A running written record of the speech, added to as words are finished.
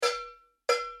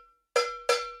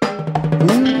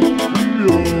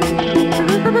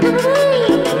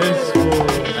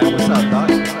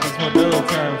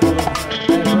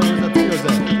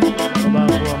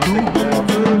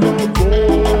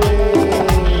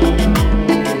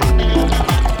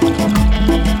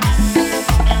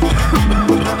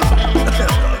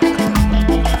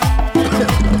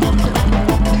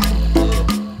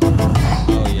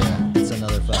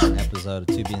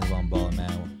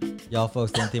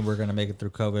folks didn't think we were gonna make it through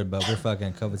COVID, but we're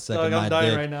fucking COVID sick. Dog, in my I'm dying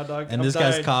dick. right now, dog. And I'm this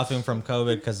dying. guy's coughing from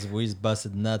COVID because we just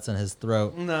busted nuts in his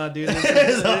throat. Nah, dude,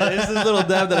 this is little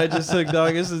dab that I just took,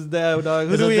 dog. This is dab, dog.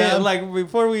 Who Is do it we dab?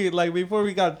 before we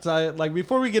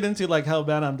get into like how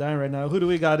bad I'm dying right now? Who do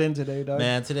we got in today, dog?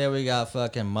 Man, today we got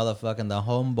fucking motherfucking the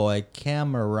homeboy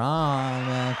Cameron,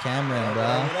 man. Cameron,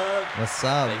 bro. What's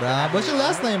up, bro? What's your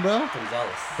last name, bro?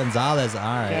 Gonzalez. All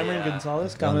right. Cameron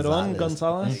Gonzalez, Cameron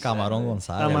Gonzalez, Cameron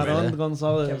Gonzalez. Cameron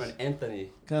Gonzalez, Cameron Anthony.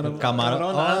 Cameron.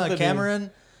 Anthony.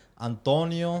 Cameron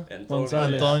Antonio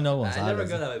Gonzalez. Antonio Gonzalez. I never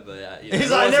go that way, but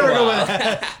He's like, I never go with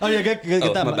that. Oh yeah, get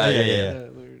Oh, that. my bad, Yeah.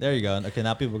 There you go. Okay,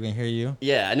 now people can hear you.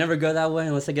 Yeah, I never go that way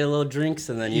unless I get a little drinks,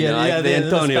 and then the then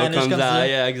Antonio Spanish comes out. through.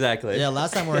 Yeah, exactly. Yeah,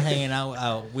 last time we were hanging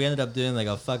out, we ended up doing like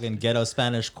a fucking ghetto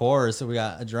Spanish course. So we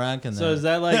got drunk and then. So is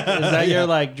that your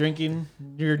like drinking?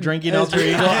 Your drinking alter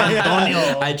ego,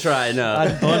 Antonio? I try. No.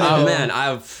 Oh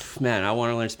man, I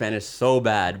want to learn Spanish so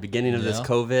bad. Beginning of this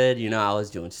COVID, I was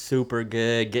doing super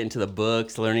good, getting to the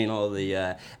books, learning all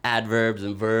the adverbs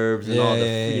and verbs and all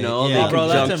the all the bro,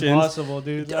 that's conjunctions. impossible,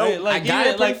 dude. I got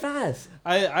it like fast.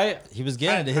 He was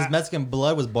getting it. His Mexican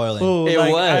blood was boiling. It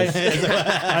was.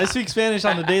 I speak Spanish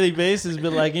on a daily basis,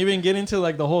 but like even getting to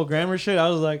like the whole grammar shit, I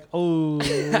was like, oh,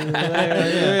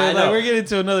 we're getting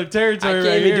to another territory. I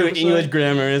can't even do English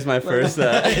grammar. Is my first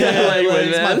language.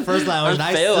 It's my first language.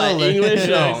 I fail at English.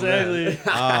 Yeah, exactly.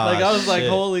 Like I was like,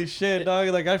 holy shit, dog.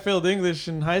 Like I failed English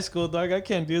in high school, dog. I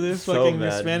can't do this. So Fucking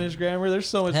bad. Spanish grammar. There's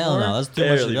so much Hell more. no, that's too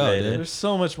much to go, dude. There's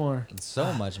so much more. It's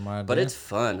so much more. But it's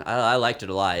fun. I liked it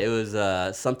a lot. It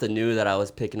was something new that I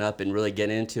was picking up and really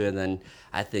getting into. And then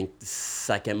I think the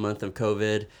second month of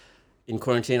COVID in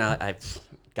quarantine, I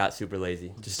got super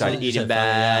lazy. Just started eating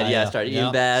bad. Started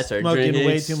eating bad. Started Smoking drinking.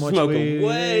 way too much Smoking weed.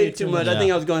 way too much. Yeah. I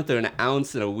think I was going through an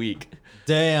ounce in a week.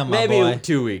 Damn, my Maybe boy.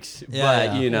 2 weeks. Yeah,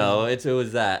 But, it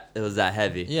was that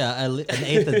heavy. Yeah, an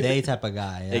eighth a day type of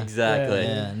guy. Yeah. Exactly.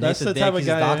 Yeah, That's the Nathan type of Dick,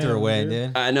 guy he's I doctor am, away, dude.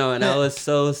 dude. I know, and I was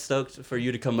so stoked for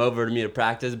you to come over to me to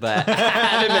practice, but I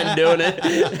haven't been doing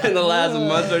it in the last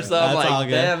month or so. I'm That's all like,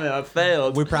 good. damn it, I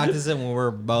failed. We practiced it when we were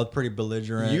both pretty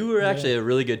belligerent. You were actually a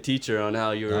really good teacher on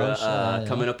how you were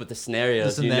coming up with the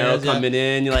scenarios. Coming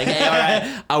in, you're like,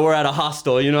 hey, all right, we're at a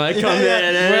hostel. I come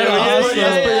in and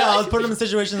I was putting them in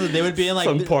situations that they would be in, like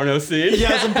some porno scene.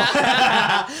 Yeah,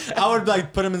 I would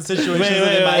like put them in situations.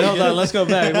 Wait, hold on. Let's go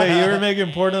back. Wait, you were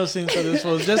making porno scenes for this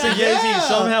was just in case he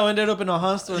somehow ended up in a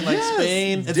hostel in like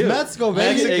Spain. It's Mexico,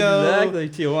 baby. Exactly,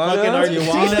 Tijuana. Fucking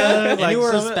Argentina, like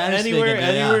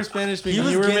anywhere Spanish speaking.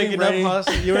 You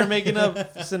were making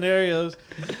up scenarios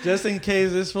just in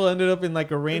case this fool ended up in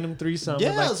like a random threesome. Yeah,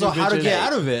 with, like, so how to bitches. get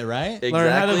out of it, right? Exactly.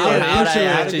 Learn how to How get to into it.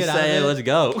 actually say, let's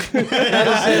go.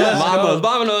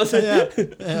 Vámonos.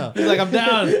 Yeah. He's like, I'm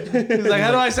down. He's like,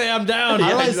 how do I say I'm down?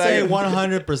 How do I say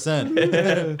exactly.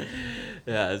 100%?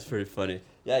 Yeah, it's pretty funny.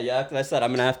 Yeah, like I said, I'm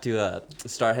gonna have to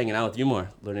start hanging out with you more,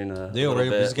 learning a little we're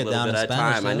bit, just get down bit in at a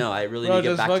Spanish, time. I know, I really Bro, need to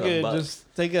get just back fuck to it.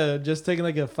 the Just take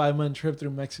like a 5-month trip through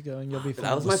Mexico and you'll be fine.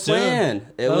 That was my Soon. plan.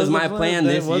 It That was was my the plan plan.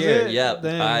 this Was year. it? Yep.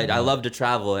 Damn. I love to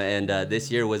travel, and this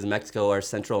year was Mexico or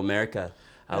Central America.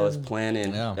 I was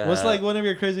planning. Yeah. What's like one of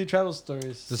your crazy travel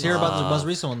stories? Let's hear about the most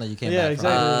recent one that you came Yeah, back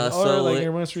exactly. from. Or so like it-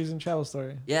 your most recent travel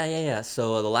story. Yeah.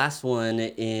 So the last one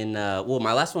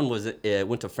my last one was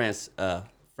went to France,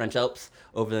 French Alps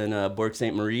over in Bourg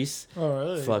Saint Maurice. Oh,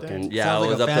 really? Fucking Damn. yeah, Sounds I like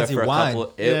was a up there fancy for a wine.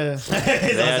 couple. Yeah.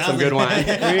 They had some good wine.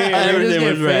 Everything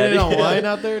was red. On wine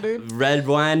out there, dude. Red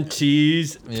wine,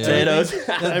 cheese, potatoes.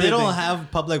 They don't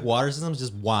have public water systems,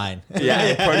 just wine.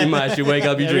 Yeah, pretty much. You wake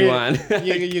up, you drink wine.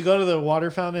 you go to the water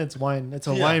fountain, it's wine. It's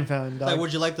a wine fountain, dog. Like,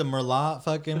 would you like the Merlot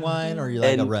fucking wine or you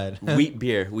like a red? Wheat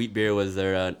beer. Wheat beer was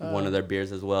their one of their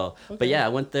beers as well. Okay. But yeah, I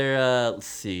went there. Let's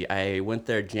see. I went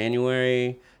there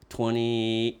January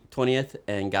 20th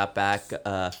and got back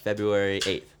February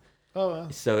 8th. Oh, wow.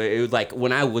 So it was like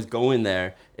when I was going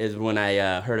there is when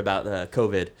I heard about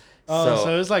COVID. Oh,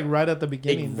 so it was like right at the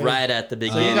beginning. babe. Right at the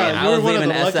beginning. you I were was one of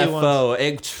leaving the lucky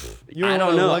SFO. You were I one don't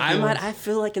of the know. lucky ones. I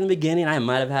feel like in the beginning I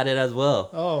might have had it as well.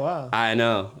 Oh, wow. I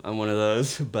know. I'm one of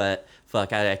those. But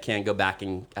fuck, I can't go back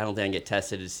and I don't think I can get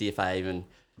tested to see if I even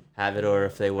have it or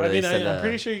if they would. I'm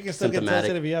pretty sure you can still get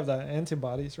tested if you have the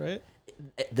antibodies, right?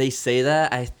 They say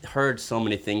that. I heard so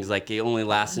many things. Like it only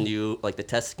lasts in you. Like the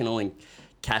test can only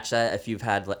catch that if you've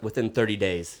had like within 30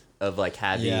 days of like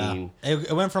having. Yeah.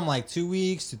 It went from like 2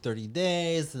 weeks to 30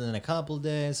 days and then a couple of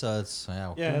days. So it's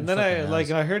Yeah, and then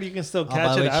I heard you can still catch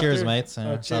by the it way, after. cheers, mates.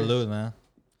 Oh, cheers. Salud, man.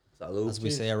 Salud. As we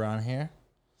say around here.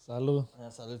 Salud. Yeah,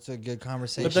 salud to a good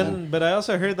conversation. But I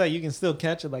also heard that you can still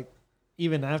catch it like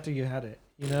even after you had it.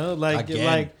 You know, like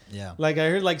Again, yeah. like I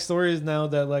heard like stories now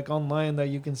that like online that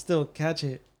you can still catch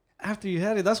it after you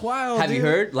had it. That's wild. Have dude. you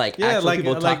heard actual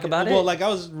people talk about it? Well, like I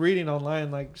was reading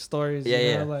online stories.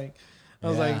 Yeah, Like I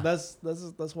was like,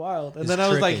 that's wild. And It's then I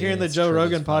was like tricky. hearing the It's Joe tricky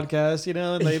Rogan as fuck. podcast,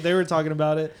 and they were talking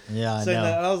about it. Yeah, I saying know.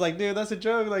 that, and I was like, dude, that's a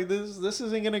joke. Like this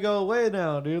isn't gonna go away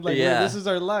now, dude. Like this is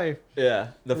our life. Yeah,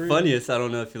 the funniest. I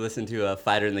don't know if you listen to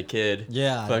Fighter and the Kid.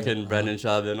 Yeah, fucking Brendan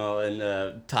Schaub and all,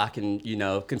 and talking,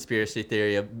 conspiracy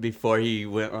theory before he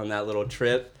went on that little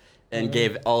trip and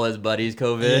gave all his buddies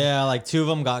COVID. Yeah, like 2 of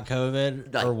them got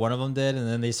COVID, Like- or one of them did, and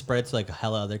then they spread to like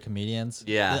hella other comedians.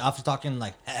 Yeah. After talking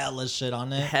like hella shit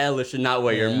on it. Hell, should not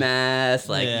wear your Yeah. mask.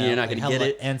 Like Yeah, you're not like, gonna get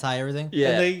hella it. Anti everything.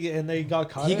 Yeah, And they got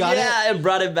caught. He in got it? yeah, and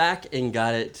brought it back and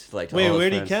got it like. to Wait, all his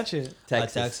where'd he friends. catch it?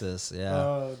 Texas. Texas. Yeah.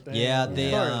 Oh, damn. Yeah, Of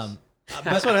they course.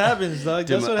 That's what happens, dog.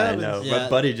 Dude, That's what I happens. know. Yeah. My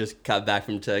buddy just got back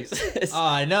from Texas. Oh,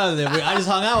 I know. I just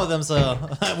hung out with them, so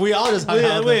we all just hung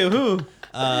out with Wait, them. who?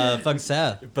 Fuck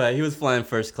Seth. But he was flying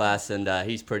first class, and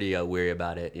he's pretty weary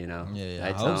about it, Yeah, I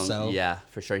I tell hope him, so. Yeah,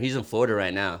 for sure. He's in Florida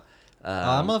right now.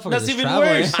 That motherfucker's That's just even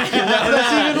traveling. worse.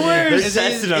 That's even worse. They're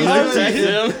texting him. he's-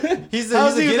 They're texting him. He's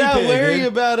How's a he guinea not pig, worried dude.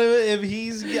 about it if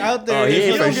he's out there? Oh, he If ain't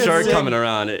you for don't get sure sick- coming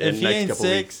around in If the he next ain't couple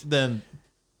sick, weeks. then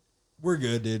we're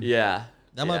good, dude. Yeah.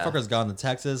 That yeah. motherfucker's gone to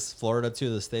Texas, Florida, two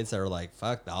of the states that are like,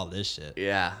 fuck all this shit.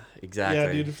 Yeah, exactly.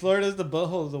 Yeah, dude. Florida's the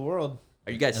butthole of the world.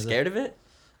 Are you guys Is it? scared of it?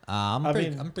 I'm I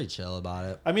pretty mean- chill about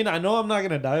it. I mean, I know I'm not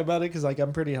gonna die about it because like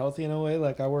I'm pretty healthy in a way.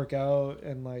 Like I work out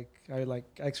and like I like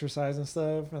exercise and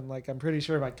stuff, and like I'm pretty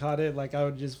sure if I caught it, like I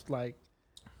would just like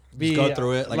go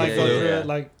through it like a go flu. through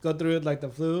Yeah. it go through it like the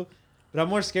flu. But I'm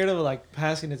more scared of like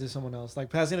passing it to someone else, like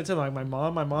passing it to like my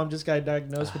mom. My mom just got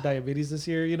diagnosed with diabetes this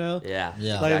year, Yeah.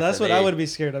 Yeah. Like that's what Exactly. I would be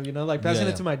scared of, like passing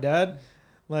Yeah. it to my dad,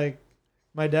 like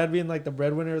my dad being like the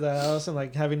breadwinner of the house and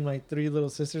like having like 3 little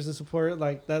sisters to support.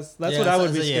 Like that's Yeah, what I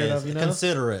would be it's- scared yeah, of,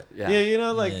 Considerate. Yeah. Yeah,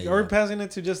 like Yeah, or yeah. passing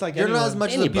it to just like You're not anyone. as much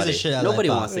of a piece Anybody. of shit as Nobody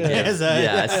I wants to thought. give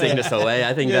Yeah. a sickness away.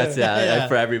 I think Yeah. that's Yeah.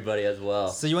 for everybody as well.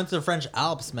 So you went to the French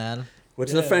Alps, man. Went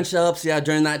to the Yeah. French Alps,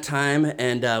 during that time.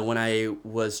 And when I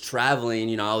was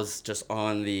traveling, I was just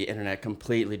on the internet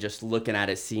completely just looking at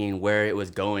it, seeing where it was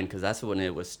going, because that's when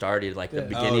it was started, like the Yeah.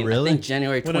 beginning. Oh, really? I think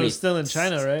January 20. When it was still in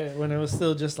China, right? When it was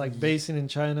still just like basing in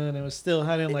China and it was still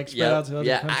hadn't like spread out to other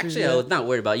countries. Actually, yet. I was not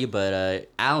worried about you, but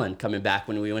Alan coming back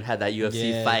when we had that UFC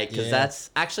Yeah, fight, because yeah. that's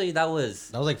actually that was.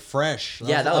 That was like fresh.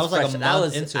 Yeah, that was fresh. like a That month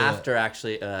was into it. after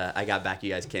actually I got back.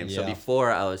 You guys came, so Yeah.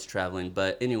 before I was traveling.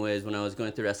 But anyways, when I was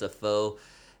going through SFO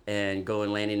and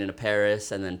landing into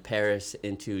Paris, and then Paris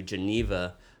into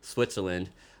Geneva, Switzerland,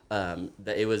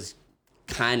 that it was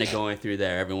kind of going through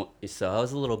there. So I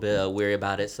was a little bit weary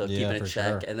about it. So Yeah, keeping for it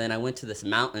check. sure. And then I went to this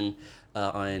mountain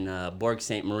on Bourg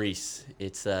Saint Maurice.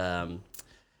 It's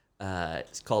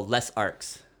called Les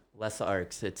Arcs. Les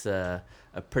Arcs. It's a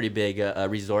pretty big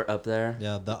resort up there.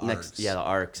 Yeah, the Arcs. Yeah, the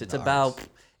Arcs. It's The about. Arcs.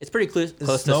 It's pretty close Is to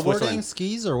snowboarding, Switzerland.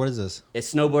 skis, or what is this?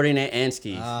 It's snowboarding and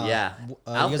skis. Yeah. you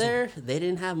Out guys- there, they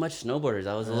didn't have much snowboarders.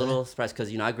 I was a Really? little surprised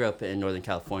because, I grew up in Northern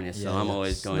California, so Yeah, I'm yeah.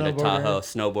 always going to Snowboarder. Tahoe,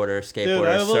 snowboarder, skateboarder,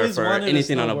 I've always surfer, wanted to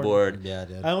anything on a snowboard. board. Yeah,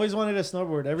 dude. I always wanted a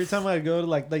snowboard. Every time I'd go to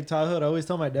like Lake Tahoe, I'd always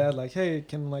tell my dad like, "Hey,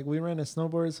 can we rent a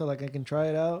snowboard so like I can try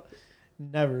it out?"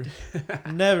 Never,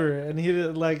 never. And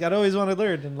I'd always want to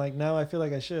learn, and like now I feel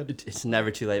like I should. It's never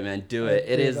too late, man. Do Yeah, it.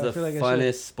 It dude, is I the feel like I should.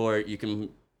 funnest sport you can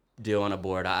do on a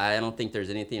board. I don't think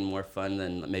there's anything more fun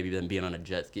than being on a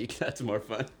jet ski. That's more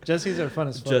fun. Jet skis are fun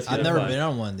as fuck. Jet skis I've are never fun. been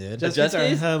on one, dude. Jet jet skis are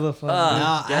skis? hella fun. Oh. dude.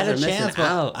 Nah, I guys had are a missing chance, but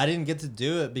out. I didn't get to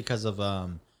do it because of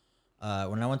when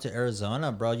I went to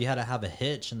Arizona, bro. You had to have a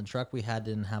hitch, and the truck we had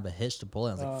didn't have a hitch to pull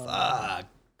it. I was like, fuck,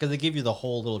 because they give you the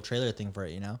whole little trailer thing for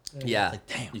it, Yeah. Like,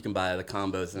 damn. You can buy the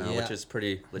combos now, Yeah. which is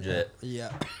pretty legit.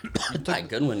 Yeah. Buy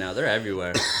good one now. They're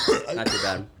everywhere. Not too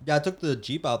bad. Yeah, I took the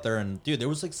Jeep out there, and dude, there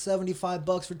was like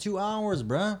 $75 for 2 hours,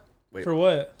 bruh. Wait, For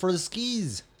what? For the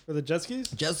skis, For the jet skis?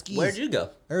 jet skis. where'd you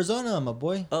go? Arizona, my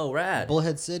boy. Oh, rad.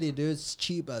 Bullhead City, dude. It's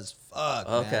cheap as fuck.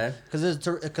 Okay.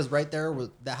 Because right there,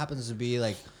 that happens to be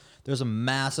like, there's a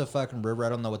massive fucking river. I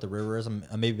don't know what the river is.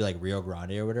 Maybe like Rio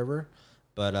Grande or whatever.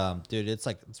 But dude, it's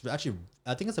actually,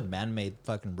 I think it's a man-made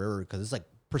fucking river because it's like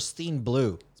pristine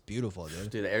blue. It's beautiful, dude.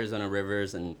 Dude, the Arizona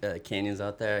rivers and canyons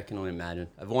out there, I can only imagine.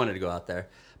 I've wanted to go out there.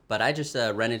 But I just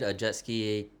rented a jet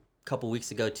ski a couple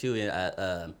weeks ago, too,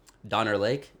 at Donner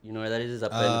Lake. You know where that is?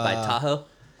 Up by Tahoe.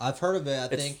 I've heard of it. I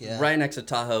It's think, yeah. right next to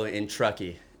Tahoe in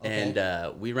Truckee. Okay.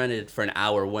 And we rented it for an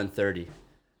hour, $130.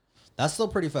 That's still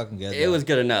pretty fucking good. It though. was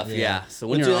good enough, yeah. So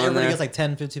when But you're dude, on everybody there, gets like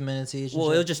 10, 15 minutes each. and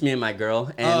well, it shit? was just me and my girl,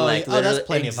 and Oh, like oh, that's literally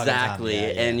plenty of fucking time. exactly, Yeah,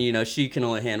 yeah. and she can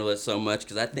only handle it so much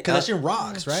because I think Because that shit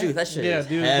rocks, right? Shoot, that shit Yeah, is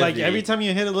dude. heavy. Like every time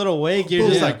you hit a little wake, you're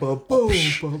just Yeah. like, boom, boom,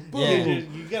 boom. Yeah.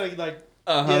 Dude, you gotta like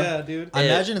Yeah, dude. I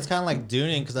imagine it's kind of like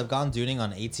duning because I've gone duning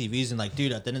on ATVs and like,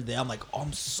 dude, at the end of the day, I'm like, oh,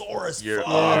 I'm sore as Your fuck.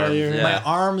 arms, yeah. My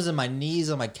arms and my knees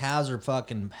and my calves are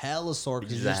fucking hella sore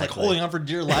because you're just like Exactly. holding on for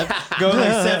dear life, going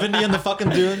like 70 in the fucking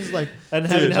dunes, like. And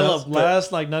having dude, hella that's-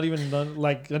 blast, like not even done,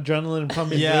 like adrenaline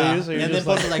pumping Yeah, through you. So you're and then just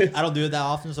plus like I don't do it that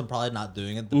often, so I'm probably not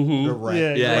doing it the right,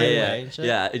 Yeah, the Yeah, right yeah, way. and shit.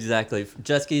 yeah, exactly.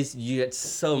 Jet skis, you get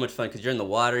so much fun because you're in the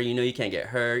water. You know you can't get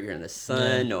hurt. You're in the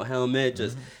sun, no helmet,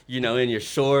 just in your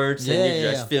shorts, Yeah, and you're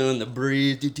yeah, just yeah. feeling the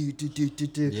breeze.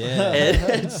 Do. Yeah.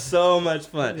 And it's so much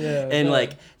fun. Yeah, and yeah.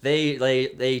 like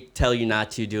they tell you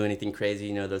not to do anything crazy.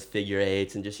 You know those figure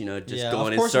eights and just Yeah, going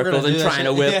of in course we're circles gonna and do that trying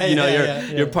to shit. whip Yeah, yeah.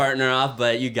 your partner off.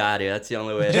 But you got to. That's the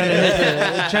only way.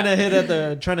 trying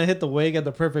to hit the wake at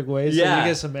the perfect way, so Yeah. you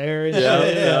get some air and Yeah,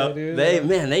 shit. yeah. Dude.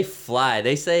 They fly.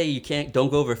 They say don't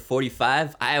go over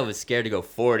 45. I was scared to go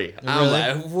 40. I'm Really?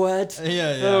 like, what? Yeah,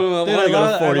 yeah. I don't know, Dude, I wanna go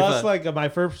to I 45. lost like my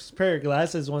first pair of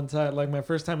glasses one time, like my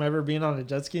first time ever being on a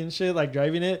jet ski and shit, like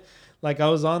driving it. Like I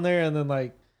was on there and then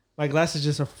like my glasses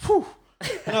just whew,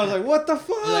 and I was like, what the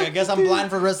fuck? You're like, I guess I'm dude? blind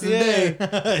for the rest of the Yeah. day.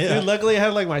 Yeah. Dude, luckily I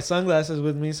had like my sunglasses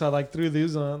with me, so I like threw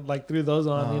those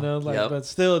on, Oh. you know, like, Yep. but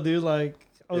still, dude, like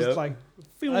I was Yep. like,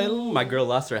 My girl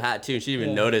lost her hat too, and she didn't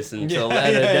even Yeah. notice until Yeah,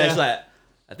 later. yeah, yeah. She's like,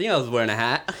 I think I was wearing a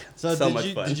hat. So,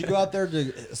 much fun. did you go out there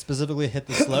to specifically hit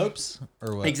the slopes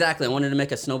or what? Exactly. I wanted to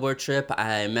make a snowboard trip.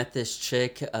 I met this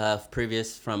chick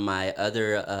previous from my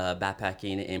other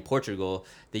backpacking in Portugal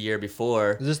the year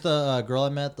before. Is this the girl I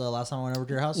met the last time I went over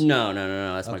to your house? No.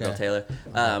 That's my girl Okay. Taylor.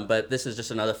 But this is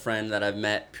just another friend that I've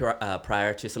met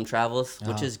prior to some travels,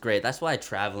 which Uh-huh. is great. That's why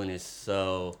traveling is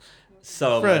so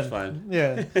friend. much fun.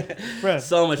 Yeah, friend.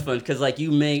 So much fun because like you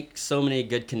make so many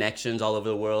good connections all over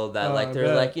the world that Oh, like I they're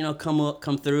bet. like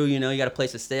come through, you got a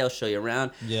place to stay, I'll show you around.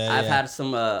 Yeah, I've yeah. had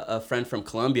some a friend from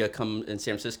Colombia come in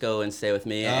San Francisco and stay with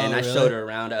me, and I really? showed her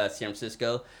around San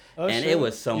Francisco. Oh, and shit. it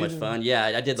was so You much didn't- fun. Yeah,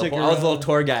 I did the Took whole. her I was a little around.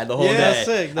 tour guide the whole Yeah, day.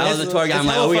 sick. I was That's- a tour guide. it's I'm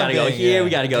like, hella oh, we fun gotta go being, here, yeah. we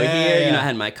gotta go Yeah, here. yeah. I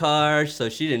had my car, so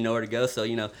she didn't know where to go. So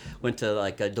went to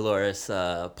like a Dolores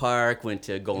Park, went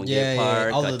to Golden Yeah, Gate yeah,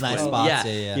 Park, all the nice Twin- spots,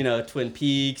 yeah. Twin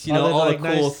Peaks, All the, all like, the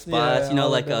cool nice- spots, yeah, all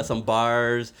like the- some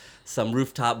bars, some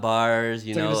rooftop bars,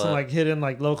 Took her to some like hidden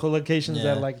like local locations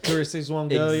Yeah. that like tourists won't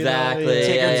go. Exactly. You know?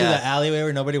 Take her Yeah, to yeah. the alleyway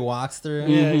where nobody walks through.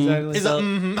 Yeah, Mhm. exactly. He's So-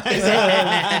 like,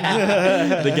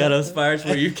 the ghetto spots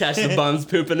where you catch the bums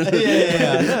pooping in the,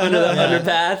 Yeah. under the Yeah.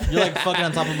 underpath. You're like fucking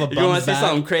on top of a You want bum's to see back.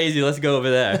 something crazy? Let's go over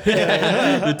there.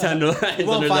 The tender lines You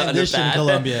won't under find the this shit in underpath.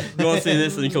 Colombia. You won't see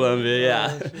this in Colombia.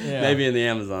 Yeah. Yeah. Maybe in the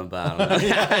Amazon, but I don't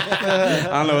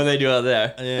know. I don't know what they do out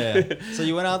there. Yeah. So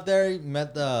you went out there, you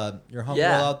met your homegirl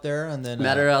Yeah. out there, and then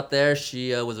Met her out there.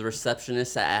 She was a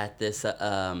receptionist at this.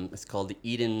 It's called the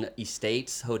Eden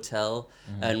Estates Hotel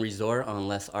and Resort on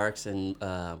Les Arcs in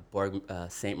Bourg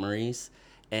Saint Maurice.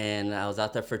 And I was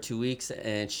out there for 2 weeks,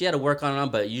 and she had to work on and on,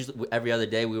 but usually every other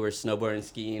day we were snowboarding,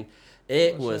 skiing.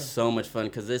 It was so much fun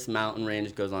because this mountain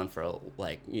range goes on for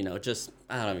like just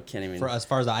I don't know, can't even. for as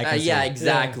far as the eye can see. Yeah,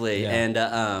 exactly. Yeah.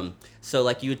 And so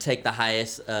like you would take the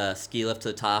highest ski lift to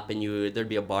the top, and there'd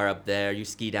be a bar up there. You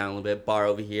ski down a little bit, bar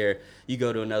over here. You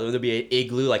go to another one. There'd be an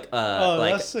igloo,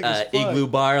 that's sick as fuck. igloo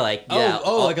bar, like yeah,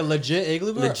 like a legit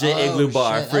igloo bar. legit Oh, igloo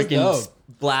bar, shit, that's freaking dope.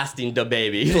 blasting the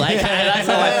baby. Like that's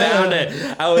how I found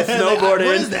it. I was snowboarding,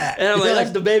 What is that? and I'm like,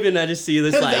 that's the baby, and I just see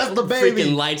this like That's the baby.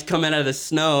 freaking lights coming out of the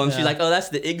snow, and she's Yeah. like, oh, that's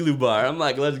the igloo bar. I'm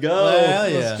like, let's go. Well, hell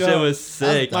yeah. Let's go. Shit was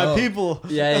sick. That's My Oh. people.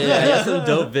 Yeah, I got some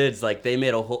dope vids. Like they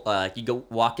made a whole. You go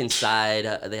walk inside.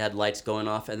 They had lights going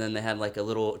off, and then they had like a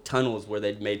little tunnels where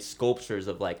they'd made sculptures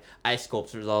of like ice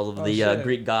sculptures, all of the shit.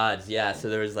 Greek gods. Yeah, so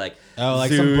there was like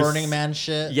like some Zeus. Burning Man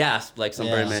shit. Yeah, like some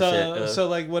Yeah. Burning Man shit. So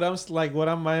like what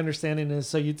I'm my understanding is,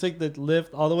 so you took the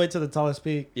lift all the way to the tallest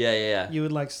peak. yeah. You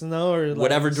would like snow or like,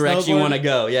 Whatever direction you snowboard. want to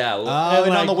go. Yeah. Oh, And,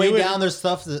 and on like, the way you would- down, there's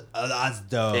stuff that that's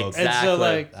dope. Exactly. And so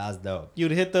like That's dope.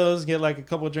 you'd hit those, get like a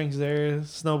couple drinks there,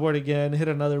 snowboard again, hit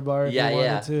another bar if Yeah, you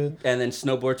wanted to. And then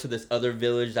snowboard to this other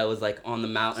village that was like on the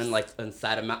mountain, like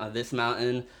inside of this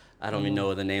mountain. I don't even know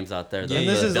what the names out there. Yeah, And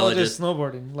the this is all villages. just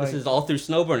snowboarding. Like, This is all through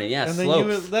snowboarding. Yeah, and then slopes. you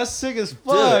would, that's sick as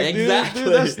fuck, dude. exactly.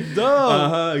 Dude, that's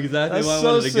dope. Exactly That's why I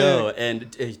so wanted to go. sick.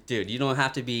 And dude, you don't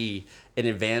have to be an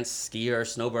advanced skier or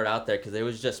snowboard out there because it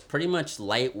was just pretty much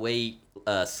lightweight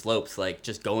slopes, like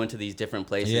just going to these different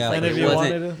places. Yeah, like And it if you wasn't-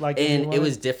 wanted to, like, if you and it wanted-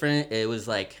 was different. It was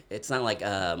like it's not like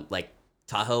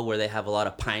Tahoe, where they have a lot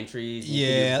of pine trees. You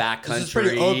can Yeah, do backcountry. it's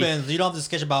pretty open. So you don't have to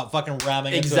sketch about fucking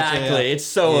ramming. Exactly, into it, it's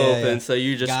so Yeah, open. yeah. So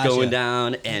you're just Gotcha. going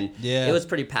down, and Yeah. it was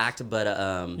pretty packed. But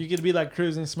You could be like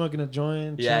cruising, smoking a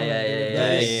joint. Yeah, chilling, yeah, dude. yeah,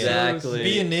 That yeah, is exactly.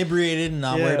 Be inebriated and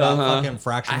not Yeah. worry about Uh-huh. fucking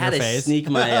fracturing I had your to face. sneak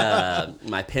my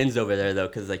my pins over there though,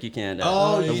 because like you can't.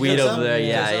 You the weed took over some? there. You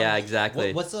took Yeah, some? yeah,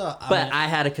 exactly. What's a? But I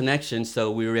had a connection,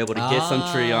 so we were able to get some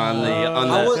tree on the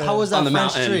How was that on the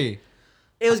French mountain. tree?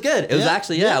 It was good. It was Yeah?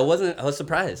 actually Yeah? I was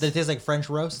surprised. Did it taste like French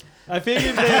roast? I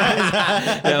figured they,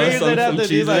 Yeah, I it was figured they'd have to do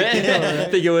cheese in like it. indoor, I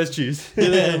right? think it was cheese.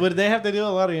 Would they have to do a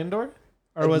lot of indoor,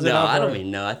 or was it No, outdoor? I don't mean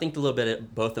no. I think a little bit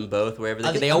of both and both. Wherever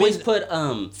I they, think- I always mean, put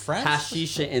French?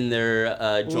 hashish in their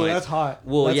joints. Ooh, that's hot.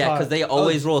 Well, That's yeah, hot. because they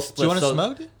always roll splits. Do you want to so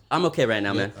smoke? Dude? I'm okay right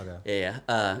now, Yeah, man. okay.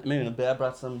 Yeah. Maybe in a bit. I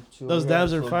brought some. Those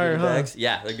dabs are fire, huh?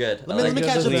 Yeah, they're good. Let me like catch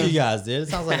up those to you things. guys, dude. It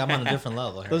sounds like I'm on a different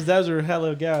level. Here. Those dabs are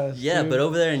hella gas. Yeah, dude. but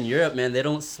over there in Europe, man, they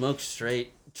don't smoke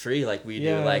straight tree like we do.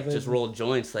 Yeah, Like they- just roll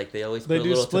joints. Like they always They put a do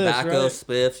little spliffs, tobacco right?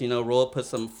 spliffs. Roll put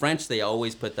some French. They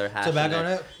always put their hash. Tobacco in in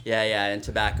there. it? Yeah, and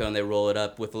tobacco, and they roll it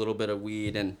up with a little bit of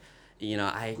weed. And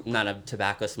I'm not a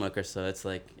tobacco smoker, so it's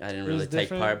like I didn't It was really take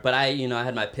different? part. But I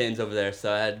had my pins over there,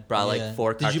 so I had brought Yeah. like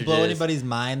 4 Did cartridges. you blow anybody's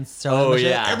minds? selling Oh the shit?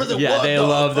 yeah, Everyone's like, yeah. "What They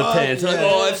love the fuck?" pins. Like, Yeah.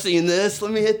 oh, I've seen this.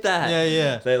 Let me hit that. Yeah,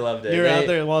 yeah. They loved it. You're They- out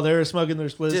there while they're smoking their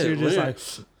splits. Dude, You're just we're- like,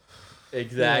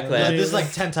 Exactly. Yeah, Let me- this is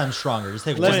like 10 times stronger. Just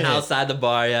take Let one me- hit. Outside the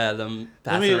bar, yeah, them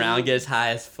passing me- around, get as high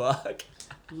as fuck.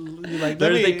 you're like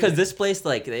let me- Because this place,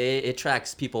 like, it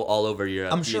attracts people all over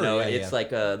Europe. I'm sure, yeah, it's yeah. like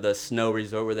the snow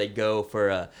resort where they go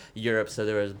for Europe. So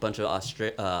there was a bunch of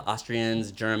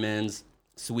Austrians, Germans,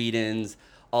 Swedens,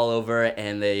 all over,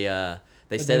 and they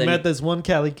say They that. met this one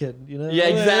Cali kid, you know? Yeah,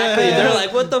 exactly. They're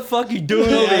like, "What the fuck you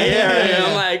doing over here?" And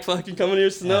I'm like, "Fucking coming here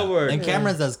snowboard." And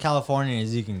Cameron's as Californian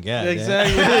as you can get. dude.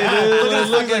 Exactly. Look Dude. at It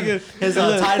looks like his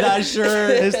tie-dye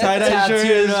shirt. his tie-dye shirt, tattooed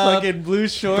his up, fucking blue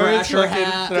shorts, Thrasher fucking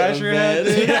hat. Thrasher hat,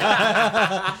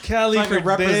 dude. Cali Fucking for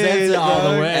represents days, it all the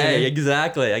dog. way. Hey,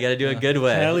 exactly. I gotta do it a good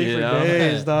way. Cali you for know?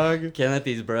 days, dog. Can't let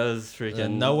these bros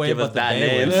freaking No way give us but the bad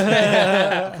Bay names.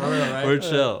 way. For real, right? We're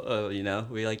chill.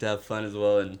 We like to have fun as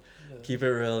well and keep it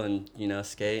real and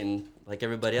skate and like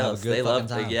everybody Have a else. good They love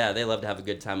fucking time. they love to have a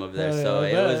good time over there. Yeah, So I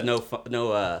it bet. was no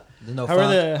There's no How are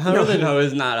fun. the how are the no, it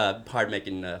was not hard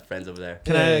making friends over there.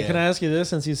 Can Yeah, I yeah. can I ask you this?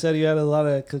 Since you said you had a lot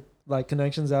of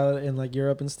connections out in like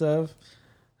Europe and stuff,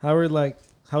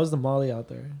 how's the Molly out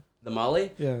there? The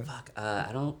Molly? Yeah. Fuck, I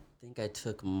don't think I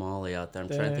took Molly out there. I'm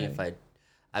trying to think if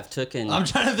I've taken. I'm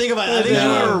trying to think about it. I think No. you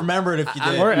would have remembered if you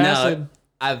I- did. Or No, acid.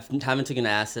 Haven't taken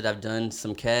acid. I've done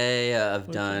some K. I've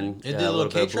done You a did a little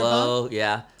little K bit of trip, blow.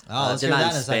 Yeah. Oh, let's did hear that that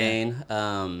in in a second.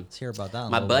 Spain. Let's hear about that.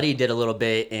 My buddy did a little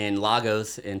bit in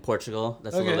Lagos in Portugal.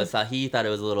 That's a Okay. little bit. He thought it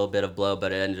was a little bit of blow,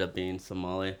 but it ended up being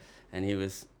Somali. And he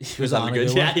was on on a a good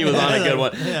good yeah one? he was on a good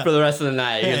one Yeah. for the rest of the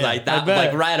night. He was Yeah. like I that bet.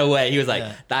 like right away. He was like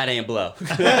Yeah. that ain't blow. He's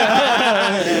like,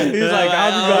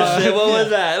 I'll oh be shit, what gone. was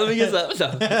that? Let me get some. So,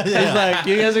 He's like,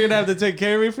 you guys are gonna have to take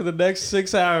care of me for the next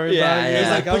 6 hours. Yeah, dog." yeah. He's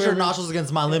like, I'll push your be- nostrils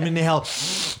against mine. Let me inhale.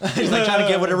 He's like trying to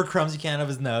get whatever crumbs you can out of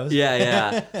his nose.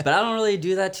 yeah. But I don't really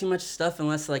do that too much stuff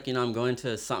unless like I'm going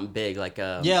to something big like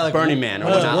like Burning Man or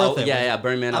it's whatnot. worth it. Yeah,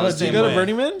 Burning Man. I I was was Did you same go way. to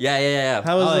Burning Man? yeah.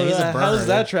 How was Oh, he's a how burner, was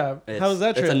that dude. trap? How was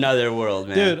that It's trip? another world,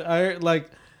 man. Dude, I like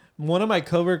one of my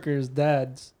coworkers'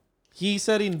 dads. He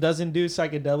said he doesn't do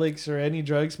psychedelics or any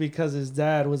drugs because his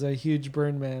dad was a huge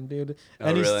burn man, dude, Oh,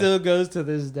 and he really? still goes to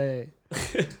this day.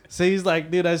 So he's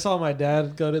like, dude, I saw my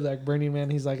dad go to that Burning Man.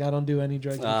 He's like, I don't do any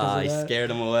drugs because of he that.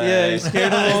 scared him away. Yeah, he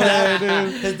scared him away,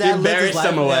 dude. His He dad lived his embarrassed life.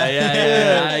 him away.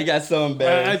 Yeah. I got so I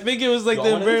embarrassed. think it was like You the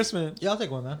want one of these? embarrassment. Yeah, I'll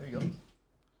take one, man.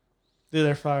 Dude,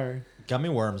 they're fire. Gummy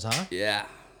worms, huh? Yeah.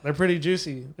 They're pretty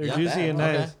juicy. They're Yeah, juicy and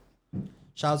okay. nice.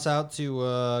 Shouts out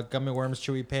to Gummy Worms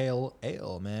Chewy Pale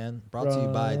Ale, man. Brought to you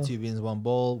by Bro. 2 Beans 1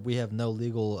 Bowl. We have no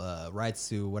legal rights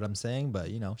to what I'm saying, but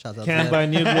shouts out Canned to by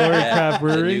New Glory Craft The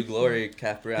New Brewery. Glory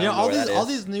Craft Brewery. I don't know all where these that all is.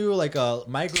 these new like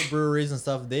microbreweries and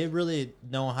stuff. They really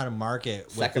know how to market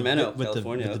with Sacramento, with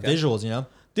California, the okay. visuals.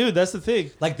 Dude, that's the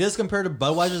thing. Like this compared to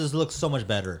Budweiser, this looks so much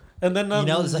better. And then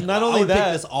It's like, not I only would pick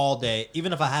that, this all day,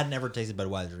 even if I had never tasted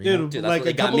Budweiser. You know? dude, Dude, that's like what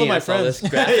a got couple me. of my I saw this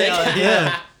friends. graphic.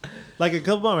 Yeah. Like a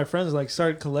couple of my friends like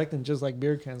started collecting just like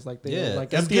beer cans, like they Yeah,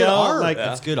 like it's empty good out, art. like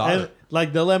It's good and, art.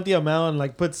 like they'll empty them out and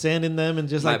like put sand in them and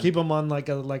just like My- keep them on like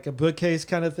a bookcase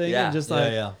kind of thing, Yeah. and just Yeah,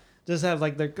 like yeah. just have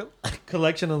like their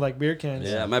collection of like beer cans.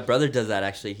 Yeah, my brother does that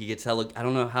actually. He gets hella. I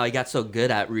don't know how he got so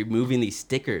good at removing these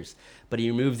stickers, but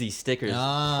he removes these stickers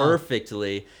Ah.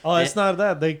 perfectly. Oh, it's And not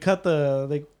that they cut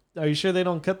the. Are you sure they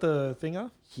don't cut the thing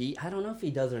off? I don't know if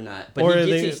he does or not, but Or he are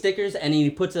gets they- these stickers and he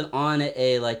puts it on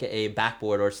a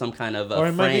backboard or some kind of Or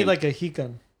it frame. might be like a heat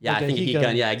gun. Yeah, Like I a think a heat heat gun.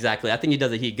 gun. Yeah, exactly. I think he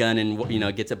does a heat gun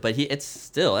and gets it, but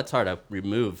that's hard to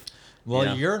remove. Well, you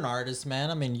know? you're an artist, man.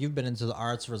 I mean, you've been into the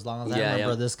arts for as long as I Yeah,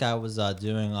 remember. yeah. This guy was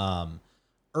doing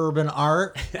urban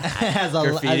art as a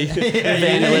Graffiti, yeah,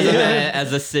 vandalism, yeah.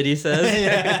 as the city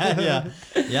says.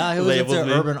 yeah. He was Labels into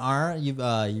me. urban art.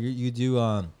 You do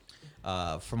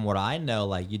from what I know,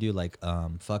 like you do like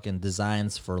fucking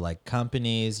designs for like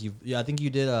companies. I think you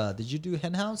did you do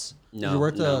Hen House? No, you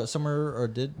worked no. somewhere or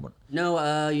did what? No,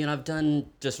 I've done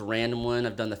just random one.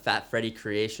 I've done the Fat Freddy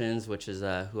Creations, which is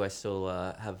who I still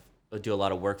do a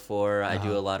lot of work for. I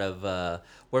do a lot of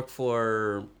work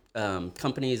for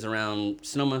companies around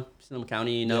Sonoma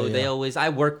County. I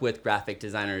work with graphic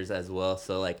designers as well.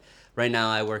 So like right now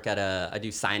I do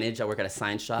signage. I work at a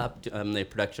sign shop. I'm the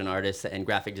production artist and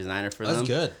graphic designer for them. That's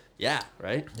good. Yeah,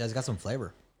 right. Yeah, it's got some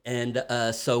flavor. And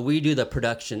so we do the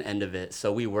production end of it.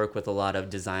 So we work with a lot of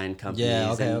design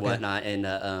companies whatnot,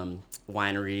 and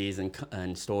wineries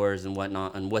and stores and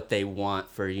whatnot, and what they want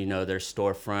for their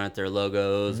storefront, their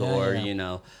logos,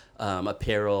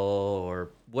 apparel or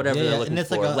whatever they're looking and it's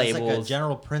for. like Labels. it's like a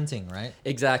general printing, right?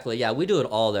 Exactly. Yeah, we do it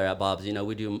all there at Bob's. We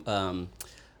do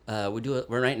it.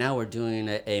 Right now we're doing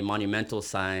a monumental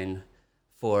sign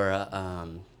for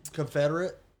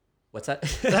Confederate. What's that?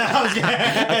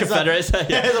 A Confederate.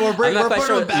 Yeah. We're I'm not quite putting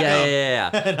sure. them back Yeah.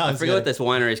 up. No, I it's forget good. what this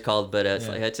winery is called, but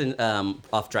it's in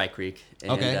off Dry Creek.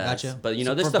 And, Okay, gotcha. But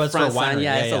So this is but the it's for front a sign. winery.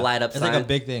 Yeah, it's a light up sign. It's like a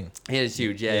big thing. It is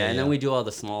huge. Yeah. And then we do all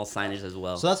the small signage as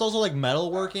well. So that's also like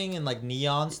metalworking and like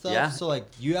neon stuff. Yeah. So like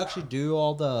you actually do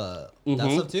all that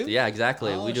stuff too? Yeah,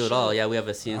 exactly. Oh, We do it shit. all. Yeah, we have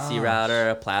a CNC router,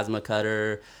 a plasma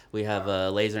cutter. We have a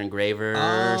laser engraver.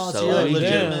 Oh, so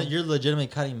you're legitimately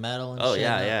cutting metal and Oh shit.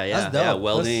 yeah. That's dope. Yeah,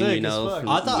 welding. sick as fuck.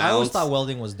 I always mounts. thought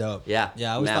welding was dope. Yeah.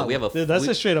 Yeah, I always thought we have a. Dude, that's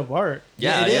a straight up art.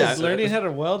 Yeah, it yeah. is. Learning how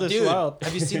to weld is Dude, wild.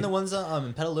 have you seen the ones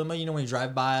in Petaluma? You know when you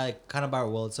drive by, like, kind of by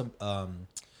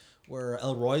where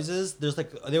El Roy's is? There's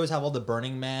like they always have all the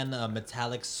Burning Man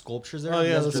metallic sculptures there. Oh, yeah,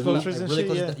 You guys the driven up, sculptures and really shit,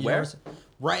 close yeah. to- you Where? know,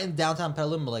 right in downtown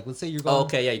Petaluma. Like, let's say you're going. Oh,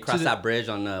 okay. Yeah, you to cross the- that bridge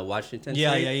on Washington.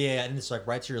 Yeah, Street. yeah, and it's like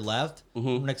right to your left,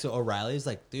 next to O'Reilly's.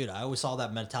 Like, dude, I always saw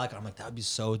that metallic. I'm like, that would be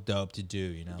so dope to do,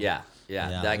 you know? Yeah.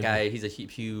 Yeah, That guy, he's a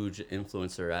huge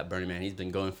influencer at Burning Man. He's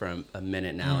been going for a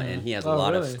minute now, and he has a Oh,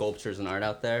 lot of really? sculptures and art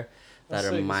out there that That's are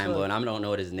sick as mind blowing. fuck. I don't know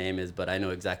what his name is, but I know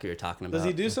exactly what you're talking about. Does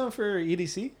he do something for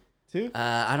EDC too?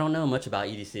 I don't know much about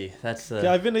EDC. That's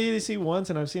Yeah, I've been to EDC once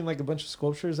and I've seen like a bunch of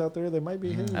sculptures out there. They might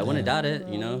be his. I wouldn't doubt it.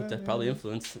 That's probably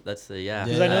influence. That's Yeah. yeah.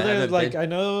 Because I know there's haven't like been- I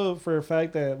know for a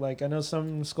fact that like I know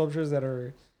some sculptures that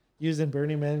are used in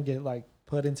Burning Man get like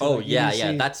put into. Oh like, yeah, EDC.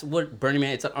 yeah. That's what Burning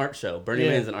Man. It's an art show. Burning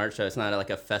Yeah. Man's an art show. It's not like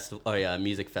a festival. Oh yeah, a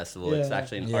music festival. It's Yeah.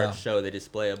 actually an Yeah. art show. They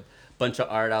display a bunch of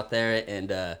art out there,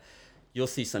 and you'll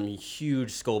see some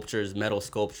huge sculptures, metal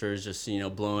sculptures, just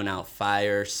blowing out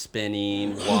fire,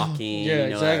 spinning, walking. Yeah, that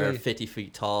are exactly. 50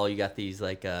 feet tall. You got these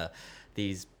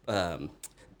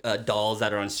dolls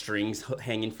that are on strings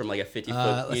hanging from like a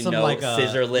 50-foot, some like a-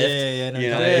 scissor lift. yeah, no, you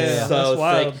know, yeah, it's yeah. so That's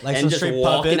wild. sick. Like and some just straight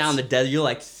walking puppets. out in the desert, you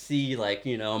like see like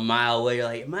a mile away. You're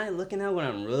like, am I looking at what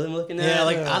I'm really looking at? Yeah,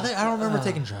 like I don't remember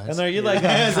taking drugs. And are you like?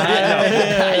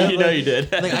 you know you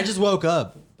did. Like I just woke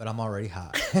up, but I'm already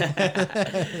hot.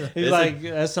 He's like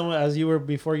as you were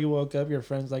before you woke up, your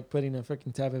friend's like putting a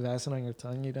freaking tab of acid on your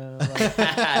tongue. You know, like,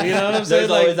 you know what I'm saying? There's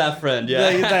Like always that friend, yeah.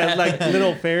 like that like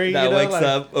little fairy that you know, wakes like,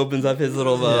 up, opens up his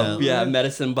little Yeah.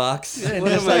 medicine box. and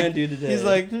What he's am I like- gonna do today? He's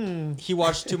like, He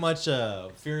watched too much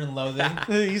Fear and Loathing.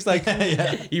 he's like,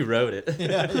 he wrote it.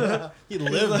 yeah. He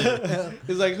lived it.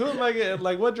 he's like, who am I gonna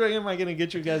like? What drug am I gonna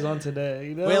get you guys on today?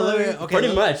 You know, Wait, like, okay.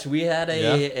 Pretty much, we had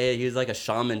Yeah. he was like a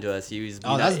shaman to us. He was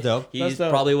Oh, that's dope. He That's dope.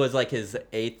 probably was like his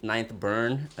 8th, 9th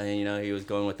burn, and he was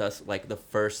going with us like the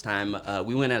first time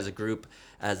we went as a group.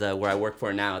 Where I work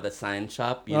for now at the sign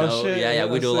shop, Oh, shit. yeah,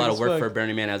 we That's do a lot sick of as work fuck. for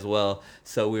Burning Man as well.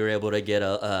 So we were able to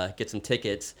get some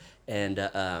tickets, and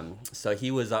so he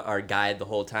was our guide the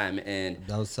whole time. And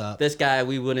That was up. this guy,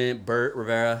 Bert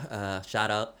Rivera,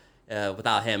 shout out.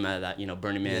 Without him,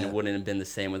 Burning Man Yeah. wouldn't have been the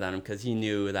same without him, because he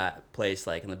knew that place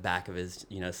like in the back of his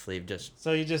sleeve, just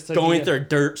So you just took going you- through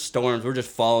dirt storms. We're just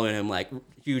following him like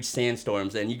huge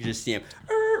sandstorms, and you can just see him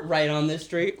right on this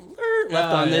street,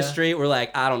 left Oh, on this yeah. street. We're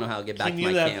like, I don't know how to get back He to knew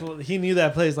my that. camp. He knew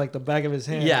that place like the back of his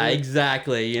hand. Yeah, dude.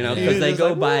 exactly. He Because was they just go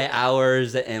like, by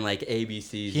hours and like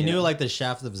ABCs. He knew like the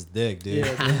shaft of his dick, dude.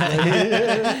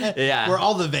 Yeah, yeah. Where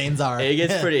all the veins are. It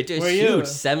gets pretty. It's Were you- huge.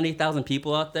 70,000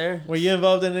 people out there. Were you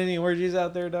involved in any orgies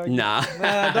out there, dog? Nah.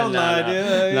 Nah, don't lie,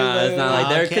 dude. Nah, it's not like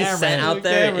their Cameron. consent out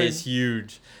there Cameron. is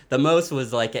huge. The most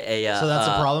was like a So that's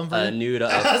a problem for a you? nude.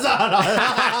 Right?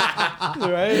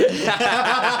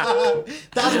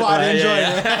 That's why I Right, enjoyed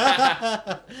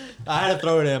yeah, it. I had to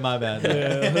throw it in, my bad.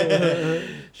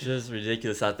 It's just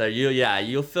ridiculous out there.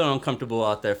 You'll feel uncomfortable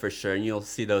out there for sure, and you'll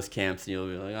see those camps, and you'll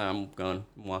be like, I'm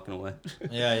walking away.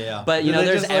 Yeah. But you Do know, they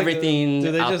there's just like, everything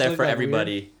do they out just there look for like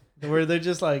everybody. Where they're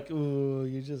just like, ooh,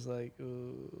 you just like,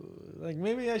 ooh, like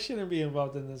maybe I shouldn't be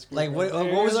involved in this group. Like, what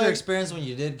You're was like, your experience when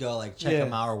you did go, like, check Yeah.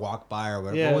 them out or walk by or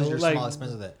whatever? Yeah, What was your like- small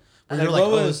experience with it? Where like, you're like,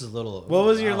 what oh, was- this is little. What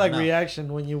was I your don't like know.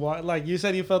 reaction when you walk? Like you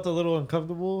said, you felt a little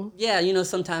uncomfortable. Yeah, you know,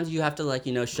 sometimes you have to like,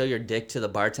 you know, show your dick to the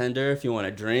bartender if you want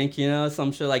to drink, you know,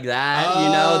 some shit like that.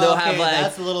 You know, they'll have like,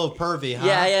 that's a little pervy, huh?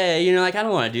 yeah, you know, like I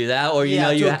don't want to do that, or you Yeah,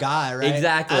 know, to you a guy, right?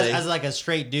 Exactly. As like a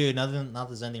straight dude, nothing, not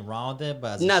there's anything wrong with it,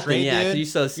 but as a Nothing, straight yeah. 'Cause dude,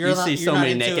 you you're see not- so you're not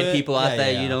many into naked it. people out Yeah,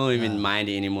 there, yeah, you don't even yeah. mind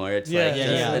it anymore. It's Yeah, like yeah,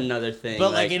 just yeah. another thing.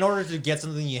 But like in order to get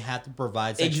something, you have to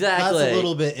provide. Sex. Exactly. That's a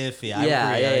little bit iffy. I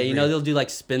yeah, agree, I you know, agree. they'll do like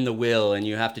spin the wheel, and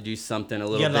you have to do something a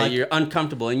little Yeah, bit. like- You're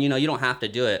uncomfortable, and you know, you don't have to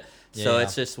do it. So Yeah.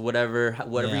 it's just whatever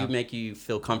Yeah. you make you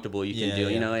feel comfortable, you can Yeah, do. yeah.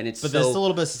 You know, and it's But so there's still a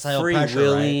little bit of societal free pressure,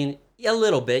 willing. right? Yeah, a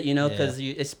little bit, you know, Yeah. because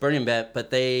it's Burning Man, but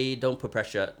they don't put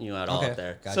pressure on you at all Okay. out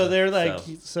there. Gotcha. So they're like,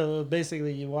 So- so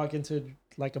basically, you walk into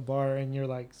like a bar and you're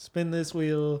like, spin this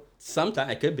wheel,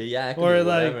 Sometimes it could be, yeah, it could or be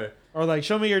like, whatever. or like,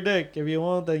 show me your dick. If you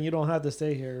want, then you don't have to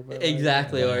stay here. But like,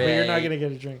 Exactly, but or you're yeah, not gonna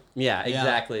get a drink. Yeah, Yeah.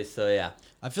 exactly. So yeah.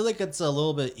 I feel like it's a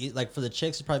little bit like for the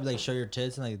chicks, you probably like show your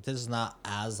tits, and like this is not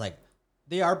as like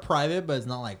they are private, but it's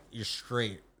not like your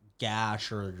straight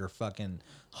gash or your fucking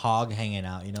hog hanging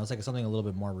out. You know, it's like something a little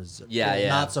bit more reserved. Yeah.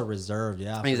 Not so reserved.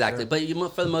 Yeah, for Exactly, sure.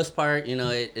 but for the most part, you know,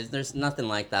 there's nothing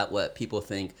like that. What people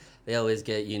think, they always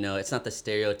get, you know, it's not the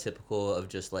stereotypical of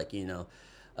just like, you know,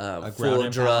 ground full and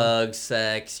pound. drugs,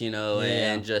 sex, you know,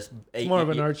 Yeah. and just It's more of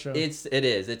an art show. It's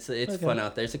Okay. fun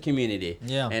out there. It's a community,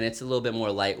 Yeah. and it's a little bit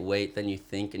more lightweight than you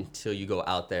think until you go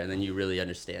out there, and then you really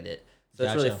understand it. So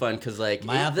it's Gotcha. really fun because like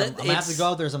I'm gonna have to go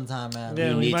out there sometime, man. Yeah,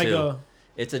 You we need might to. go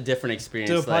It's a different experience.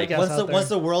 Do a like, podcast. Once out the there. once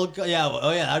the world, yeah,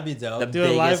 oh yeah, that'd be dope. The do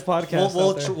a live biggest- podcast. We'll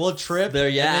out there. we'll trip There,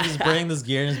 and yeah. then just bring this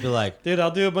gear and just be like, Dude,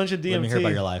 I'll do a bunch of DMT. let me hear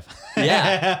about your life.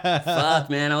 Yeah. Fuck,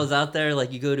 man. I was out there.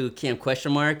 Like, you go to Camp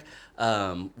Question Mark,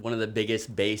 one of the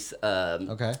biggest bass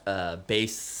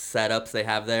bass setups they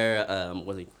have there.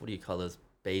 What do you call those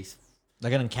bass?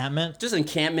 Like an encampment. Just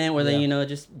encampment where they, Yeah. you know,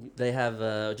 they have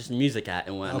just music at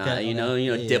and whatnot. Okay, You know,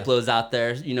 okay. Yeah, Diplo's out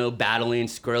there, you know, battling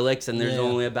Skrillex, and there's Yeah.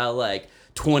 only about like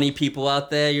 20 people out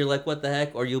there. You're like, what the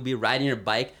heck? Or you'll be riding your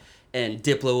bike, and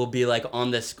Diplo will be like on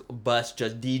this bus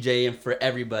just DJing for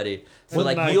everybody. So What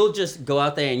like night? you'll just go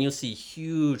out there and you'll see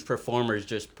huge performers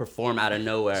just perform out of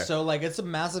nowhere. So like it's a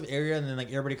massive area, and then like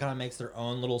everybody kind of makes their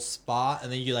own little spot,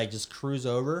 and then you like just cruise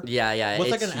over. yeah.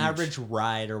 What's like it's an huge. average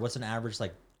ride, or what's an average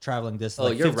like traveling distance? Oh,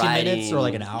 like you're 15 riding minutes or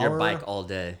like an hour? your bike all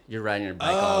day. You're riding your bike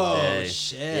all Oh, day.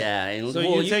 shit. Yeah, and So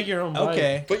well, you take your own bike.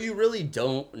 Okay. but you really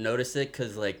don't notice it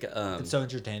because like It's so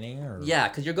entertaining, or yeah,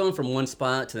 because you're going from one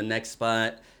spot to the next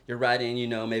spot. You're riding, you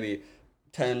know, maybe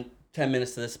 10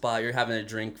 minutes to this spot. You're having a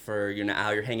drink for, you know,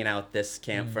 hour. You're hanging out at this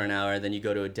camp for an hour. Then you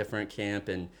go to a different camp,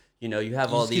 and you know, you have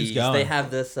It all just keeps these. going. They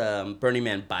have this Burning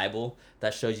Man Bible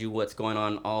that shows you what's going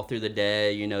on all through the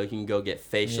day. You know, you can go get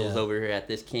facials Yeah. over here at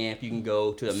this camp. You can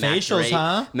go to a Facials,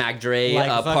 huh? Mac Dre Like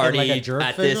fucking party like a jerk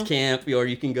at this facial? camp, or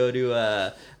you can go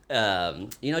to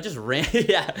you know, just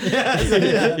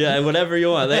yeah, whatever you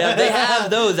want. They have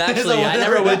those actually. I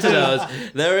never went to those.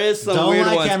 There is some Don't weird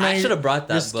lie, ones. Cameron. I should have brought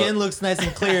that. Your skin book. looks nice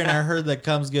and clear, and I heard that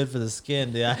comes good for the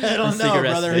skin, dude. I don't know,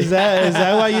 Cigarette brother. smoke. Is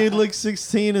that why you look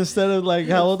 16 instead of like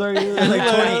how old are you?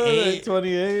 Like 28.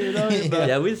 28. No, you're not.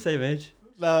 Yeah, we the same age.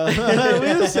 No,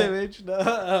 we're the same age.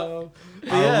 No.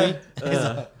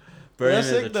 Yeah. Burning That's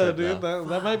is a sick though, trip, dude.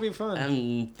 That might be fun.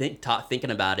 I'm thinking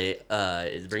about it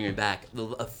is bringing me back. The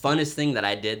funnest thing that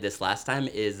I did this last time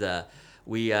is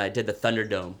we did the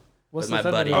Thunderdome What's with the my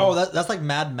buddy. Thunderdome? Oh, that's like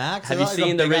Mad Max. Have you Like a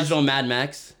seen the big ass- original Mad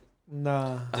Max?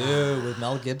 Nah. Dude, with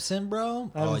Mel Gibson,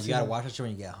 bro? I Oh, haven't you seen gotta it. watch that shit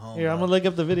when you get home. Here, I'm bro. gonna look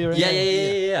up the video right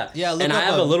Yeah, now. Yeah, look and I up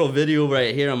have a- a little video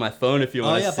right here on my phone if you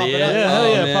want to yeah, see pop it it. up. Yeah, hell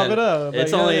Oh, yeah, man. pop it up.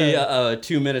 It's Like, only hell yeah.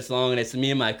 2 minutes long, and it's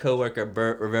me and my coworker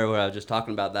Bert Rivera. Where I was just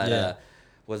talking about that. Yeah.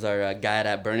 Was our guide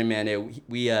at Burning Man.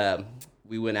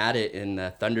 We went at it in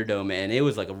the Thunderdome, and it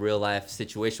was like a real life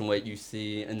situation what you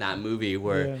see in that movie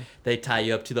where Yeah. they tie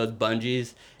you up to those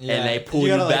bungees Yeah. and they pull You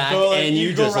you, gotta, like, back go, like, and you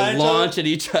you go just right into launch at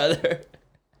each other.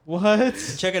 What?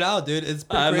 Check it out, dude. It's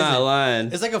pretty I'm crazy. not lying.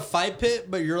 It's like a fight pit,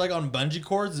 but you're like on bungee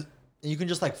cords, and you can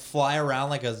just like fly around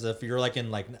like as if you're like in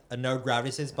like a no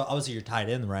gravity state. But obviously you're tied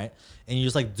in, right? And you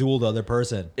just like duel the other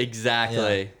person.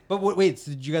 Exactly. Yeah. But wait,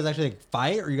 so did you guys actually like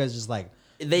fight, or you guys just like?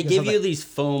 they give you these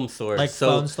foam swords, like so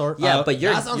foam sword? yeah, but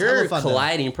that sounds you're hella fun, though.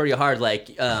 colliding pretty hard,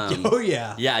 like Oh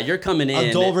yeah. yeah, you're coming in.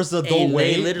 Adult versus adult and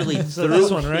weight. They literally So threw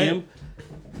this one, right? him.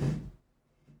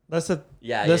 That's a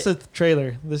Yeah, that's a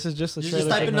trailer. This is just a You trailer.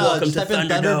 just type in, Welcome to Thunderdome,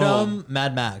 Thunderdome.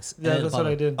 Mad Max. Yeah, and that's it'll what I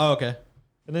pop up. did. Oh, okay.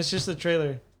 And it's just a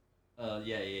trailer.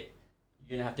 Yeah. You're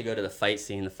gonna have to go to the fight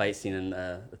scene in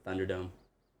the Thunderdome.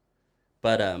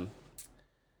 But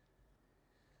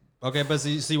Okay, but so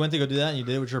you went to go do that, and you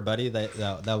did it with your buddy.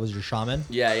 That was your shaman.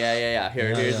 yeah.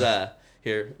 Here's yeah.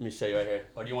 Here, let me show you right here.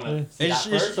 Or do you want to Yeah.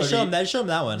 see that first? Or do Show you- him that. Show him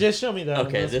that one. Just show me that.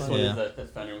 Okay, that's this fine. one Yeah. is the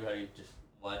Thunderdome. How do you just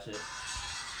watch it?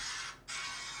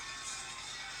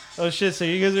 Oh shit! So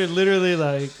you guys are literally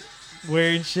like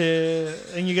wearing shit,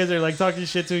 and you guys are like talking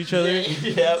shit to each other.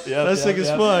 Yep. That's sick as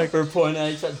fuck. We're pointing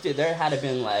at each other. Dude, there had to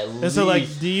been like at And so like,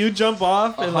 least do you jump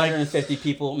off and like, 150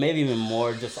 people, maybe even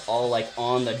more, just all like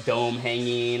on the dome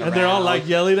hanging. and they're all around, like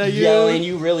yelling at you? yelling.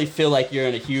 You really feel like you're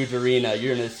in a huge arena.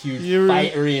 You're in this huge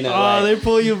fight arena. Oh, like, they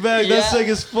pull you back. That's Yeah. sick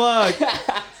as fuck.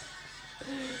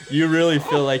 You really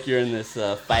feel like you're in this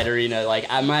fight arena. Like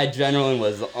my adrenaline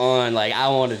was on. Like I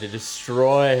wanted to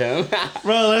destroy him.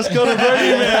 Bro, let's go to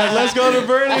Burning Man. Let's go to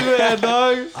Burning Man,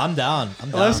 dog. I'm down.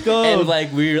 Let's go. And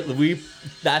like we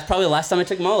that's probably the last time I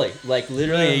took Molly. Like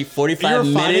literally Yeah. 45 You were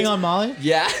minutes. fighting on Molly.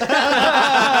 Yeah.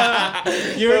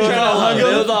 You were trying to hug It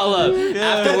was him. all up. Yeah, It's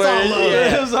all Afterwards, low.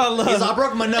 yeah. It was all love. He's, I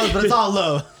broke my nose, but it's all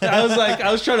low. I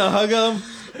was trying to hug him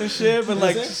and shit, but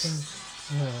like, Is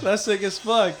that's sick as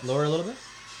fuck. Lower a little bit.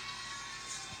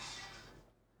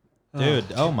 Dude,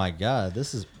 oh my god,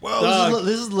 this is Dog.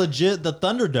 this is legit the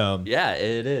Thunderdome. Yeah,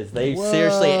 it is. They Whoa.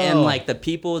 seriously, and like the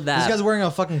people This that guy's wearing a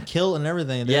fucking kilt and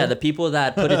everything. Dude. yeah, the people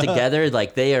that put it together,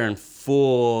 like they are in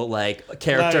full like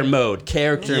character Like- mode.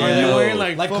 Character Are they mode. wearing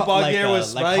like, Like football like, gear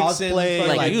with like spikes and cosplay,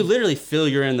 fucking- like you literally feel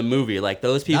you're in the movie. Like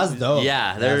those people. That's dope.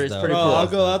 Yeah, That's it's dope. pretty Bro, cool. I'll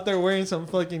go out there wearing some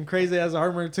fucking crazy ass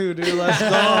armor too, dude. Let's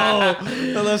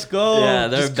go. Let's go. Yeah,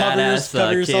 they're Just cover, badass.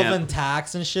 cover yourself camp. in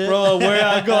tax and shit. Bro,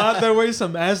 I go out there wearing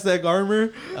some Aztec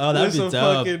armor. Oh, that'd with be some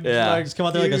dope. fucking, Yeah. Just come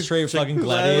out there like a huge- straight fucking There's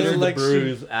gladiator. the like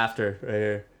bruise after right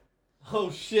here. Oh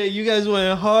shit, you guys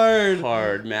went hard.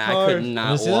 Hard man, I Hard. could Let me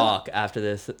not see that. walk after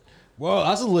this. Whoa,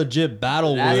 that's a legit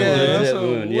battle That's wound. a dude. legit that's a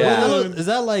wound. wound. Yeah. Wound. Is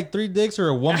that like 3 dicks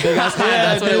or one big ass hand? Yeah,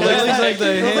 That's what it dude, looks that looks like the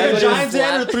Looks like hand. a giant's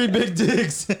Flat. hand or 3 big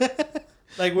dicks.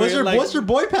 Like What's your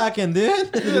boy packing,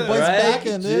 dude? Your boy's Right?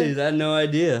 packing, dude. Jeez, I had no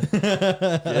idea.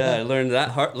 Yeah, I learned the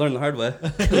hard way.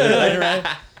 right?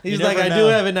 He's You like, never I do know.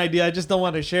 have an idea. I just don't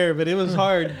want to share, but it was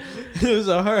hard. It was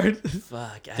a hard.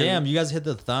 Fuck. Damn, you guys hit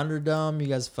the Thunderdome. You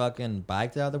guys fucking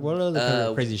biked out there. What other kind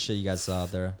of Uh, crazy shit you guys saw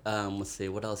out there? Let's see,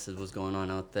 what else was going on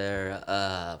out there?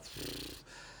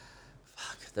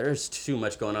 Fuck, there's too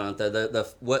much going on out there.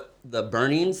 The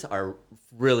burnings are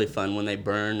really fun when they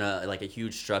burn like a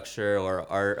huge structure or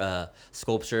art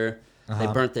sculpture. They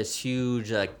burnt this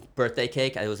huge birthday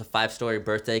cake. It was a 5-story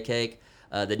birthday cake.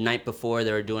 The night before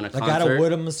they were doing a Like concert. out of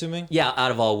wood, I'm assuming. Yeah,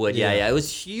 out of all wood. Yeah, Yeah. yeah. It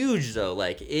was huge though.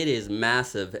 Like it is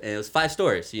massive, and it was 5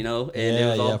 stories. You know, and it Yeah,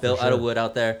 was all yeah, for built out of sure. wood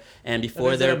out there. And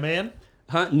before Is there they're a man?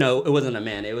 Huh? No, it wasn't a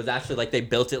man. It was actually like they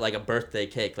built it like a birthday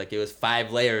cake. Like it was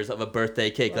 5 layers of a birthday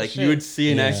cake. Oh, like shit. you would see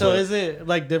an Yeah. actual. So is it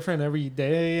like different every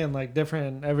day and like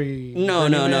different every? No.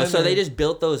 Burning Man, So they or- just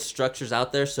built those structures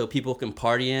out there so people can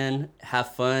party in,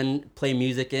 have fun, play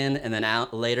music in, and then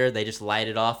out later they just light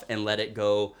it off and let it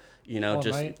go. You know, All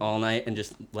just night? all night and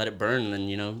just let it burn, and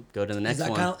then go to the Is next that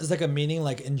one. kind of is like a meaning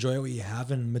like enjoy what you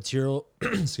have and material?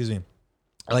 Excuse me.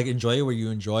 Like enjoy what you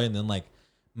enjoy, and then like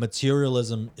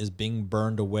materialism is being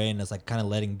burned away, and it's like kind of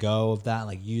letting go of that.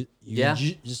 Like you Yeah.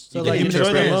 just So you get like to enjoy the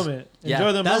experience. moment. Yeah.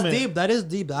 Enjoy the That's moment. deep. That is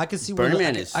deep. I can see Burning where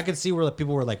Man like, is I can see where the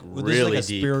people were like, well, this is really like a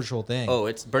deep. spiritual thing. Oh,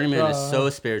 it's Burning Man is so Uh,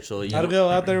 spiritual. You I'd know? go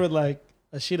out there with like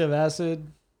a sheet of acid.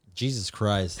 Jesus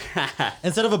Christ!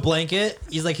 Instead of a blanket,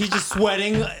 he's just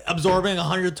sweating, absorbing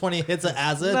 120 hits of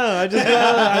acid. No, I just go.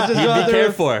 I just You go out be there.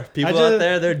 careful. People just- out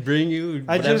there, they'd bring you.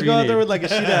 I whatever just you go out there need. with like a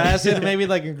sheet of acid, maybe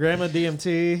like a gram of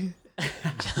DMT.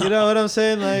 You know what I'm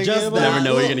saying? Like Just it never that.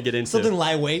 know what you're gonna get into. Something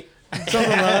lightweight. something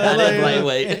That like, is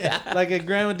lightweight. like a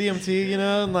gram of DMT, you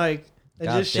know, and like and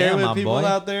God just share damn, my with people boy.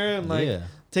 out there, and like Yeah.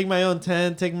 take my own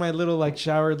tent, take my little like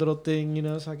shower little thing, you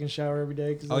know, so I can shower every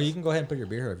day. 'Cause Oh, that's- you can go ahead and put your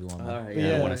beer here if you want. Man. All right, Yeah.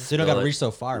 yeah. I want So So you don't got to reach so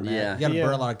far, man. Yeah. You got to Yeah.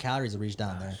 burn a lot of calories to reach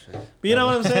down there. But you know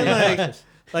what I'm saying?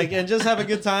 Like and just have a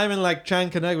good time and like try and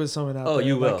connect with someone out Oh, there.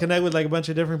 you Like, will. connect with like a bunch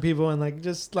of different people and like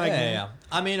just like yeah.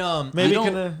 I mean, maybe You don't-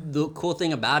 kinda the cool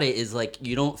thing about it is like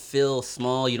you don't feel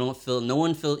small. You don't feel. No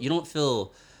one feel. You don't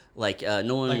feel like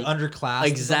no one Like underclass.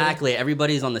 Exactly.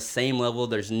 Everybody's on the same level.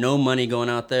 There's no money going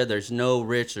out there. There's no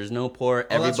rich. There's no poor.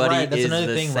 Oh, that's Everybody right. That's is another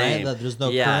the thing, same. right? That there's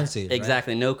no currency. Right?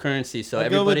 Exactly. No currency. So I'd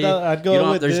go with everybody, that. I'd go you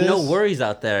don't, with there's no this. worries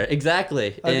out there.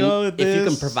 Exactly. I'd And go with if you can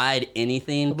this. provide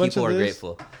anything, bunch people of are this.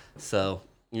 grateful. So,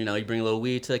 you know, you bring a little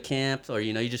weed to camp, or,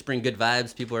 you know, you just bring good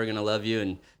vibes. People are going to love you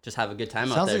and just have a good time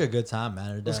out Sounds there. like a good time,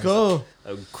 man. It Let's does. go.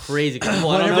 A crazy. Well,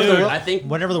 I, Whenever don't the know, wor- I think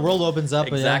Whenever the world opens up,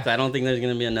 exactly. I don't think there's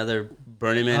going to be another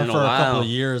Burning Man yeah, in a for a couple while. of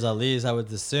years at least, I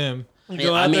would assume.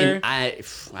 Go I out mean, there. I think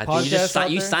you Podcast just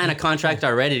out you there? sign a contract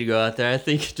already to go out there. I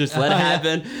think just let it Yeah.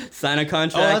 happen. Sign a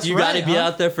contract. that's You got to right, be huh?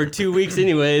 out there for 2 weeks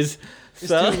anyways. It's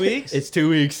 2 weeks? It's 2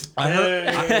 weeks.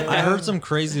 I heard some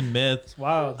crazy myth,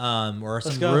 Wow. or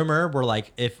some go. rumor where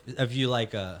like if you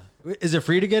like is it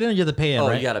free to get in? Or you have to pay in, Oh,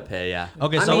 right? you gotta pay, yeah.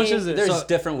 Okay, I so mean, how much is it? There's So-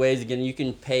 different ways. Again, you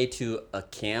can pay to a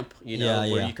camp, you know,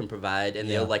 Yeah, where yeah. you can provide, and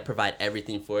Yeah. they'll like provide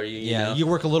everything for you. You Yeah, know? you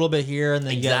work a little bit here and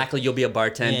then Exactly. You'll be a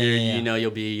bartender. Yeah, yeah, yeah. You know, you'll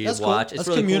be That's cool. watch. It's That's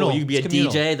really communal. cool. You can be It's a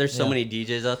communal. DJ. There's so Yeah. many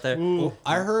DJs out there Ooh.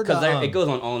 I heard because it it goes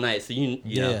on all night. So you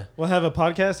Yeah, know. We'll have a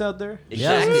podcast out there. yeah. That's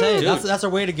what I'm Exactly. saying. Dude. That's a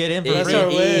way to get in for It free. That's our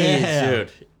way. is, Yeah. dude.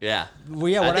 Yeah. Well,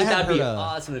 yeah, I what think had that'd be heard,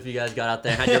 awesome if you guys got out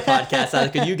there and had your podcast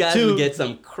out because you guys Dude. would get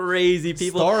some crazy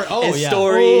people Oh, and yeah.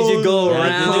 stories. You go Oh,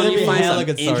 around dude, and you there'd find be some hella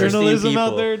good stories. interesting Journalism people.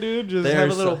 out there, dude. Just There's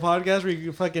have a little so- podcast where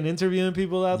you fucking interviewing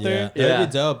people out Yeah, there. Yeah. that'd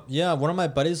be dope. Yeah, one of my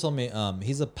buddies told me,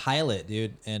 he's a pilot,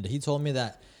 dude, and he told me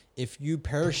that if you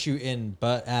parachute in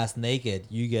butt ass naked,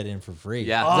 you get in for free.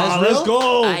 Yeah. Is Ah, that let's real?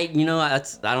 go. I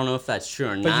don't know if that's true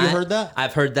or not. But you heard that?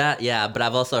 I've heard that, yeah. But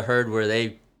I've also heard where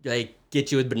they get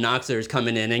you with binoculars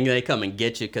coming in and they come and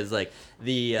get you because like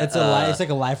the It's it's like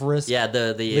a life risk. yeah,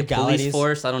 the police Legalities.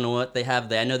 force. I don't know what they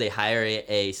have. I know they hire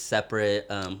a separate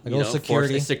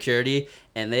security. security,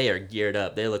 and they are geared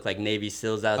up. They look like Navy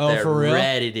SEALs out Oh, there, for real?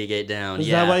 ready to get down. Is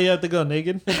yeah, that why you have to go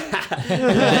naked? they Make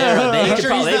could sure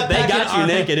probably- he's not they packing got you armor.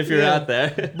 naked if you're Yeah. out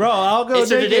there. Bro, I'll go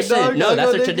It's a naked, tradition. dog. No, I'll that's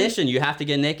go a naked. tradition. You have to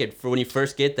get naked for when you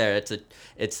first get there.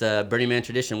 It's a Burning Man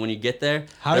tradition. When you get there,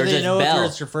 How do there's they this know if bell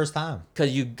it's your first time?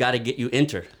 because you got to you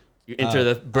enter. You enter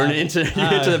the burn into you okay.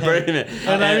 enter the Burning Man.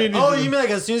 And I mean, Oh, you mean like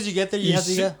as soon as you get there, you have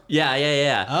to get?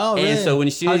 Yeah. Oh, really? And so when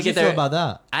as soon How as did you you get feel there, about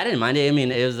that? I didn't mind it. I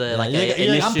mean, it was like you're an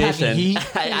like, I'm packing initiation.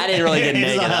 heat. I didn't really get He's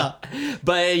naked, like,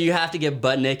 but you have to get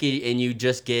butt naked, and you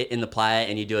just get in the playa,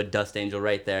 and you do a dust angel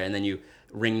right there, and then you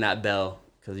ring that bell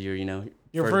because you're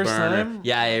Your first burn or- time?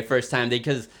 Yeah, your first time.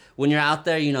 Because when you're out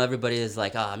there, everybody is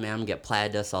like, oh man, I'm gonna get playa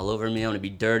dust all over me. I'm gonna be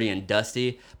dirty and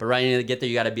dusty. But right when you get there,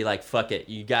 you gotta be like, fuck it.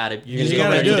 You gotta You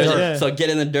gotta do it, yeah. So get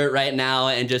in the dirt right now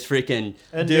and just freaking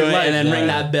And do do it, life, and then yeah. ring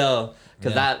that bell.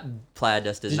 Because Yeah. that playa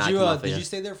dust does Did not you come off of did you. you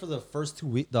stay there for the first 2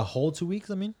 weeks, the whole 2 weeks?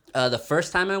 I mean, The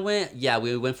first time I went, yeah,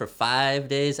 we went for 5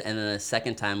 days, and then the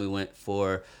second time we went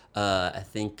for I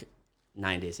think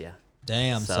 9 days. Yeah,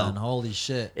 damn So- son, holy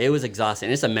shit. it was exhausting.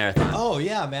 It's a marathon. Oh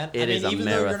yeah, man. It is a even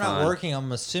though you're not marathon. working,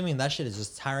 I'm assuming that shit is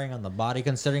just tiring on the body,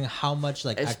 considering how much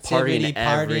like It's activity, partying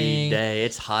every day.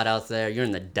 It's hot out there. You're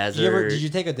in the desert. Did you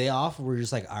take a day off, or were you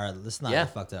just like, all right, let's not Yeah.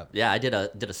 get fucked up? Yeah, I did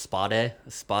a spa day.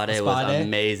 A spa day spa was day?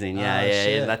 amazing. Yeah, Oh, yeah.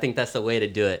 shit. I think that's the way to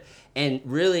do it. And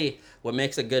really, what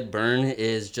makes a good burn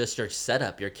is just your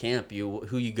setup, your camp,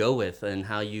 who you go with, and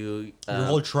how you Your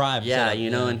whole tribe. Yeah,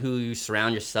 setup, and who you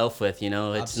surround yourself with. It's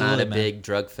Absolutely, not a man. big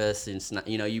drug fest. It's not.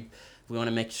 We want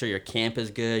to make sure your camp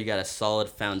is good. You got a solid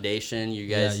foundation. You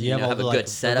guys, you have all have a the, good like,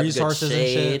 the setup, good resources and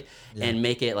shit. shade, Yeah. and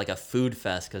make it like a food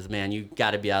fest. Because man, you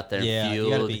got to be out there Yeah, and you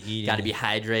fueled. gotta be eating. Got to be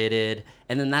hydrated,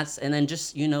 and then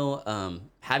just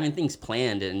having things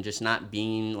planned and just not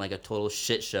being like a total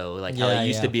shit show like how Yeah, it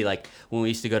used yeah. to be like when we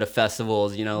used to go to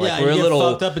festivals. Yeah, Like you we're a get little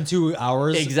fucked up in 2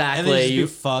 hours. exactly. And then you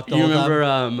just be fucked the you whole time.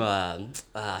 remember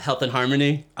Health and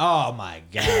Harmony? Oh my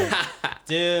god,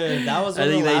 dude, that was I one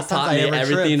of think the they last times taught I me ever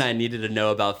everything tripped. I needed to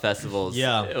know about festivals.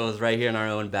 Yeah. It was right here in our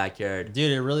own backyard.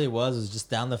 Dude, it really was. It was just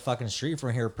down the fucking street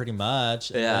from here, pretty much.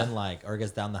 And Yeah. then, or I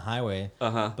guess down the highway.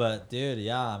 Uh-huh. But dude,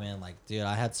 yeah, I mean, dude,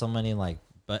 I had so many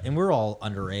and we were all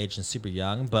underage and super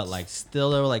young, but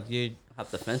still, they were like, dude. Hop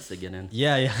the fence to get in.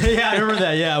 Yeah, I remember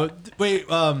that. Yeah. Wait,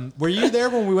 were you there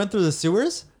when we went through the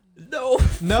sewers? No.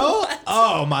 No.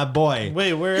 Oh my boy.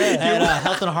 Wait, where at? At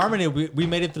Health and Harmony, we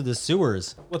made it through the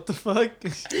sewers. What the fuck?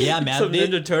 Yeah, man. Some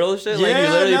dude. Ninja Turtle shit? Like you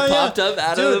literally popped up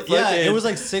out Dude, of the fucking... Yeah, it was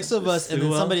 6 of us, and then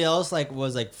sewer. somebody else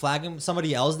was flagging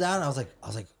somebody else down. I was like,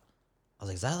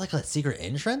 is that like a secret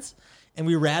entrance? And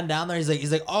we ran down there.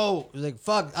 He's like, oh,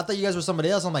 fuck, I thought you guys were somebody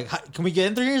else. I'm like, can we get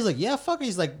in through here? He's like, yeah, fuck.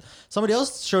 He's like, somebody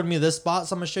else showed me this spot,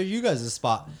 so I'm gonna show you guys this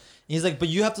spot. And he's like, but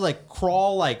you have to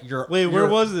crawl your. Wait, where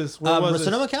was this? Where was this?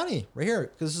 Sonoma County, right here.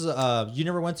 Because this is you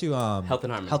never went to Health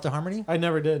and Harmony. Health and Harmony. I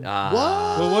never did. What?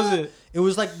 What was it? It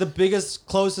was the biggest,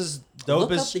 closest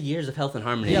Look up dopest. the years of Health and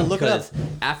Harmony. Yeah, look it up. because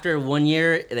after 1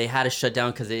 year, they had to shut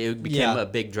down because it became a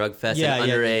big drug fest and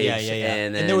underage.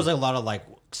 And then there was like a lot of like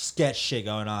sketch shit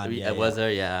going on. was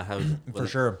there? Yeah, For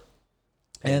sure.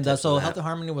 And so Health and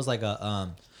Harmony was like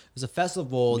a it was a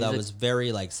festival that was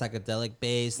very like psychedelic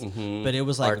based, but it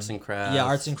was like arts and crafts. Yeah,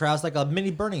 arts and crafts, like a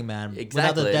mini Burning Man Exactly.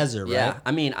 without the desert, right? Yeah,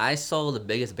 I mean, I saw the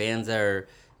biggest bands there.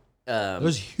 It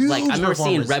was huge. Like I remember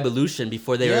seeing performers. Revolution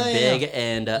before they were big,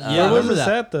 and Yeah, I Where was remember this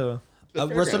that. at though?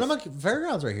 Sonoma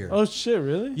Fairgrounds right here. Oh shit,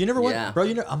 really? You never went, Yeah. bro?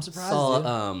 I'm surprised.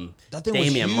 saw dude. That thing was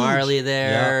Damian huge. Marley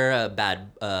there. Yeah.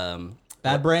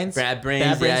 Bad Brains. Bad Brains.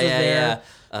 Bad Brains yeah, was yeah, there.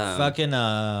 yeah.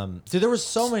 Fucking dude, there was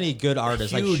so many good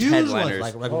artists, like Huge huge headliners.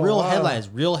 ones, like Oh, real wow. headliners,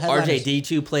 real headliners.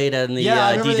 RJD2 played in the Yeah,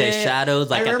 I remember DJ they- Shadows,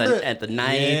 like I at remember- the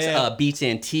night. Yeah. Beats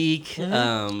Antique.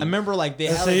 I remember like they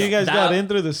had. So like, you guys that- got in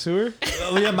through the sewer?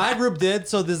 Oh, yeah, my group did.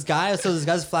 So this guy's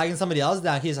flagging somebody else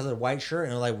down. He has a white shirt,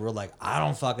 and we're like, I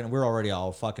don't fucking. We're already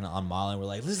all fucking on Molly. And we're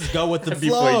like, let's just go with the Before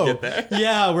you flow. get there.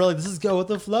 Yeah, we're like, let's just go with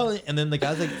the flow. And then the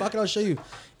guy's like, fuck it, I'll show you.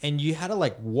 And you had to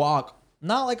like walk.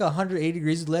 Not like 180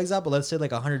 degrees with legs out, but let's say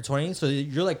like 120. So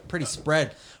you're like pretty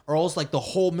spread, or else like the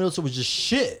whole middle school was just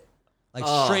shit, like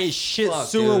Oh, straight shit fuck,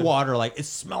 sewer dude. water. Like it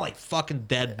smelled like fucking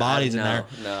dead bodies in no, there.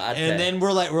 no, I'd and say- then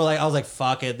we're like, I was like,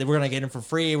 fuck it, we're gonna get in for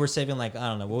free. We're saving like I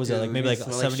don't know what was it, Dude, like maybe we like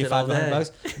smell like shit 75 all day.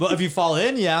 $100. But if you fall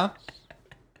in, yeah.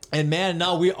 And man,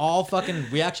 no, we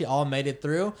actually all made it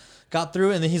through, got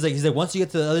through, and then he's like, once you get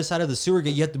to the other side of the sewer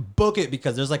gate, you have to book it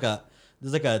because there's like a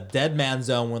dead man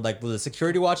zone with the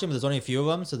security watching, but there's only a few of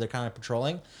them, so they're kind of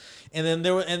patrolling. And then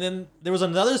there was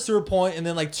another sewer point, and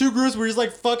then like two groups were just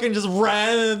like fucking just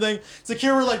ran, and then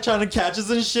security were like trying to catch us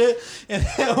and shit, and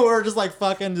then we were just like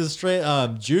fucking just straight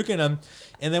juking them.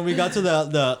 And then we got to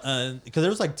the because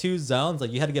there was like two zones,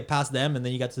 like you had to get past them, and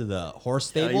then you got to the horse Oh,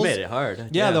 stables. you made it hard.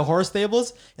 Yeah, the horse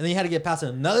stables, and then you had to get past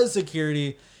another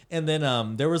security, and then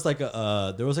there was like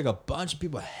a bunch of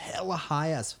people hella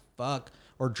high as fuck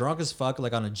or drunk as fuck,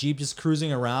 like on a Jeep just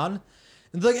cruising around.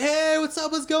 And they're like, hey, what's up?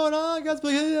 What's going on? Guys,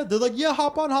 like, hey. They're like, yeah,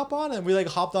 hop on. And we like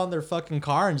hopped on their fucking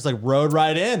car and just like rode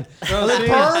right in. I was like,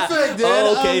 perfect, dude.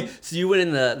 Oh, okay. So you went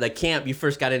in the camp. You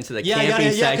first got into the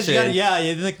camping section.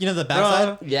 You know the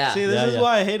backside. Bro, Yeah. See, this Yeah, is yeah.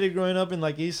 why I hated growing up in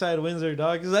like East Side Windsor,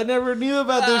 dog. Because I never knew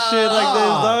about this shit like this,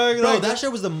 dog. Bro, Like, that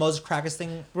shit was the most crackest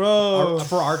thing Bro.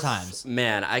 for our times.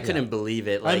 Man, I couldn't believe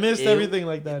it. I Like, missed it- everything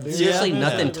like that, dude. Seriously, I missed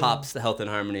nothing everything. tops the Health and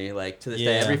Harmony. Like to this day,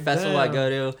 Yeah. every festival I Damn. go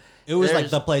to, It was like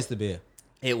there's- the place to be.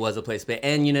 It was a place, but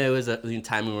and it was a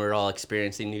time when we were all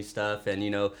experiencing new stuff, and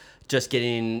just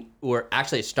getting.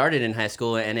 It started in high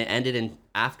school, and it ended in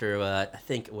after. I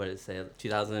think what did it say?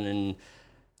 2000 and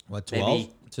What, 12?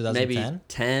 maybe 2010? maybe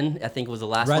 10. I think was the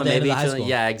last Right one. at the end Maybe of the high school.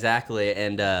 yeah, exactly.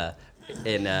 And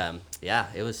yeah,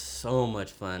 it was so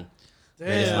much fun.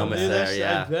 Damn, moments dude, there, that's,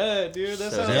 yeah. I bet, dude.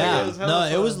 That So sounds like Yeah, it was no,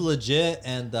 hella it was fun. legit.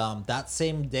 And that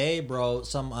same day, bro,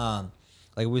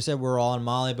 like we said, we're all in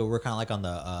Molly, but we're kind of like on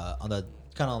the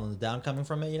down coming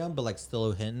from it, but like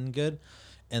still hitting good.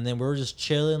 And then we were just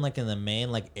chilling like in the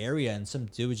main like area, and some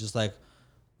dude was just like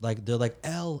they're like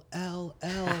L, and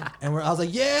I was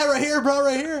like, yeah, right here, bro,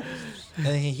 right here.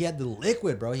 And he had the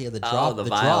liquid, bro. He had the drop, the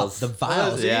vials. the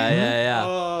vials. Yeah, yeah.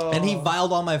 Oh. And he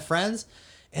vialed all my friends,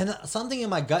 and something in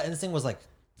my gut instinct was like,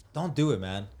 don't do it,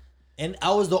 man. And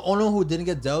I was the only one who didn't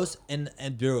get dosed, and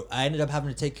dude, I ended up having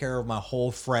to take care of my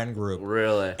whole friend group.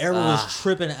 Really? Everyone was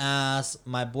tripping ass.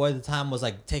 My boy at the time was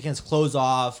like taking his clothes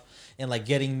off and like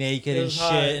getting naked It and was shit.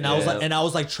 hot, And I was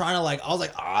yeah. like, trying to oh,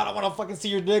 I don't want to fucking see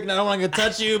your dick, and I don't want to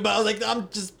touch you. But I was like, I'm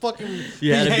just fucking.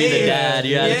 You had to be the behave. dad.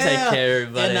 You had to take care of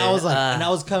everybody. And I was like, and I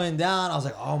was coming down. I was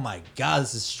like, oh my god,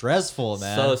 this is stressful,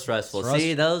 man. So stressful.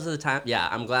 See, those are the times. Yeah,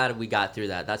 I'm glad we got through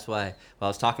that. That's why I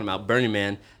was talking about Burning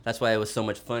Man. That's why it was so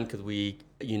much fun because we,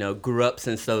 grew up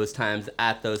since those times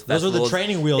at those festivals. Those were the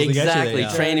training wheels to get you there, Exactly,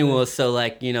 yeah. training wheels. So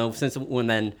like, since when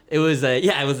then it was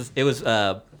it was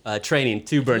training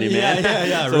to Burning Man.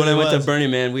 Yeah, it So when I really went to was.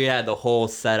 Burning Man, we had the whole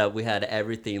setup. We had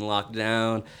everything locked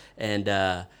down,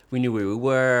 and we knew where we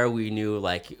were. We knew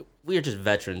we were just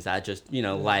veterans at just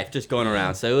life, just going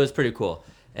around. So it was pretty cool.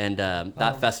 And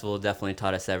that festival definitely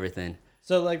taught us everything.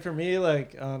 So like for me,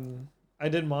 I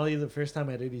did Molly the first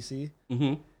time at ADC,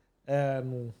 Mm-hmm.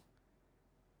 and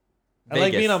I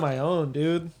like being on my own,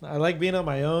 dude. I like being on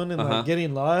my own and like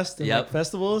getting lost in like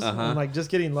festivals and like just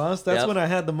getting lost. That's when I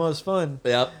had the most fun.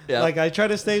 Yep. Like I try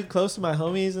to stay close to my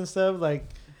homies and stuff, like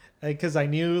because I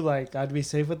knew like I'd be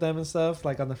safe with them and stuff.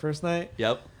 Like on the first night,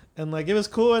 Yep. and like it was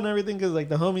cool and everything because like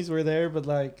the homies were there, but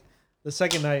like the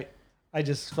second night, I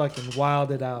just fucking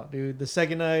wilded out, dude. The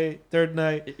second night, third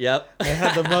night, Yep. I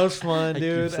had the most fun, I keep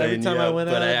dude. saying Every time I yep, went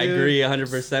but out, I dude. agree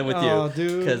 100% with Oh, you,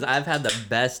 dude. because I've had the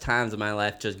best times of my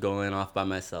life just going off by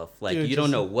myself. Like, Dude, you don't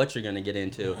just- know what you're gonna get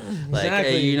into. Like,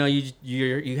 Exactly. hey, you know,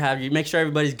 you make sure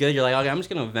everybody's good. You're like, okay, I'm just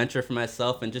gonna venture for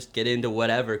myself and just get into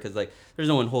whatever, because like there's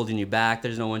no one holding you back.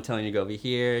 There's no one telling you to go over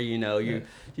here. You know, you're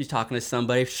talking to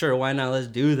somebody. Sure, why not? Let's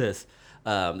do this.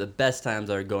 The best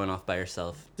times are going off by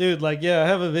yourself. Dude, like, yeah, I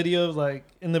have a video of like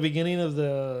in the beginning of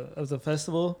the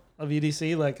festival of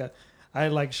EDC, like I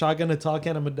like shotgun a tall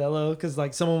can of Modelo because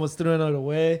like someone was throwing it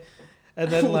away, and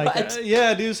then like What?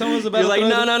 yeah, dude, someone was about You're to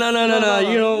like, throw no,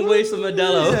 you don't waste the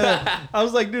Modelo. Yeah. I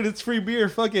was like, dude, it's free beer,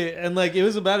 fuck it, and like it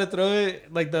was about to throw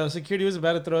it, like the security was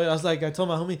about to throw it. I was like, I told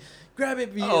my homie, grab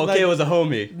it. Oh, okay, like, it was a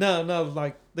homie. no,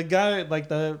 like the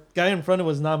guy in front of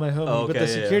was not my homie, Oh, but okay,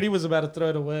 the yeah, security was about to throw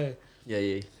it away.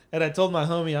 Yeah. And I told my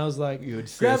homie, I was like, You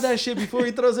would grab insist. that shit before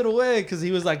he throws it away, because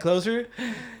he was like closer,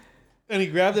 and he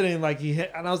grabbed it and like he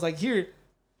hit, and I was like, here,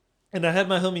 and I had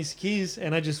my homie's keys,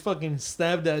 and I just fucking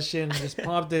stabbed that shit and just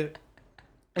popped it.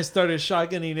 I started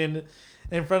shotgunning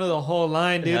in front of the whole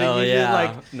line, dude. Hell and you yeah.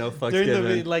 like No fucks during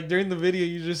given. during the video,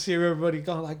 you just hear everybody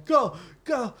going like, go.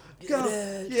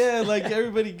 it. Yeah, like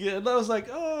everybody get. And I was like,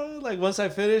 oh, like once I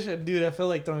finished, and dude, I felt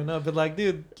like throwing up. But like,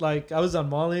 dude, like I was on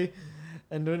Molly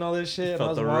and doing all this shit. And I Felt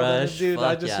was the wilding, rush. dude. I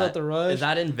Fuck just yeah. felt the rush. Is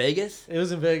that in Vegas? It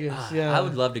was in Vegas. Yeah, I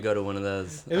would love to go to one of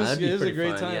those. It was- That'd be it was a pretty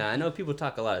great fun. time. Yeah, I know people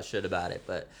talk a lot of shit about it,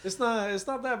 but It's not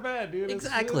that bad, dude.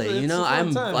 exactly. It's You know, a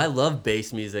fun time. I love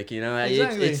bass music. You know,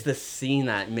 Exactly. it's the scene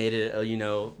that made it, you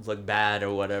know, look bad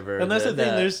or whatever. And that's the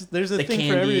thing. There's a the thing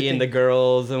candy for everything. and the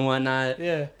girls and whatnot.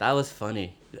 Yeah. That was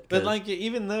funny. But 'Cause- like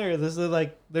even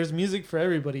there's music for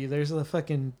everybody. There's the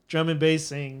fucking drum and bass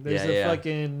scene. There's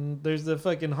there's the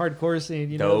fucking hardcore scene.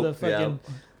 You know, the Dope, yeah. fucking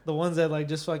the ones that like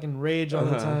just fucking rage all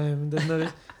the Uh-huh. time.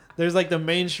 Then there's like the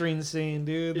mainstream scene,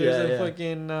 dude. There's Yeah, the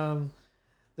fucking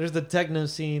there's the techno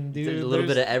scene, dude. There's a little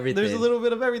bit of everything. There's a little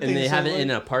bit of everything. and they So, have it like,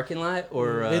 in a parking lot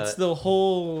or it's the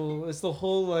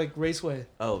whole like raceway.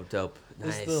 oh, dope.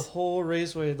 Nice. It's the whole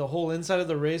raceway. The whole inside of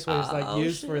the raceway is like Oh,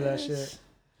 used for that shit.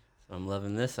 I'm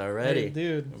loving this already. Hey,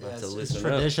 dude. I'm about Yeah, to it's loosen up.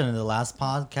 tradition. The last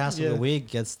podcast Yeah. of the week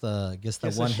gets the Gets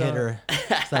a one shot. hitter.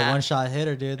 It's that one shot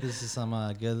hitter, dude. This is some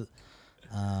good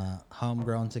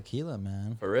homegrown tequila,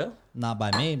 man. For real? Not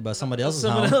by me, but somebody else's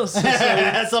Someone home. else.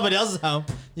 Somebody else's home.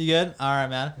 You good? All right,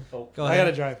 man. Go I ahead.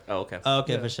 gotta drive. Oh, okay.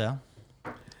 Okay, Yeah. for sure.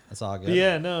 That's all good. But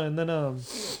yeah, no, and then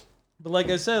but like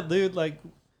I said, dude, like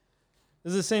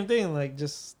it's the same thing. Like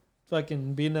just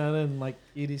fucking being out in like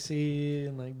EDC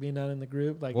and like being out in the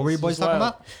group. Like What were you it's boys just talking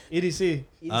wild. about? EDC.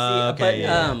 Okay, but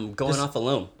yeah. going Just- off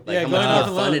alone. Like Yeah, how going much off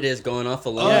fun alone. it is going off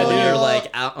alone. Yeah, when dude. you're like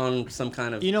out on some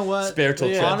kind of You know what? spiritual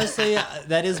Yeah. trip. Honestly,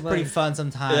 that is pretty fun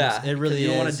sometimes. yeah, It really you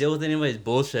don't is. want to deal with anybody's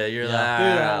bullshit. You're Yeah. like,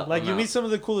 Dude, ah, like I'm you out. meet some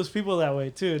of the coolest people that way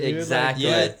too, dude. Exactly.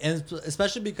 Yeah, and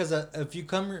especially because if you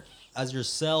come as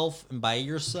yourself and by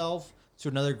yourself to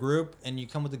another group and you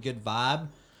come with a good vibe,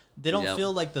 they don't Yep.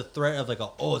 feel like the threat of like,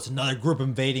 oh, it's another group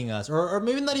invading us, or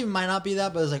maybe not even might not be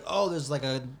that, but it's like, oh, there's like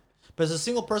but it's a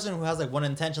single person who has like one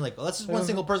intention, like that's just one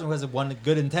single person who has one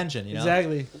good intention, you know?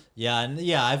 Exactly. Yeah, and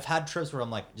yeah, I've had trips where I'm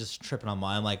like just tripping on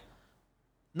mine. I'm like,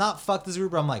 not fuck this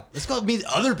group, but I'm like, let's go meet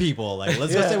other people. Like,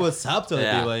 let's go Yeah. say what's up to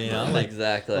other people, you know? Like,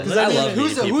 exactly. 'cause I I mean, mean, love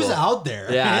meeting who's people. out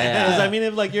there? Yeah, yeah. Because I mean,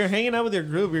 if like you're hanging out with your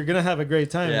group, you're gonna have a great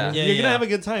time. Yeah. You're Yeah, gonna yeah. have a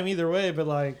good time either way. But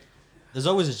like, There's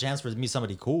always a chance for to meet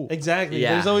somebody cool. exactly,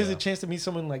 Yeah. there's always Yeah. a chance to meet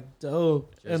someone like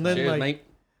dope, and then Cheers, like, mate.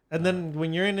 and then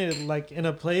when you're in it, like in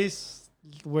a place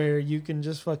where you can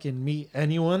just fucking meet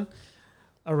anyone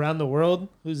around the world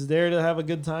who's there to have a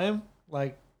good time,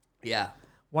 like Yeah.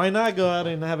 why not go out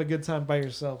and have a good time by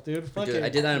yourself, dude? Fuck Dude, it. I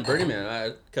did that in Burning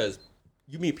Man because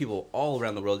you meet people all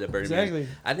around the world at Burning Exactly. Man.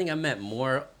 I think I met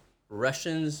more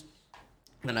Russians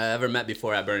than I ever met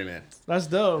before at Burning Man. That's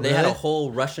dope. They had a right?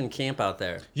 whole Russian camp out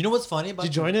there. You know what's funny about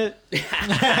Did you join it? He's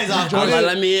all-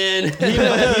 Let me in.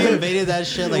 he invaded that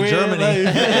shit like Weird, Germany. like-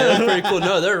 Yeah, that's pretty cool.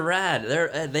 No, they're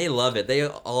rad. They love it. They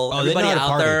all Oh, they know everybody how to out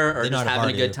party. there They are know just how to having a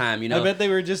party. good time. You I know, bet they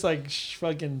were just like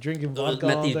fucking drinking vodka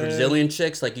met all these day. Brazilian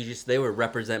chicks. Like they were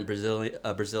representing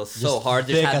Brazil so hard.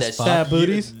 They thick just had as that fuck. Fat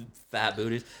booties. fat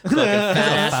booties, fucking fat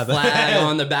ass Fat flag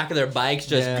on the back of their bikes,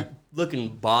 just Yeah. looking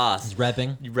boss. He's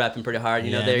repping. You repping pretty hard.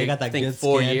 You know, Yeah, they they got that I think good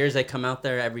 4 skin. years they come out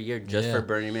there every year just Yeah. for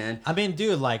Burning Man. I mean,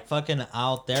 dude, like fucking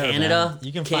out there, Canada, man.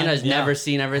 You can Canada's find, yeah. never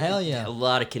seen everything. Hell yeah. A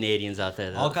lot of Canadians out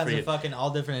there. all though. kinds Free- of fucking, all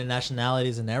different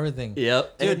nationalities and everything.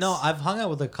 Yep. Dude, no, It's- I've hung out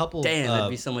with a couple. Damn, that'd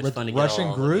be so much with fun to get Russian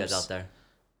all groups you guys out there.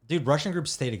 Dude, Russian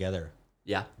groups stay together.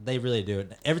 Yeah. They really do.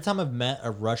 Every time I've met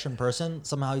a Russian person,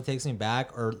 somehow he takes me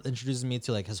back or introduces me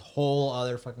to like his whole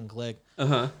other fucking clique.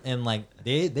 And like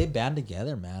they band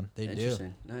together, man. They do.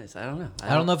 Interesting. Nice. I don't know.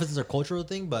 I don't know if it's a cultural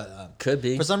thing, but could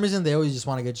be. For some reason, they always just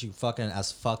want to get you fucking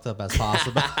as fucked up as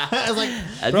possible. It's like,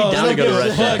 I'd bro, be down to go to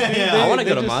look at Russia. it. Yeah. I want to They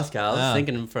go to just- Moscow. I was Yeah.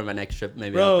 thinking for my next trip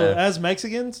maybe Bro, out there. as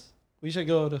Mexicans, we should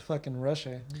go to fucking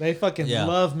Russia. They fucking Yeah.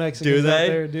 love Mexicans Do they? out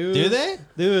there, dude. do they?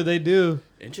 Dude, they do.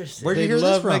 Interesting. Where'd you They hear this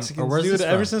love from? Mexicans, Or where's dude. this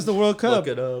Ever from? since the World Cup, Look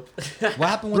it up. What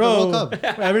happened with bro. the World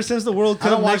Cup? Ever since the World I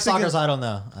Cup, don't watch soccer, Mexicans, so I don't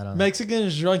know.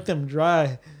 Mexicans drank them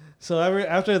dry. So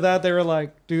after that, they were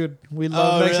like, dude, we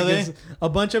love Oh, Mexicans. really? A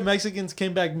bunch of Mexicans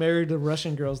came back married to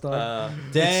Russian girls, dog.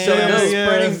 Damn, so dope.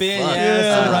 spreading Yeah. beans. Fuck.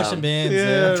 Yeah, some Yeah. Russian beans. Yeah.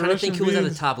 Yeah. I'm trying to think Russian who was at the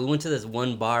beans. top. We went to this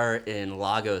one bar in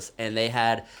Lagos, and they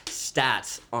had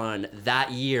stats on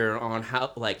that year on how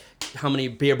many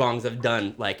beer bongs have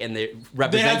done, like, and they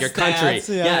represent had your country.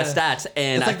 stats, yeah. Stats.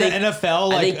 And It's I like think the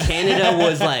NFL. I Like, think Canada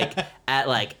was like at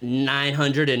like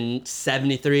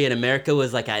 973, and America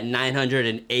was like at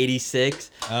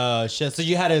 986. oh shit! So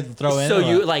you had to throw in. So or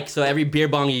you what? like every beer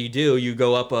bong you do, you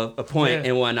go up a point Yeah.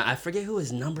 and whatnot. I forget who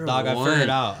was number Dog, I one. figured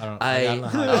out. I don't know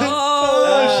how to-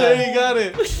 Oh, shit, you got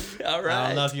it. All I right.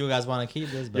 don't know if you guys want to keep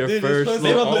this, but Your Dude, you're first supposed to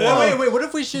little- have the- wait. What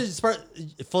if we should start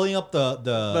filling up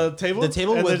the table? The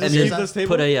table And with then and just beers keep on- this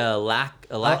table? put a lacquer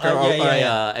yeah, or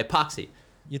yeah, a epoxy.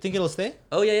 You think it'll stay?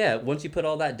 Oh yeah. Once you put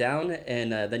all that down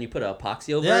and then you put an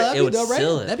epoxy over Yeah, it, that'd it be would dope, right?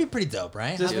 seal it. That'd be pretty dope,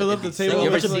 right? Just Have- fill up the Like, table you a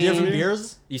ever bunch with of seen- different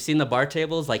beers. You seen the bar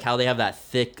tables, like how they have that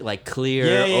thick, like clear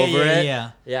Yeah, over it?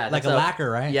 yeah. Yeah, Like that's a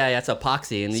lacquer, right? Yeah, it's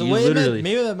epoxy, and So you wait a minute, literally.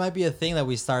 maybe that might be a thing that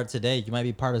we start today. You might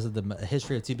be part of the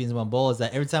history of Two Beans One Bowl. Is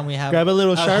that every time we have Grab a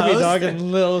little Sharpie, host- dog,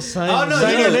 and little sign, Oh no,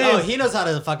 sign he your knows, name. he knows how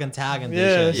to fucking tag and do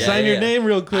Yeah, shit. Yeah, sign your yeah. name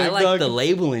real quick, I like dog. the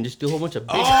labeling. Just do a whole bunch of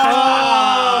big.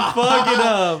 Oh, fuck it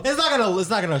up. It's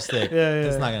not gonna stick. Yeah, yeah.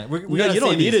 It's not gonna. We No, gotta you don't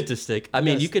save need these. it to stick. I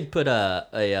mean, Yes. you could put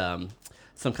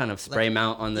some kind of spray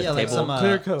mount on the Yeah, like table. some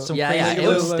Clear coat. some yeah, crazy it glue.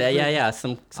 would like stay. the- Yeah,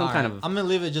 some All kind right, of. I'm gonna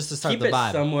leave it just to start Keep the it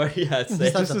vibe. somewhere. Yeah, Just say.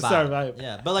 start Just the to start vibe. vibe.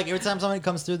 Yeah, but like every time somebody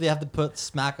comes through, they have to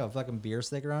smack a fucking beer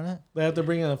sticker on it. They have to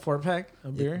bring in a 4-pack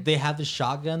of beer. They have the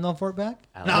shotgun though for it back.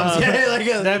 I No, like I'm it. kidding.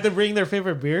 Like, They have to bring their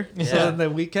favorite beer, so Yeah.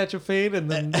 then we catch a fade, and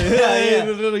then Yeah.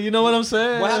 you know what I'm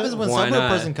saying? what happens when Why sober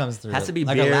not? person comes through? Has to be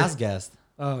like beer. our last guest.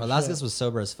 Oh, Our last shit. guest was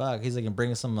sober as fuck. He's like, can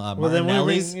bring some Well, then we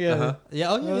Martinelli's. bring, yeah. Uh-huh.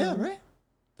 Yeah, oh yeah, right.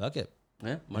 Fuck it.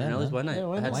 Yeah, Martinelli's. man. Why not? Yeah,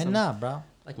 why I had not? Why some- not, bro?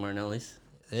 Like Martinelli's.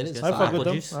 It is. It's I good. fuck Apple with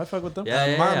them. juice. I fuck with them. Yeah,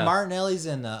 yeah. Martinelli's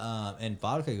and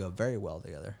vodka go very well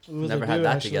together. Ooh, Never they had do,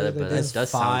 that actually, together, they but do. that's- does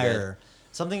sound fire.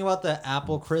 Something about the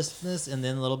apple crispness and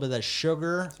then a little bit of that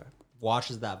sugar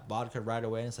washes that vodka right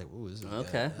away. And it's like, ooh, this is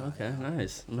Okay, good. okay,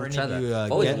 nice. I'm For gonna any try of that. you,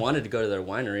 I've always get- wanted to go to their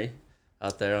winery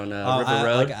out there on Oh, River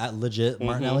Road. like at legit Mhm.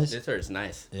 Martinelli's. It's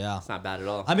nice. Yeah. It's not bad at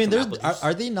all. I mean, Some there's apple juice.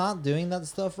 are they not doing that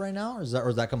stuff right now, or is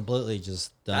that completely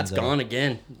just done? That's gone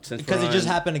again. Since Because we're it just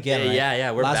on- happened again, Yeah, right? yeah,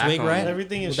 yeah. We're Last back week, on- right?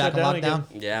 Everything is We're back shut on down lockdown?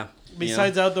 again. Yeah.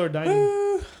 Besides outdoor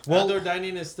dining. Well- Outdoor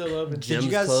dining is still open. Gym's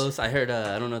guys- closed. I heard.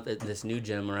 I don't know this new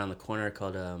gym around the corner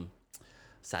called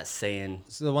what's that saying?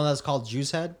 So the one that's called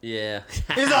Juice Head. Yeah.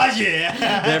 He's like,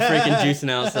 yeah. They're freaking juicing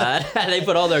outside. They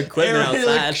put all their equipment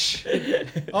outside.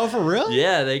 Oh, for real?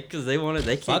 Yeah, because they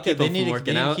can't Fuck keep it, they them need from to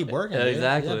working out. keep working. Yeah, dude.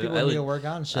 exactly. Yeah, people I need li- to work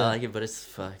out and shit. I like it, but it's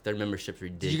fuck. Their membership's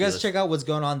ridiculous. Did you guys check out what's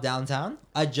going on downtown?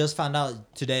 I just found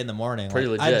out today in the morning. Pretty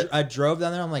Like, legit. I drove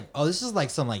down there. I'm like, oh, this is like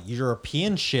some like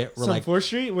European shit. We're Some like, 4th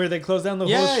Street where they close down the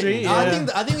whole yeah, street.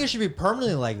 I think it should be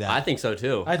permanently like that. I think so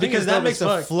too. I think because it's that dope makes as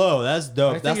a fuck. flow. That's I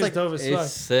dope. think That's it's like dope as it's fuck.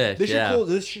 sick. This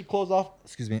Yeah. should close off.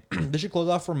 Excuse me. This should close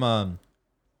off from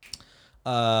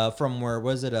where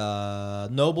was it?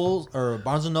 Nobles or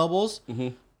Barnes and Nobles,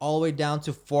 all the way down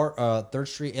to 3rd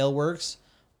Street Ale Works,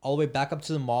 all the way back up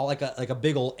to the mall, like a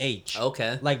big old H.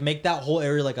 Okay. Like make that whole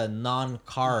area like a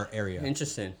non-car area.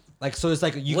 Interesting. Like so, it's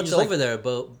like you. What's can just, over there?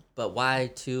 But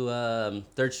why to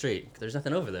 3rd Street? There's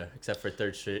nothing over there except for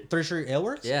 3rd Street. 3rd Street Ale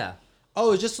Works? Yeah.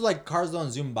 Oh, it's just so like cars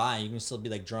don't zoom by and you can still be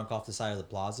like drunk off the side of the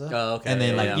plaza. Oh, okay. And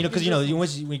then Yeah, like yeah. because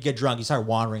once you get drunk, you start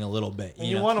wandering a little bit. And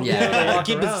You you know? want them Yeah. to be able to walk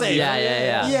Keep it around. safe.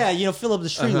 Yeah. Yeah, fill up the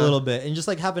street Uh-huh. a little bit and just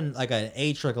like having like an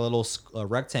H, like a little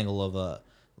rectangle of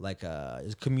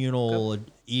communal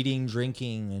eating,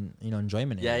 drinking, and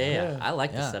enjoyment. Yeah. area. Yeah. I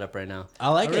like the Yeah. setup right now. I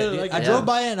like I it. really dude. like I it. drove Yeah.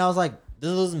 by it and I was like,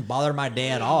 this doesn't bother my day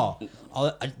at all.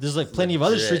 There's like plenty of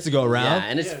other streets to go around. Yeah,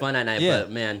 and it's Yeah. fun at night, Yeah.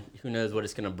 but man, who knows what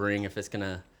it's gonna bring if it's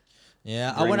gonna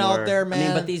Yeah, I bring went out more- there, I mean,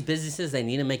 man. but these businesses, they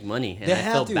need to make money, and They I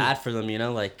have feel to. bad for them. You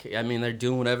know, like I mean, they're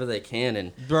doing whatever they can,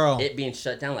 and Bro. it being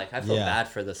shut down. Like I feel Yeah. bad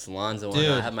for the salons and whatnot.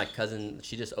 Dude. I have my cousin;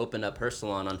 she just opened up her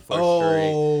salon on 4th Oh.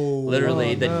 Street.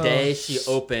 Literally, Oh, the no. day she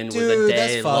opened was Dude, the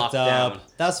day that's fucked lockdown. up.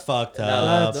 That's fucked That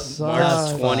up. was That March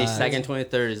sucks. 22nd,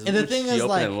 23rd is And the when thing she is, opened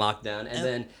like- in lockdown, and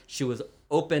then she was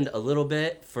opened a little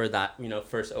bit for that,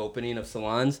 first opening of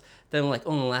salons. Then like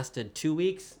only lasted 2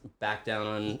 weeks. Back down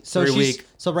on So 3 she's week.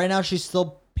 so right now she's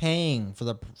still paying for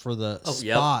the Oh,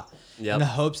 yep. spot Yep. in the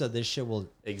hopes that this shit will.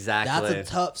 Exactly. That's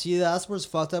a tough. See, that's where it's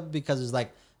fucked up because it's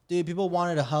like, dude, people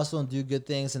wanted to hustle and do good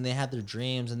things, and they had their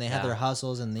dreams and they had Yeah. their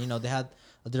hustles, and they had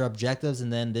their objectives,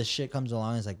 and then this shit comes along.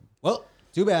 And it's like, well,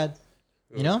 too bad.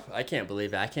 You know? I can't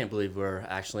believe it. I can't believe we're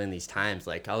actually in these times.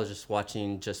 Like I was just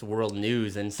watching just world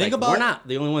news, and it's Think like about- we're not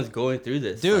the only ones going through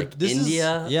this. Dude, like this is-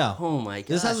 India. yeah. Oh my god.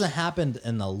 This hasn't happened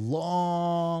in a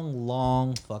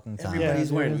long fucking time. Everybody's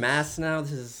Yeah, wearing dude. masks now.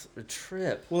 This is a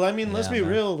trip. Well, I mean, let's Yeah, be man.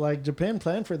 real. Like Japan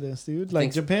planned for this, dude.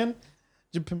 Like Think so? Japan,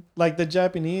 like the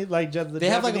Japanese, like the They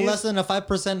have like Japanese- less than a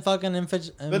 5% fucking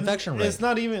but infection rate. It's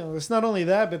not even. It's not only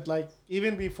that, but like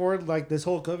even before like this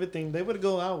whole COVID thing, they would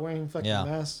go out wearing fucking Yeah.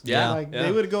 masks. Yeah, like yeah.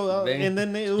 they would go out, They- and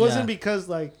then it wasn't Yeah. because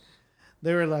like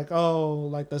they were like, oh,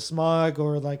 like the smog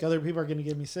or like other people are gonna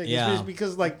get me sick. Yeah. It's just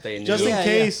because like They knew. just Yeah, in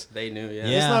case. They knew. Yeah.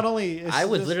 Yeah. It's not only. It's I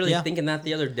was just- literally Yeah. thinking that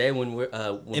the other day when we're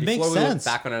It makes before we sense. went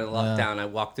back on our lockdown. I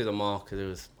walked through the mall because it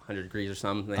was 100 degrees or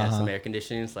something. They had Uh-huh. some air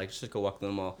conditioning. It's like let's just go walk through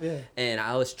the mall. Yeah. And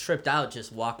I was tripped out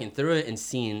just walking through it and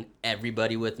seeing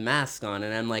everybody with masks on.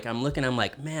 And I'm like,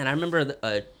 man, I remember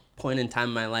a point in time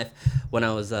in my life when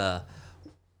I was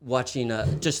watching,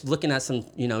 just looking at some,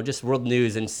 just world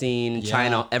news and seeing Yeah.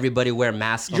 China, everybody wear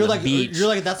masks You're on like- the beach. you're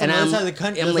like, that's on And the other I'm- side of the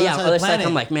country- I'm that's like, the yeah, other side of other the side. planet.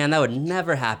 I'm like, man, that would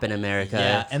never happen in America.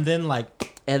 Yeah, and then like,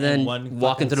 And then one walking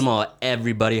fucking through the mall,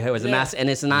 everybody wears a Yeah. mask, and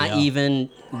it's not Yeah. even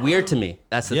weird to me.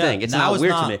 That's the Yeah, thing. It's now not it's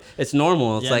weird not. to me. It's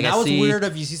normal. It's yeah, like now I it's see. weird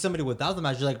if you see somebody without the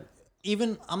mask. You're like,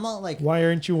 even I'm not like, Why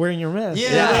aren't you wearing your mask?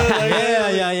 yeah,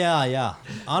 Yeah. yeah.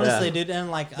 Honestly, Yeah. dude, and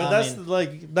like, But I that's mean,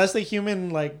 like that's the human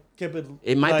like.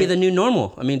 It might be the new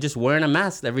normal. I mean, just wearing a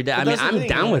mask every day. I mean, I'm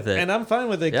down with it. and I'm fine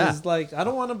with it Yeah. because like I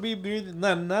don't want to be breathing.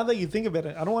 Now that you think about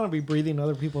it, I don't want to be breathing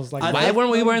other people's like. Why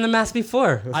weren't we wearing the mask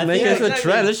before? I Make think- it a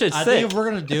trend. This shit's I sick. think if we're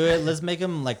gonna do it, let's make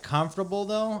them like comfortable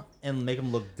though, and make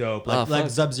them look dope, Oh, like fuck.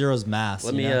 Sub-Zero's mask.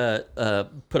 Let you me know?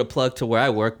 put a plug to where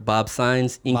I work. Bob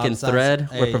Signs, Ink Bob and Signs. Thread.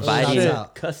 Hey, We're providing shit.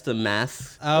 custom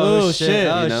masks. Oh, shit.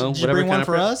 Oh, You know, did you bring one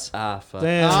for us? Ah, fuck.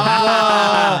 Damn.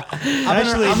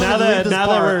 Actually, now that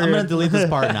I'm gonna delete this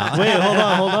part now. Wait,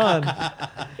 hold on.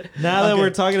 Now that we're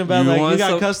talking about You like we want got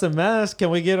some- custom masks, can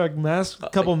we get a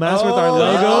couple masks with our Oh,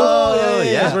 logo? oh,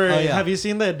 yeah. 'Cause we're- Oh, yeah. Have you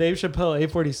seen the Dave Chappelle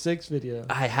 846 video?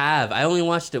 I have. I only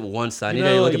watched it once. I You need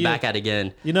know, to look it you- back at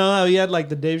again. You know how he had like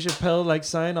the Dave Chappelle like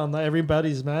sign on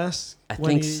everybody's mask? I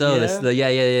when think he- so.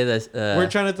 Yeah? We're We're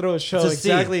trying to throw a show. It's a C.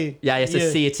 Exactly. Yeah, it's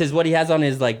a C. It's his what he has on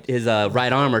his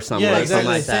right arm or something, Yeah, like exactly. something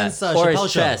like that, Since, or Chappelle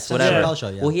his Show. chest, Since whatever. Chappelle Show,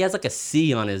 yeah. Well, he has like a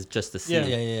C on his, just the C. Yeah.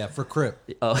 Yeah, for Crip.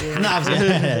 Oh. No, I'm just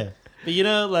kidding. But you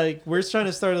know, like we're trying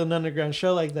to start an underground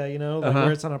show like that, you know, like Uh-huh.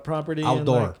 where it's on a property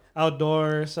Outdoor. and, like,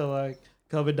 outdoor. So like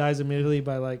COVID dies immediately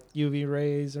by like UV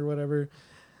rays or whatever.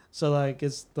 So like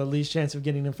it's the least chance of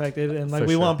getting infected, and like For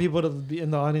we sure. want people to be in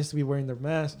the audience to be wearing their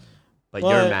masks. But But-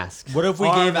 your mask. What if we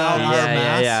Our gave out mask. our Yeah, yeah,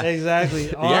 masks? yeah.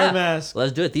 Exactly, our Yeah. masks.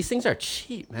 Let's do it. These things are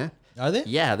cheap, man. Are they?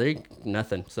 Yeah, they're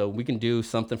nothing. So we can do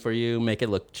something for you, make it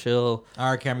look chill.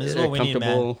 All right, Cameron. This is They're what we need, man.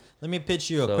 comfortable. Let me pitch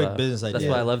you a So, quick business idea. That's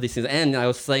why I love these things. And I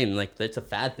was saying, like, it's a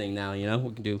fad thing now. You know,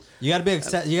 we can do You gotta be you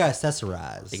gotta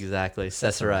accessorize. exactly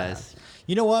accessorize.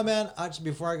 You know what, man? Actually,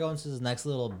 before I go into this next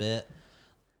little bit,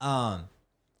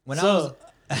 when I So- was,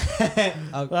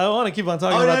 I want to keep on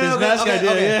talking Oh, about no, no, this okay, mask okay,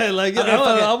 idea. okay. Yeah, like Okay,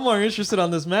 fuck it. I'm more interested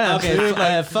on this mask. okay, dude.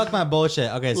 Like, fuck my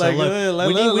bullshit. Okay, so Like,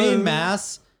 look, we need let-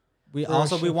 masks. We For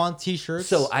also we sure. want t-shirts.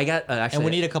 So I got actually, and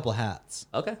we need a couple hats.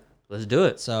 okay. Let's do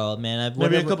it. So man, I've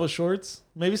maybe a couple shorts,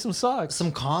 maybe some socks. some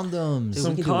condoms. Dude,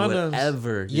 some we can do condoms.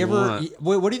 whatever you ever? want.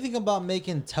 What do you think about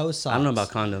making toe socks? I don't know about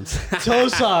condoms. toe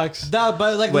socks. No,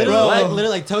 but like Wait, literally, what?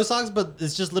 like toe socks, but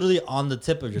it's just literally on the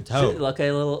tip of your toe. Like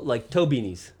a little like toe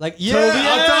beanies. Like yeah,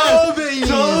 toe beanies.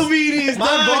 Toe beanies. My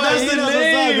Dog, boy, that's he the knows what's up,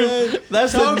 name. dude.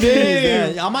 That's Toe the beanies,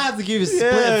 name. man. I might have to give you a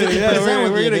split Yeah, 50% yeah, we're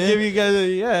with gonna you, give dude.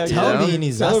 you guys Toe know?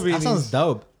 beanies. Toe That sounds beanies.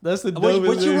 dope. That's the What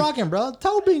dopest you thing. rocking, bro?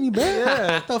 Toe beanie, bro.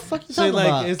 Yeah. What the fuck you So talking like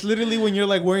about? it's literally when you're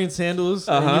like wearing sandals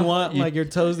and you want like your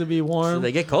toes to be warm. So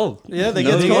they get cold. Yeah, they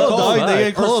No, get cold, dog. fuck. They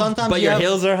get Or cold. sometimes But you your have-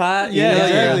 heels are hot. Yeah, you know,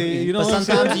 exactly. You know But what I'm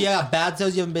sometimes saying? you got bad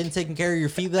toes. You haven't been taking care of your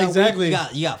feet that Exactly. week.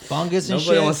 You got fungus and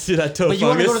Nobody shit. wants to see that toe But you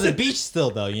want to go to fungus. the beach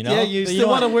still, though. You know. Yeah, you But still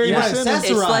wanna wear you your wanna sandals.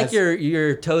 It's like accessorize.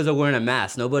 your toes are wearing a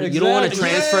mask. Nobody, you don't want to Exactly.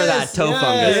 transfer that Yes, toe yes.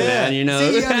 fungus, Yeah. man. You know.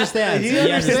 See, he understands. He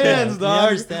understands, dog. He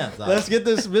understands, dog. Let's get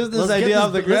this business Let's get idea this-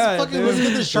 off the ground. Let's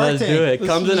get this Shark Let's Tank. do it. This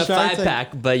Comes is in a Shark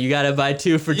 5-pack, but you gotta buy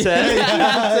 2 for 10.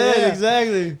 Yeah,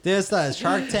 exactly. This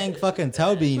Shark Tank fucking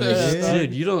toe beanie, dude.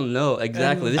 Dude, you don't know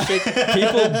exactly. This shit,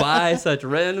 people buy such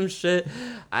random shit.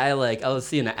 I was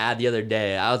seeing an ad the other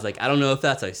day. I was like, I don't know if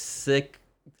that's a sick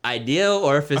idea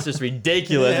or if it's just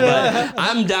ridiculous, but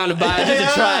I'm down to buy it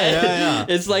just to try it. Yeah.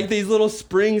 It's like these little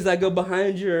springs that go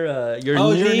behind your Oh,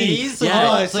 knee. your knees? Yeah.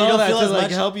 Oh, I So you saw don't that feel to as like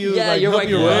much- help you. Yeah, like, you're help like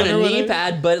you you're run wearing or a knee whatever.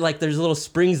 pad, but like there's little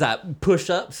springs that push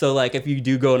up. So like if you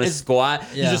do go in a squat,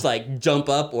 you yeah. just like jump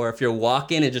up, or if you're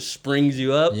walking, it just springs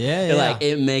you up. Yeah, And, yeah. like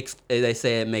it makes. They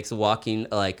say it makes walking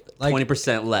like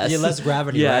 20% less. Yeah, less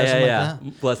gravity, Yeah, right? Or yeah, something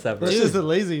yeah. like Less effort. That's just a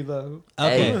lazy though.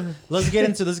 Okay, Hey. let's get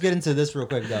into this real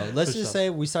quick though. Let's For just sure. say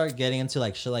we start getting into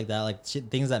like shit like that, like shit,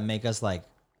 things that make us like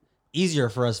easier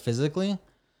for us physically.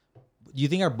 Do you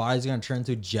think our body's gonna turn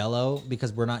to jello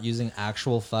because we're not using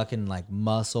actual fucking like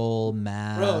muscle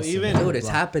mass? Bro, and even- blah, Dude, blah, it's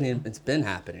blah? happening. It's been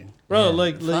happening. Bro, Yeah.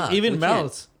 like Fuck, even we can't-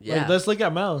 mouse. yeah. Like let's look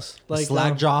at mouse. Like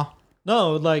Slack jaw.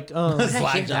 No, like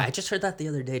Slack jaw. I just heard that the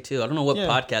other day too. I don't know what Yeah.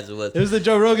 podcast it was. it was the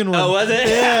Joe Rogan one. Oh, was it?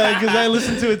 Yeah, because I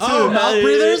listened to it too. Oh, mouth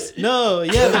breathers? No,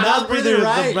 yeah, the mouth breather,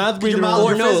 right? the mouth Your breather. mouth-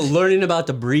 one. Or no, learning about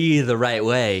to breathe the right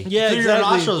way. Yeah, Through your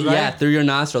exactly. nostrils, right? Yeah, through your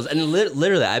nostrils. And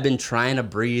literally, I've been trying to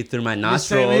breathe through my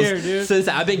nostrils here, dude. since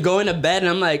I've been going to bed, and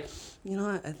I'm like, you know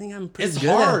what? I think I'm pretty It's good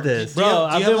hard. at this. Bro, Do you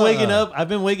I've have been a- waking up. I've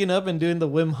been waking up and doing the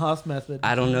Wim Hof method.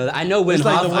 I don't know. I know Wim It's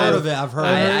like Hof. the I've heard way- of it. I've heard of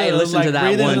I it. listened to like that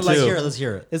breathing one in, like, too. Let's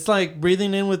hear it. It's like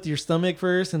breathing in with your stomach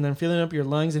first, and then filling up your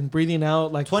lungs, and breathing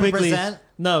out like 20%? quickly.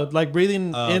 No, like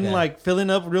breathing Oh, in, okay. like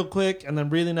filling up real quick, and then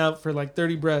breathing out for like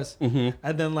 30 breaths, Mm-hmm.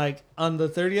 and then like on the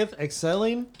 30th,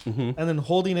 exhaling, and then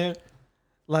holding it,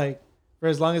 like for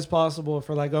as long as possible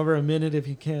for like over a minute if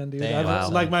you can, dude. Damn,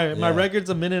 wow. Like my Yeah. record's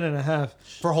a minute and a half.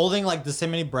 For holding like the same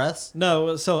many breaths.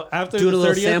 No, so after Do a the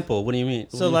little 30th, sample. What do you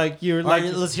mean? so like you're All like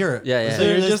right, let's hear it. Yeah, yeah. So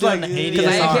you're Just just like- like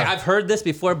Because ADSR. I've heard this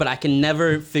before, but I can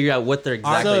never figure out what they're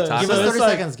exactly so talking Give us so about. it's 30 like-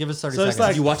 seconds. Give us 30 so it's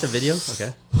seconds. Did you watch a video?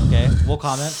 Okay. Okay, we'll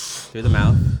comment. Through the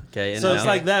mouth. Okay. In so and it's out.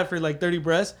 like that for like 30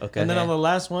 breaths. Okay. And then Yeah. on the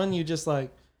last one, you just like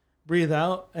breathe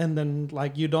out and then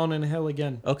like you don't inhale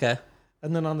again. Okay.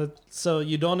 And then so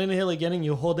you don't inhale again and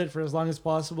you hold it for as long as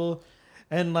possible.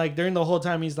 And like during the whole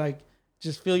time, he's like,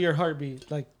 just feel your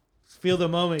heartbeat. Like feel the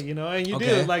moment, you know? And you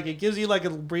Okay. do. Like it gives you like a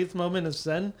brief moment of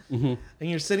zen. Mm-hmm. And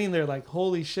you're sitting there like,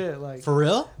 holy shit. Like, For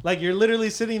real? like you're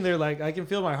literally sitting there like, I can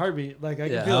feel my heartbeat. Like I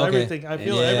can Yeah. feel Okay. everything. I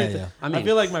feel Yeah, everything. yeah. I I, mean-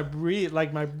 feel like my breathe,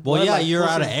 like my Well, blood, yeah, like, you're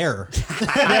out of pulsing. air.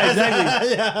 Yeah,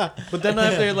 exactly. yeah. But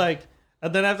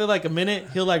then after like a minute,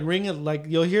 he'll like ring it, like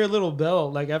you'll hear a little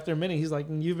bell. Like after a minute, he's like,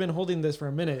 "You've been holding this for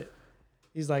a minute."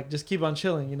 He's like, "Just keep on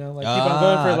chilling, you know, like keep on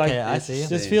going for like, okay, I see.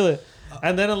 just feel it."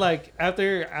 And then like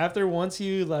after once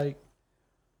you like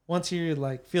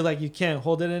feel like you can't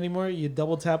hold it anymore, you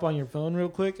double tap on your phone real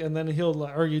quick, and then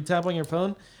or you tap on your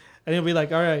phone, and he'll be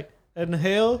like, "All right,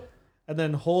 inhale." And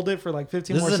then hold it for like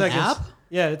 15 This more is an seconds. app?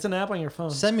 Yeah, it's an app on your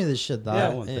phone. Send me this shit, dog. Yeah. I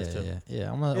Yeah, want yeah, this too.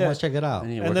 yeah. I'm gonna Yeah. check it out. I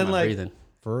need to And work then, on my like- breathing.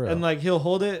 For real. And like he'll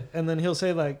hold it, and then he'll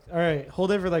say like, "All right,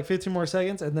 hold it for like 15 more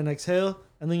seconds, and then exhale,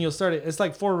 and then you'll start it." It's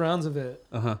like 4 rounds of it.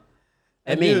 Uh huh.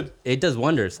 I And mean, dude, it does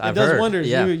wonders. It I've does heard. wonders.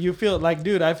 Yeah. You feel like,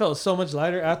 dude, I felt so much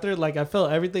lighter after. Like I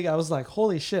felt everything. I was like,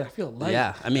 holy shit, I feel light.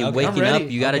 Yeah, I mean, Okay. waking I'm ready.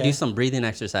 up, you got to Okay. do some breathing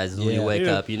exercises when you Yeah. wake Dude.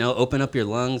 up. You know, open up your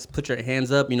lungs, put your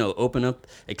hands up. You know, open up,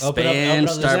 expand, open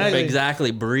up, start exactly.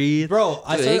 exactly breathe. Bro,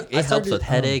 I Dude, started- it I helps started, with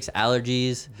headaches,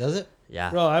 allergies. Does it?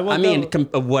 Yeah, Bro, I woke mean,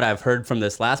 up- what I've heard from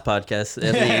this last podcast,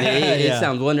 I mean, it Yeah.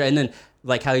 sounds wonderful. And then,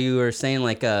 like how you were saying,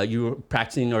 like you were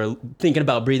practicing or thinking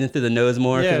about breathing through the nose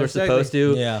more because Yeah, we're exactly. supposed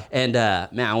to. Yeah. And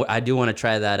man, I do want to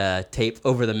try that tape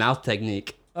over the mouth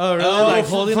technique. Oh, really? Oh, like for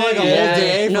holding like it? a whole Yeah.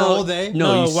 day? For a whole day?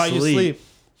 No, while you sleep.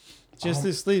 Just Oh.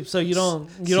 to sleep, so you don't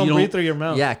So breathe through your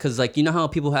mouth. Yeah, because like you know how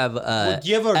people have do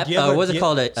you ever- what's do it you-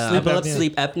 called? Sleep apnea.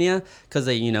 Sleep apnea, because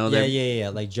they Yeah, they're yeah.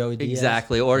 Like Joey Diaz.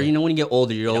 exactly. Or you know when you get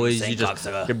older, you're always saying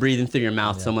you're breathing through your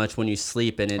mouth so much when you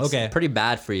sleep, and it's Okay. pretty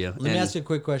bad for you. Let me ask you a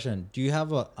quick question. Do you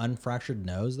have a unfractured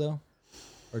nose though,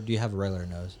 or do you have a regular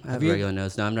nose? I have a regular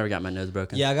nose. No, I've never got my nose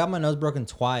broken. Yeah, I got my nose broken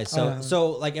twice. So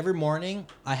like every morning,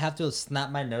 I have to snap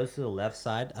my nose to the left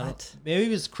side. I What? don't.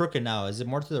 Maybe it's crooked now. Is it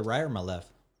more to the right or my left?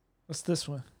 What's this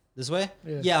one? This way?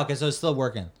 Yeah. Yeah. Okay. So it's still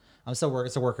working. I'm still working.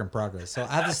 It's a work in progress. So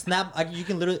I have to snap. You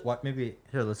can literally. What? Maybe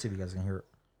here. Let's see if you guys can hear it.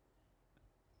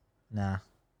 Nah,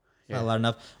 not loud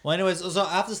enough. Well, anyways, so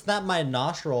I have to snap my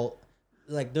nostril.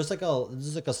 Like there's like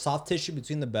a soft tissue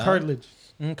between the bone. Cartilage.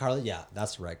 Cartilage. Yeah,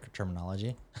 that's the right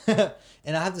terminology.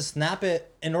 And I have to snap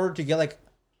it in order to get like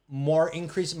more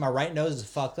increase. My right nose is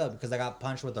fucked up because I got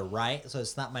punched with the right, so I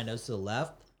snapped my nose to the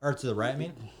left or to the right. I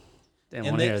mean. Damn,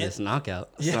 want to hear this knockout.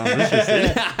 Yeah.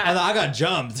 And I got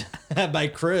jumped by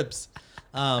Crips.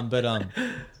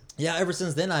 Yeah, ever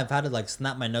since then I've had to like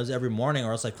snap my nose every morning,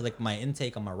 or else I feel like my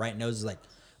intake on my right nose is like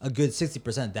a good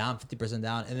 60% down, 50%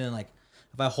 down, and then like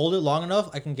if I hold it long enough,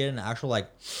 I can get an actual like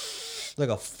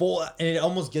a full, and it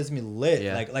almost gets me lit.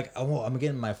 Yeah. Like I'm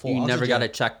getting my full. You oxygen. never got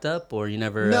it checked up, or you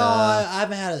never? No, I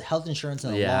haven't had health insurance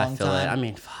in a long I feel time. it. I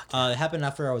mean, fuck. It happened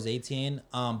after I was 18.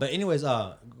 But anyways,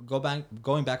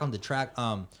 going back on the track.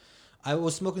 I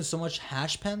was smoking so much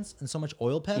hash pens and so much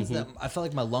oil pens that I felt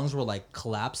like my lungs were like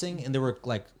collapsing, and they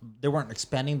weren't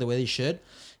expanding the way they should.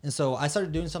 And so I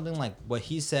started doing something like what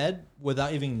he said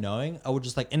without even knowing. I would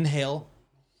just like inhale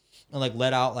and like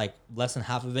let out like less than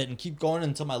half of it and keep going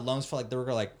until my lungs felt like they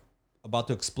were like about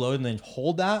to explode, and then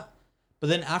hold that. But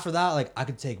then after that, like I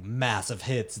could take massive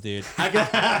hits, dude. I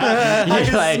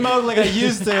could like, smoke like I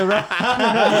used to,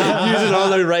 right? Using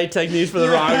all the right techniques for the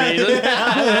wrong reason.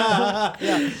 Yeah.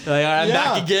 Like, all right, I'm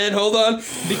back again. Hold on.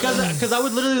 Because I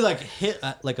would literally like hit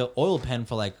like an oil pen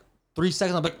for like 3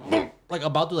 seconds. I'm like, boom, like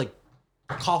about to like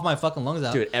cough my fucking lungs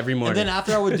out. Dude, every morning. And then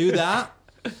after I would do that,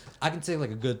 I can take like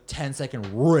a good 10-second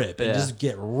rip and just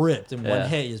get ripped in one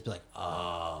hit. You just be like,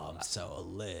 oh, I'm so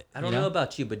lit. I don't know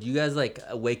about you, but do you guys like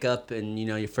wake up and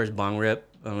your first bong rip?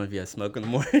 I don't know if you guys smoke in the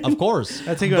morning. Of course.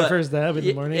 I take my first dab in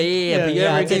the morning. Yeah, but you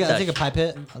ever I get take a pipe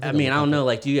hit. I mean, I don't know.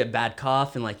 Like, do you get bad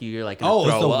cough and like you're like gonna Oh,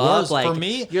 it's throw the up? worst. Like, For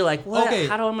me, you're like, what? okay.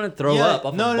 How do I'm gonna throw up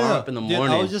off a bong up in the Dude,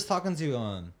 morning? I was just talking to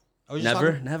I was just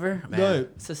Never, talking- never. Man, No.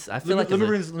 it's just, I feel like let me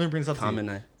it's bring something. common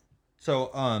night.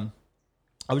 So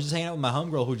I was just hanging out with my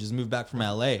homegirl who just moved back from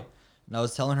LA, and I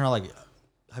was telling her like,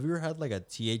 have you ever had like a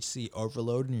THC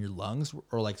overload in your lungs,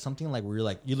 or like something like where you're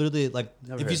like you literally like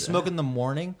if you smoke in the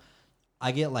morning,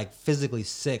 I get like physically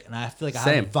sick, and I feel like I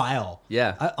have a vial.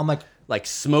 Yeah, I'm like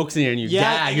smokes in here and you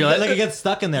yeah, gag. You're like it gets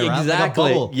stuck in there, right? Exactly.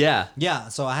 Like a bubble. Yeah. Yeah.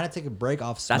 So I had to take a break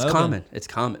off smoking. That's common. It's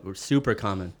common. We're super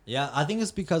common. Yeah, I think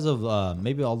it's because of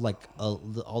maybe all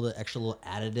the extra little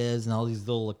additives and all these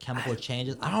little chemical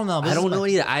changes. I don't know. I don't know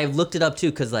either. I looked it up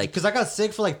too because I got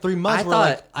sick for like 3 months. I Where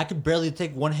like thought- I could barely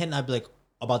take one hit, and I'd be like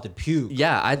about to puke.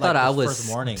 Yeah, I thought I the was first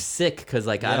morning. sick because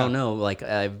like I don't know, like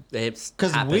it's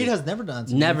Because happened. weed has never done it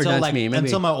to me. Never until, done to like, me, maybe.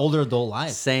 until my older adult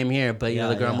life. Same here, but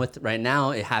the girl I'm with right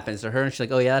now, it happens to her, and she's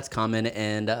like, "Oh yeah, that's common."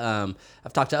 And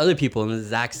I've talked to other people, and the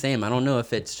exact same. I don't know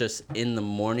if it's just in the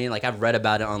morning. Like I've read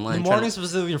about it online. The morning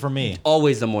specifically for me.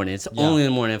 Always the morning. It's only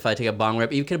in the morning if I take a bong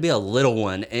rip. It could be a little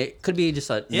one. It could be just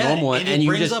a normal one, and and it you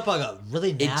brings just up like a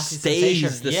really it nasty stays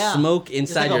sensation. the smoke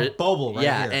inside it's like your a bubble right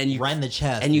here, and you right in the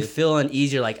chest, and you dude. feel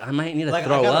uneasy. You're like, I might need to like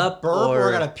throw I gotta up burp or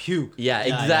I gotta puke. Yeah,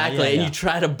 exactly. And you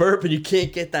try to burp and you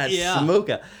can't get that smoke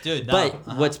out. Dude, no,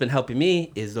 but what's been helping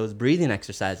me is those breathing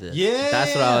exercises. Yeah,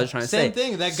 that's what I was trying to say. Same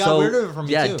thing. That got rid of it for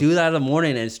me too. Do that in the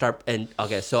morning and start. And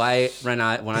okay, so when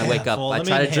I wake up, I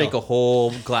try to drink a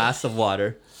whole glass of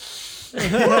water. So you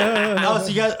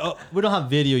guys, we don't have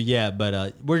video yet,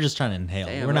 but we're just trying to inhale.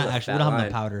 Damn, we're not what a actually. We fat don't have line.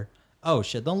 the powder. Oh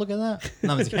shit! Don't look at that.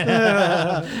 No, I'm just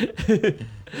kidding.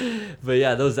 But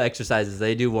yeah, those exercises,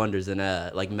 they do wonders, and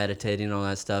like meditating and all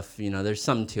that stuff. There's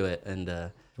something to it, and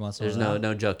there's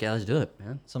no joke. Yeah, let's do it,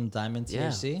 man. Some diamond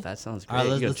THC. Yeah, that sounds great. All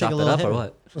right, you gonna let's take chop a it little up hit. or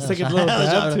what? Let's take a little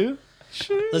dab too.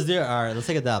 Let's do it. All right, let's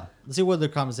take a dab. Let's see where the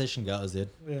conversation goes, dude.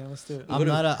 Yeah, let's do it.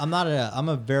 I'm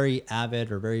a very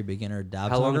avid or very beginner dab.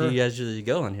 How long do smoker. you guys usually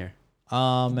go on here?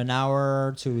 An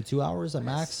hour to 2 hours at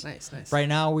max. Nice. Right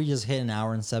now, we just hit an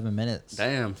hour and 7 minutes.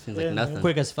 Damn, seems like Yeah, nothing.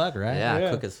 Quick as fuck, right? Yeah,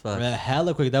 quick as fuck.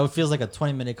 Hella quick. That feels like a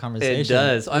 20-minute conversation. It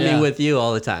does. I mean, with you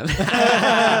all the time.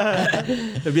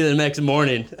 It'd be the next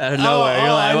morning out of nowhere. You're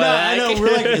like, what? I know.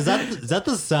 We're like, is that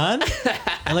the sun?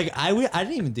 And like, I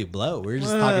didn't even do blow. We were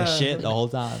just talking shit the whole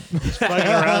time. Fucking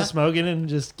around smoking and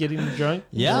just getting drunk.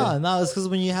 Yeah, no, it's because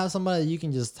when you have somebody you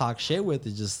can just talk shit with,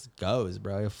 it just goes,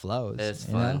 bro. It flows. It's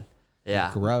you fun. know?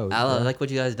 Yeah. Gross, I bro. like what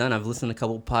you guys done. I've listened to a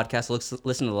couple podcasts.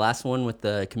 Listened to the last one with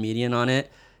the comedian on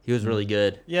it. He was really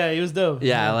good. Yeah, he was dope.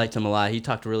 Yeah, I liked him a lot. He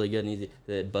talked really good. And did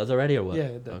it buzz already or what? Yeah,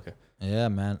 it did. Okay. Yeah,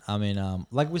 man. I mean,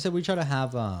 like we said, we try to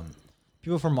have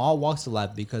people from all walks of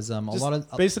life because a Just lot of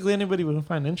basically anybody would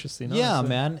find interesting. yeah, honestly.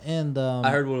 man. And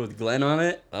I heard one with Glenn on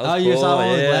it. That was oh, you cool. saw one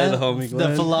with Yeah, Glenn? the homie Glenn.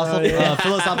 The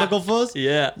philosophical fuzz.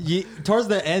 Yeah. Towards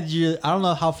the end, I don't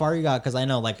know how far you got because I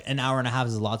know like an hour and a half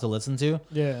is a lot to listen to.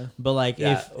 Yeah. But like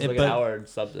Yeah, if it was like but, an hour and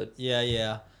something.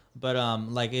 yeah. But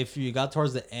like if you got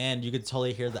towards the end, you could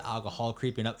totally hear the alcohol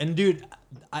creeping up. And dude,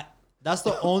 that's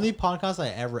the only podcast I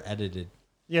ever edited.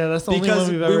 Yeah, that's the only Because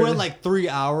one we've we ever. went like 3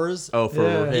 hours. Oh, for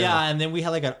Yeah. real. Yeah, and then we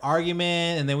had like an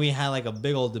argument, and then we had like a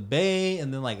big old debate,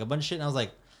 and then like a bunch of shit. And I was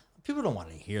like, people don't want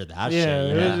to hear that yeah, shit.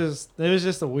 You know? it was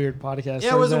just a weird podcast.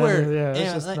 Yeah, it was a towards the weird. end. Yeah, it was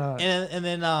and, just like, not. and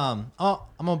then I'm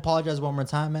gonna apologize one more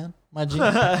time, man. My G.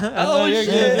 Oh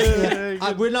shit.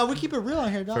 We keep it real on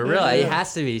here, dog. For real, it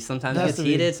has to be. Sometimes it Has gets to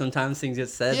be. heated. Sometimes things get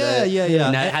said. Yeah, that, yeah. You know,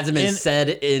 it hasn't been said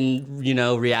in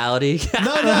reality. No.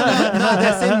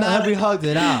 That same night we hugged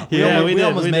it out. Yeah, we did,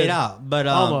 almost we made did. out, but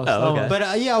Almost. Oh, okay.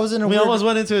 But yeah, I was in a We weird. almost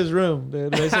went into his room,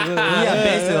 dude. Basically. Yeah,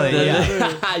 basically.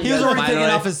 Yeah. You He was guys already taking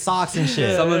finally- off his socks and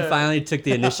shit. Someone finally took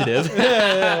the initiative.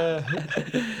 Yeah.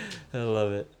 I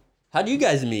love it. How do you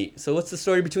guys meet? So what's the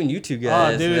story between you two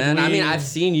guys, dude, man? I mean, we- I've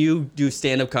seen you do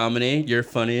stand-up comedy. You're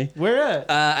funny. Where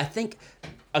at? I think,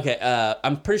 okay,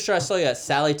 I'm pretty sure I saw you at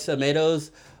Sally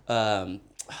Tomatoes,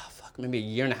 maybe a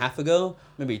year and a half ago,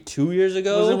 maybe 2 years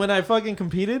ago. Was it when I fucking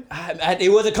competed?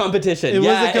 It was a competition. It was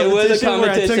a competition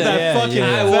where I took that Yeah, fucking.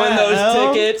 yeah. I won fat L.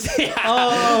 those tickets. Yeah.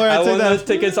 Oh, where I I took won that- those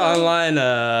tickets online.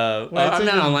 I I'm took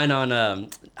not the- online on.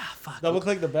 Fuck. Double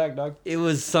click the back, dog. It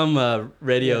was some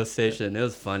radio station. It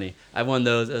was funny. I won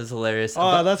those. It was hilarious.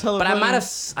 Oh, that's hella But I funny. might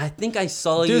have. I think I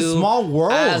saw Dude, you. small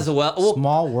world as well. Well,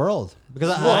 small world. Because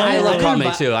I love didn't comedy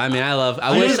invite- too. I mean, I love. I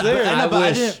I wish. was there. I But I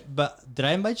wish. didn't. But did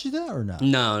I invite you there or no?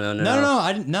 No. No,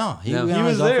 I didn't. No, No. went He on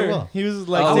was his own free there. will. He was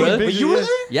like, Oh, taking really? But pictures. you were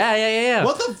yeah. there? Yeah.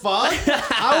 What the fuck?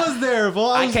 I was there,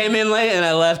 boy. I came in late and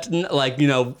I left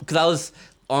because I was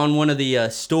on one of the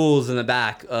stools in the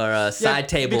back or side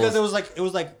tables. because it was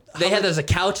like there's a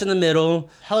couch in the middle.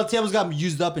 hella tables got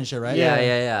used up and shit, right? Yeah.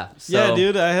 Yeah, So,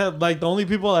 dude. I had like the only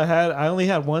people I only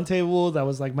had one table that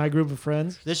was like my group of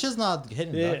friends. This shit's not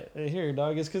hitting. Yeah, Dog. here,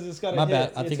 dog. It's because it's got to My hit.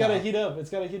 bad. I It's think got to I- heat up. It's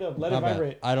got to heat up. Let My it bad.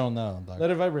 vibrate. I don't know. Dog. Let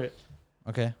it vibrate.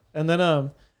 Okay. And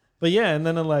then but yeah, and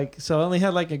then like so I only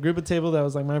had like a group of table that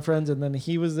was like my friends, and then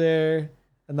he was there,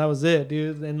 and that was it,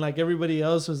 dude. And like everybody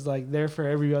else was like there for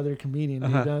every other comedian, you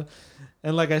know.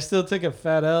 And like I still took a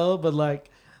fat L, but like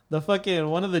the fucking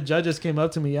one of the judges came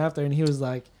up to me after, and he was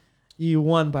like, you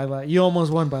almost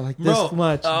won by like this Bro.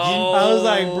 much. Oh. I was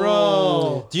like,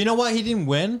 bro. Do you know why he didn't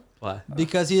win? Why?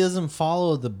 Because he doesn't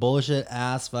follow the bullshit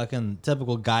ass fucking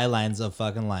typical guidelines of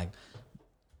fucking like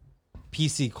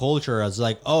PC culture as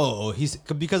like, he's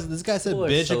because this guy said People are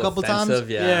bitch so a couple offensive, times.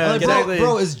 Yeah. I'm like, exactly.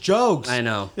 bro, it's jokes. I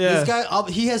know. Yeah. This guy,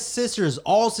 he has sisters,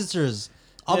 all sisters.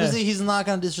 Obviously, he's not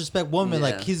gonna disrespect women. Yeah.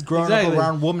 Like he's grown Exactly. up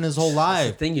around women his whole That's the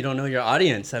life. thing, you don't know your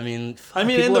audience. I mean, I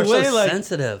mean, people in the are way, so like,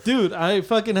 sensitive. Dude, I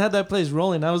fucking had that place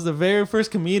rolling. I was the very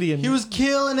first comedian. He was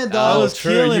killing it, I dog. was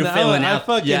true. killing. You're feeling I out.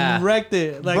 fucking Yeah. wrecked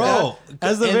it, like, Bro,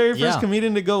 as the and- very first yeah.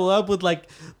 comedian to go up with like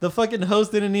the fucking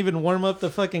host didn't even warm up the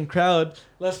fucking crowd.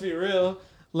 Let's be real,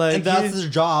 like and that's he, his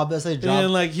job. That's his job.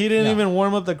 and like he didn't Yeah. even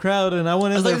warm up the crowd, and I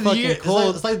went in It's there like, fucking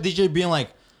cold. it's like the DJ being like,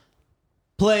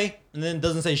 play, and then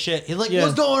doesn't say shit. He's like, Yeah.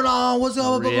 what's going on? What's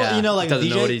going on? Yeah. You know, like Doesn't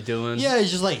DJ. know what he's doing. Yeah, he's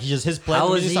just his play.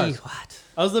 How and is he he? starts- What?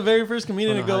 I was the very first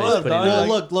comedian to I don't know go how he's up, putting dog. it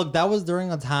Well, Like- look, that was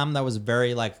during a time that was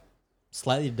very like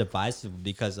slightly divisive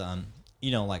because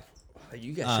like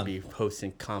You guys should be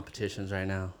hosting competitions right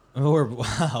now. or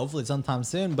hopefully sometime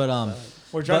soon, but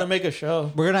We're trying but- to make a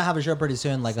show. we're gonna have a show pretty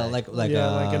soon, like Yeah, like an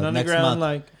next underground,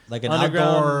 month. Like an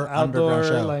underground underground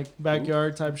show. like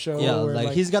backyard type show. Yeah, where, like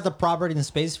he's got the property and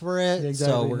space for it, exactly.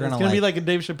 so we're It's gonna gonna be like like a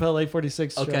Dave Chappelle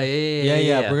 846 show. Okay,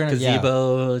 Yeah, we're gonna- yeah.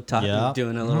 gazebo, Yeah.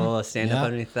 doing a little stand up Yeah.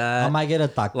 underneath that. I might get a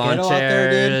taquero Lawn out there,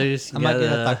 dude. chairs, I might get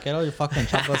a gotta- taquero. You fucking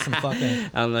chop up some fucking.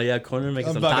 I don't know, yeah, corner making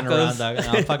I'm some fucking tacos. around, dog.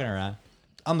 No, I'm fucking around.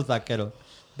 I'm the taquero,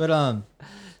 but yeah,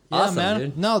 Awesome, man.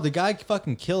 dude. No, the guy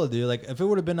fucking killed it, dude. Like if it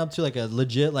would have been up to like a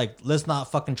legit, like let's not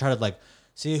fucking try to like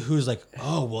see who's like,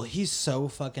 oh well, he's so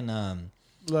fucking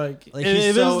Like Like, it, he's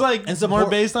it so- was like and more support-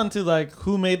 based onto like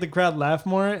who made the crowd laugh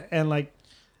more, and like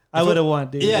I If it- would have won,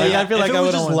 dude. yeah, Like, yeah. I feel if like it I was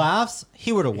would have just won. laughs,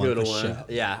 he would have You won would've for won. sure.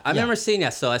 Yeah, I remember seeing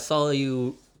that. So I saw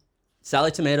you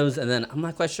Sally Tomatoes, and then I'm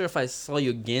not quite sure if I saw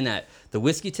you again at the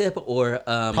Whiskey Tip or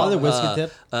Probably Whiskey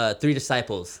Tip. Three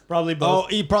Disciples. Probably both.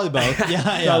 Probably both.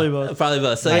 Yeah. Probably both. Probably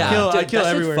both. So I yeah, kill that shit's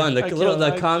everywhere. fun.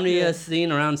 The comedy yeah.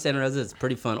 scene around Santa Rosa is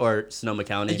pretty fun, or Sonoma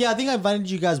County. Yeah, I think I invited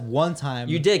you guys one time.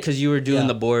 You did because you were doing Yeah.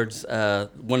 the boards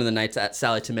one of the nights at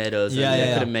Sally Tomatoes. And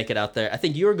Yeah. couldn't make it out there. I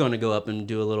think you were going to go up and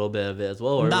do a little bit of it as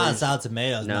well. Or Not Salad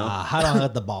Tomatoes. No. Nah, I don't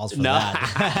have the balls for No.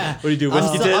 that. What do you do?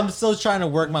 Whiskey Tip? I'm still trying to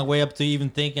work my way up to even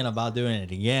thinking about doing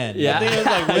it again. Yeah. I think it was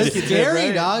like It's Whiskey Tip, scary,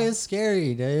 right? dog. It's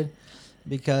scary, dude.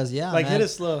 Because Like man. hit it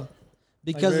slow.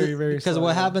 Because very, very because slow,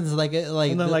 what yeah. happens like it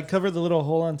like And then the- like cover the little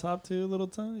hole on top too, little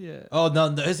tongue. Yeah. oh no,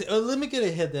 let me get a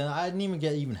hit then. I didn't even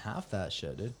get even half that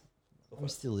shit, dude. Let me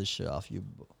steal this shit off you.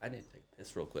 I need to take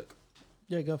this real quick.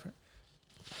 Yeah, go for it.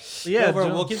 But yeah, Joel,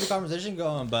 we'll keep the conversation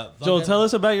going. But Joel, fucking- tell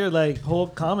us about your like whole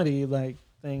comedy like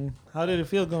thing. How did it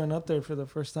feel going up there for the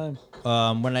first time?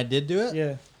 when I did do it,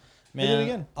 Yeah. man, Hit it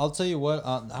again. I'll tell you what.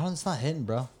 It's not hitting,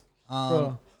 bro.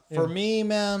 Bro, For yeah. me,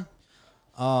 man.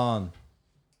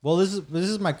 Well, this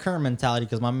is my current mentality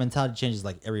because my mentality changes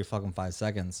like every fucking 5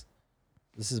 seconds.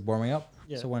 This is warming up.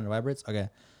 Yeah. So when it vibrates, okay.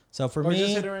 So for Or me,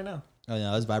 just hit it right now. oh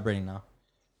yeah, it's vibrating now.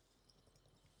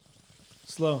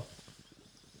 Slow.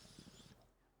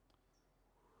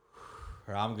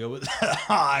 I'm good with that.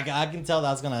 I can tell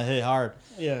that's gonna hit hard.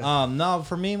 Yeah. No,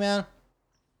 for me, man.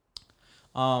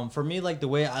 For me, like the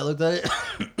way I looked at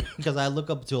it, because I look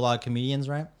up to a lot of comedians,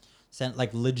 right?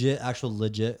 Like legit, actual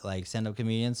legit, like stand-up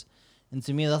comedians, and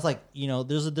to me, that's like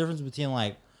there's a difference between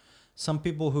like some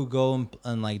people who go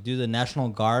and like do the National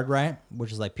Guard, right?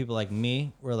 Which is like people like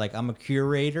me, where like I'm a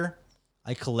curator,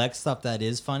 I collect stuff that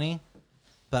is funny,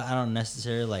 but I don't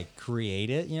necessarily like create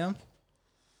it,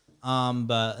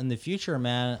 But in the future,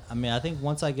 man, I mean, I think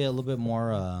once I get a little bit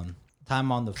more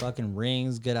time on the fucking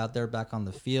rings, get out there back on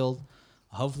the field,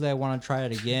 hopefully I want to try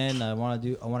it again. I want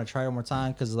to try it one more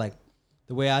time because like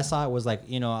the way I saw it was like,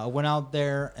 I went out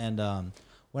there and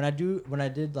when I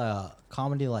did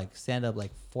comedy like stand up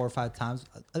like 4 or 5 times,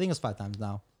 I think it's 5 times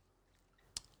now.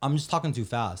 I'm just talking too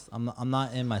fast. I'm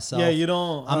not in myself. Yeah, you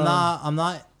don't. I'm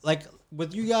not like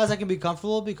with you guys. I can be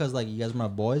comfortable because like you guys are my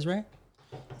boys, right?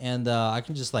 And I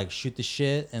can just like shoot the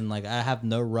shit and like I have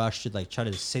no rush to like try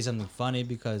to say something funny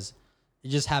because it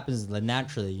just happens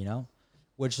naturally,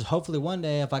 Which is hopefully one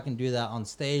day if I can do that on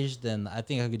stage, then I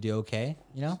think I could do okay,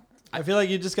 I feel like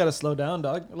you just gotta slow down,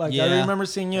 dog. Like Yeah. I remember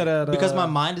seeing you at Because my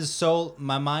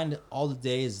mind all the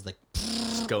day is like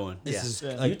Just going. this Yeah. is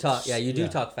Yeah. like You talk. Yeah, you do yeah.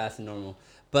 talk fast and normal.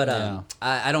 But Yeah.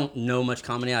 I don't know much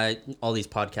comedy. All these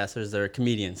podcasters, they're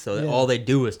comedians, so Yeah. all they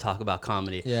do is talk about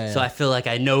comedy. Yeah, So yeah. I feel like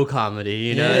I know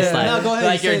comedy. Yeah, It's yeah. like, No, go ahead,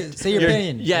 like say your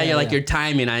opinion. Yeah, Yeah, you're like yeah. your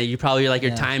timing. You probably like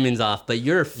your Yeah. timing's off, but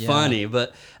you're Yeah. funny.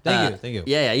 But Thank you.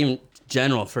 Yeah, even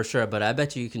general for sure. But I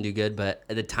bet you can do good. But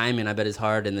the timing, I bet, is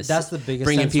hard. And That's the biggest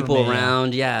bringing sense for people me, yeah.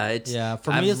 around. Yeah, it's Yeah,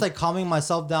 for me, it's like calming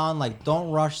myself down. Like,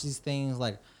 don't rush these things.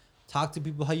 Like, talk to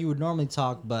people how you would normally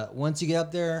talk. But once you get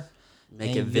up there,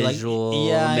 make and it you, like, visual.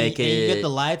 yeah, make and it. you get the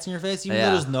lights in your face, even Yeah.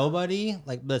 though there's nobody.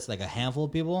 Like, that's like a handful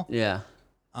of people. Yeah.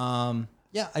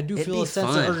 Yeah, I do It'd feel be a sense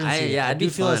fun. of urgency. I'd do be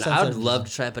feel a fun. sense I of would love to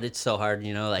urgency. try it, but it's so hard,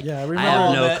 Like, Yeah, I I remember have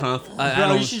all no that. conf. I Bro,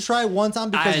 don't, you should try it one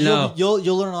time because I know.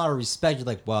 you'll learn a lot of respect. You're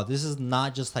like, wow, this is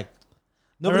not just like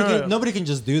nobody can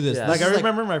just do this. Yeah. This like is I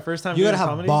remember my first time you doing gotta have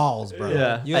comedy. balls, bro.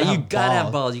 Yeah, you you gotta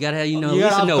have balls. You gotta have, You at gotta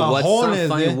least have know what's cojones,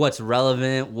 funny, dude. what's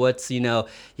relevant, what's you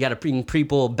gotta bring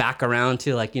people back around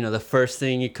to like the first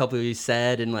thing a couple of you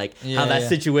said and like Yeah, how that yeah.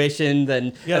 situation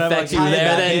then gotta have, affects like, you tie it there.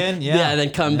 back Then in, yeah. then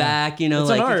come Yeah. back. It's an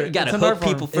Like art. you gotta It's an hook art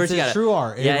form. people first. It's You gotta, a true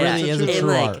art. It Yeah, really yeah. is a And, true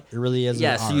like, art. It really is.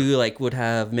 Yeah, an so art. you like would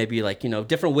have maybe like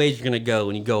different ways you're gonna go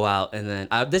when you go out, and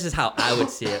then this is how I would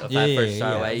see it if Yeah, I first yeah,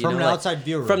 started. yeah. Right? From an outside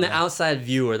viewer, From the yeah. outside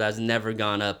viewer that's never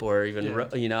gone up or even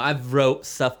Yeah. I've wrote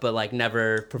stuff but like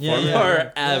never performed yeah, or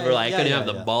yeah. ever like Yeah, couldn't yeah, have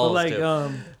the yeah. But balls like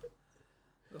to.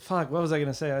 fuck, what was I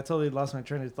gonna say? I totally lost my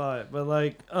train of thought. But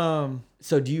like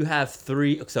So do you have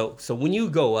three? So when you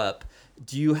go up,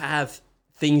 do you have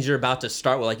things you're about to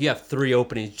start with? Like you have 3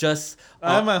 openings just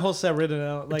I have my whole set written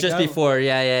out. Like just before.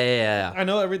 Yeah. I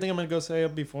know everything I'm gonna go say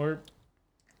up before.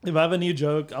 If I have a new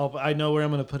joke, I know where I'm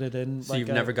gonna put it in. So like, you've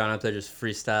never gone up there just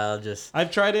freestyle, just.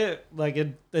 I've tried it. Like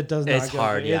it does not. It's go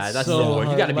hard, good. yeah. It's That's so the word. You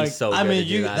hard. gotta be Like, so. I good mean, to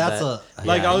do you. that, That's but- a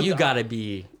Like, yeah, I'll- you gotta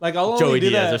be Like I'll Joey only do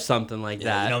Diaz that. or something like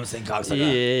that. You know what I'm saying,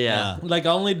 cocksucker? Yeah. Like I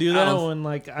only do I that don't- when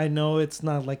like I know it's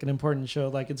not like an important show.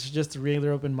 Like it's just a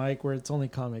regular open mic where it's only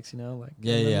comics. Like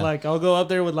Yeah, and then, yeah. Like I'll go up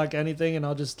there with like anything and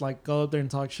I'll just like go up there and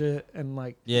talk shit and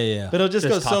like. Yeah. But it'll just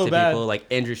go talk so to bad. people like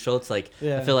Andrew Schultz. Like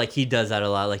Yeah. I feel like he does that a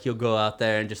lot. Like you'll go out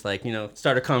there and just like,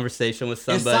 start a conversation with It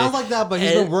somebody. sounds like that, but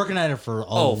he's been working at it for a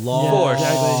long for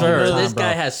exactly. sure. time, This bro.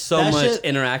 guy has so That much shit-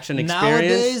 interaction experience.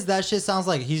 Nowadays, that shit sounds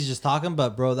like he's just talking,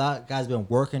 but bro, that guy's been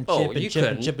working, Oh, you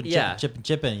couldn't. Yeah.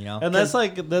 chipping, you know? And that's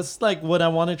like what I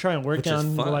want to try and work Which is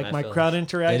on, fun, like I my feel crowd like.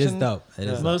 interaction. It is dope. It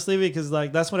is dope. Mostly because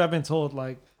like that's what I've been told.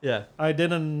 Like Yeah. I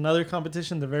did another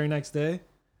competition the very next day.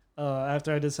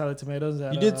 After I did Salad Tomatoes.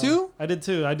 You did too? I did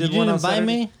too. I You did didn't one on invite Saturday.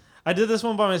 me? I did this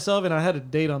one by myself, and I had a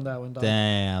date on that one, dog.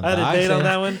 Damn. I had a dog. date on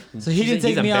that one. So he didn't He's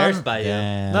take me embarrassed on? by you.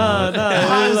 Damn. No, I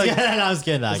it was was like, kidding. I was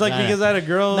kidding. it's like because I had a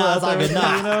girl. Nah, out it's all there, good.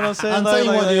 Nah. you know what I'm saying? I'm Like- telling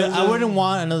you what, like, dude. it's I just- wouldn't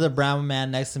want another brown man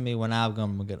next to me when I'm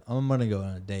gonna go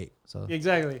on a date. So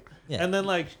Exactly. Yeah. And then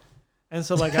like, and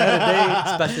so like I had a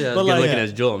date. Especially as But, good like- looking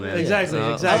as Joel, man. Exactly,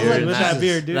 So, exactly. I was like, with Jesus. that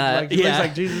beard, dude. That- Like he looks yeah.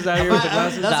 like Jesus out here with the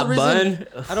glasses. That's That the reason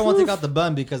bun. I don't want to take out the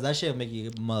bun because that shit will make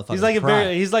you motherfucker. He's like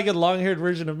cry. he's like a long haired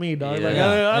version of me, dog. Like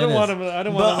Yeah. I don't It want is. him. I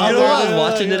don't But want him. You know what I was Yeah,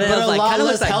 watching yeah, today? but I was a like, lot kind of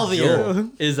less looks like healthier. Joel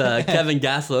is Kevin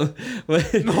Gaslam.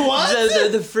 What?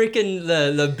 The freaking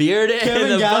the beard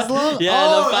Kevin and the Gaslam? Yeah,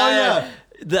 Oh, the oh, fire. yeah.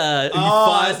 The Oh,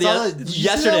 I fought saw that. Did you see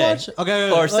that yesterday. much? Okay,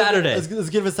 Or Saturday. Let's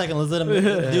give it a second. Let's let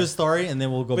him do a story and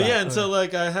then we'll go But back. yeah, and so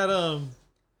like I had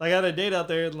I had a date out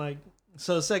there, and like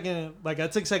so second, like I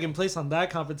took second place on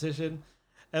that competition,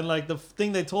 and like the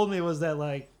thing they told me was that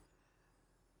like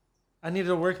I needed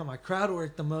to work on my crowd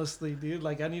work the mostly, dude.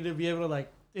 Like I needed to be able to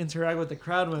like interact with the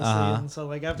crowd mostly, and so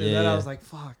like after Yeah, that yeah. I was like,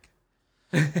 fuck,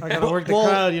 I gotta work the Well,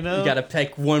 crowd, you know. You gotta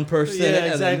pick one person Yeah, and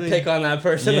exactly. then pick on that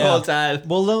person the Yeah. whole time.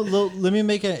 Well, let me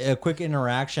make a quick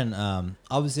interaction.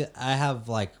 Obviously, I have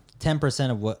like 10%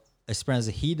 of what experience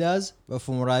that he does, but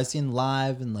from what I've seen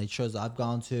live and like shows I've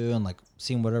gone to and like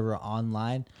seen whatever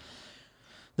online,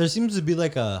 there seems to be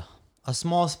like a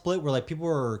small split where like people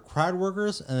are crowd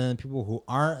workers and then people who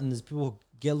aren't, and there's people who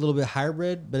get a little bit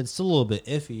hybrid, but it's still a little bit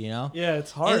iffy, you know? Yeah, it's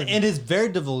hard. And it's very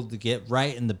difficult to get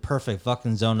right in the perfect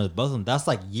fucking zone of both of them. That's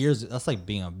like years. That's like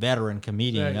being a veteran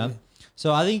comedian, you know. Exactly.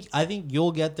 So I think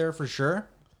you'll get there for sure.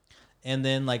 And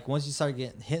then like once you start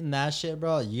hitting that shit,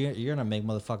 bro, you're gonna make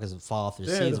motherfuckers fall off their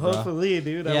Dude, seats, bro. hopefully,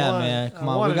 dude. Yeah, man. Come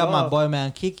on, we got my boy,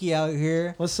 man, Kiki out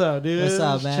here. What's up, dude? What's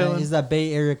up, Just man? chilling. He's that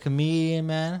Bay Area comedian,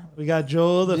 man. We got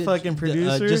Joel, the Ju- fucking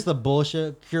producer. just the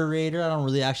bullshit curator. I don't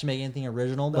really actually make anything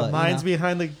original, the but you minds know,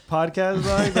 behind the podcast,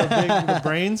 like the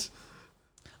brains.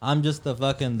 I'm just the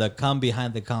come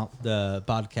behind the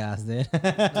podcast, dude.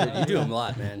 Dude, you do a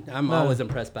lot, man. I'm No. always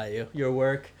impressed by you. Your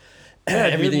work, dude,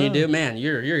 everything you no. do, man.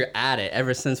 You're at it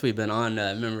ever since we've been on.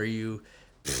 Remember you,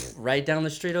 right down the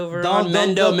street over on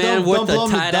Mendo, man, with the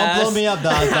tight don't ass. blow me up,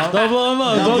 dog. Don't blow him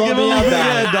up. Don't Don't blow give me him up, a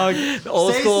dog. head, dog.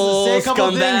 Old Say school a couple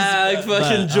scumbag, things,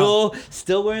 fucking but, Joel,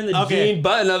 still wearing the Okay. jean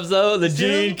button-ups though, the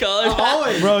jean collar.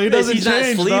 Always. Bro, he doesn't He's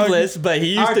change, not dog. sleeveless, but he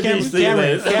used Alright, to be Cameron,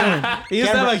 sleeveless. He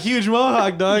used to have a huge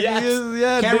mohawk, dog. Yes.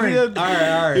 Yeah, Cameron, dude. all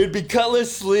right. It'd be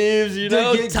cutlass sleeves, you Dude,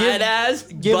 know, give- tight ass,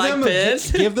 Give black them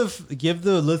pants. give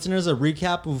the listeners a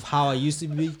recap of how I used to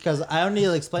be, because I only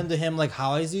explained to him like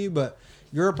how I see you, but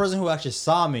you're a person who actually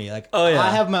saw me. Like, Oh, yeah. I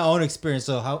have my own experience.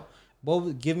 So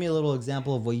give me a little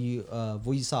example of what you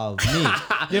saw of me.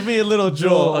 Give me a little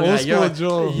Joel. Okay, Old you're school like-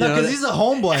 Joel. You No, know because that- he's a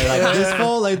homeboy. Like this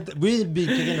fool, like we'd be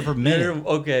kicking it for a You're, minute.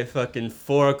 okay, fucking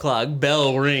 4 o'clock,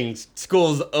 bell rings,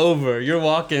 school's over. You're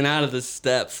walking out of the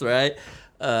steps, right?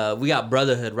 We got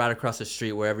Brotherhood right across the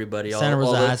street where everybody, Santa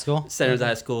Rosa High School? Santa Rosa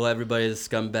High School, everybody's a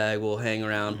scumbag will hang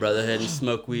around Brotherhood and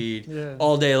smoke weed Yeah.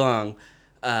 all day long.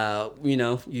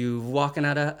 You walking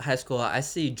out of high school, I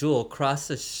see Jewel cross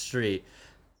the street.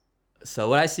 So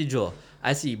what I see Jewel,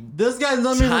 I see This guy's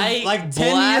known me Tight for like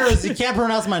 10 black- years. He can't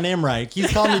pronounce my name right.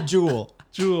 He's calling me Jewel.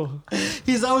 Jewel.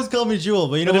 He's always called me Jewel,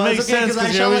 but you know But it what? makes It's okay sense because I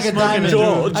 'cause shine you're like a always smoking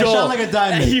diamond. a I shine like a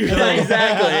diamond.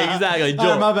 exactly, All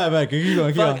Joel. right, my bad. Keep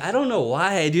going. Fuck, I don't know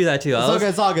why I do that too. It's okay.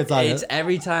 It's all good. It's all good. It's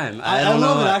every time. I don't know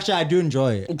love it. why. Actually, I do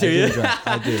enjoy it. Do you?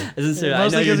 I do. Isn't serious. I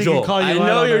Mostly know you're 'cause he can Joel. call you I out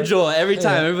know on you're that. Joel. Every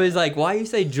time everybody's like, "Why you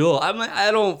say Joel?" I'm like,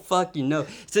 I don't fucking know.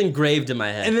 It's engraved in my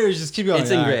head. And it just keep going.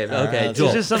 It's engraved. Okay, It's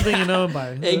Joel. just something you know him by.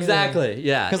 Exactly.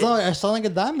 Yeah. Because I sound like a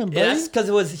diamond, bro. That's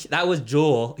because that was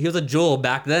Joel. He was a Joel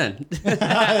back then.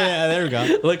 Yeah, there we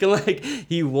go. Looking like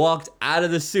he walked out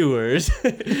of the sewers.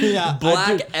 Yeah, black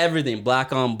I do- everything,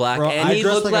 black on black, Bro, and I he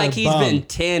dress looked like a like he's bum. been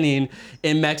tanning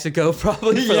in Mexico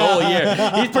probably for the Yeah. whole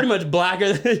year. He's pretty much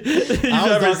blacker than you've I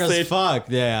was ever dark seen. as fuck.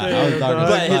 Yeah, I was dark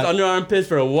But as his fuck. under armpits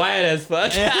were white as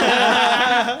fuck.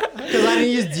 Because I didn't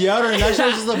use deodorant. That shit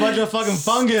was just a bunch of fucking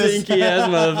fungus. Stinky ass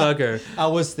motherfucker. I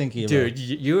was stinky, bro. Dude,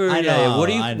 you were. I yeah, know, what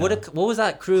do you? I know. What was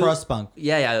that crew? Crust punk.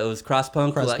 Yeah, it was cross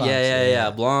punk. Crust Like, punks, yeah. yeah.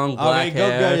 Blonde, Okay, black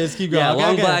hair. Go, just keep going. Yeah, Okay,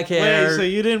 long okay. black hair. Wait, so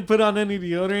you didn't put on any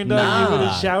deodorant, dog? You would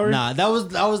have showered? Nah, that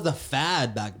was the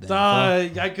fad back then.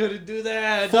 Dog, I couldn't do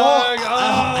that, Fool. dog.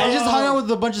 I just hung out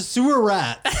with a bunch of sewer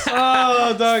rats.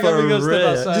 Oh, dog, For let me go step real.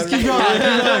 outside. Just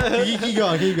keep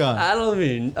going. Keep going. I don't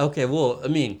mean. Okay, well, I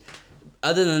mean,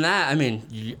 other than that, I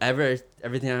mean,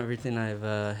 everything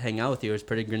I've hang out with you is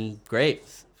pretty great.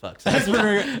 Fuck.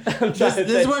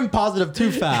 This went positive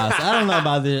too fast. I don't know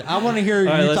about this. I want to hear All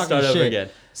right, you let's talking start over shit. again.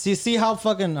 See how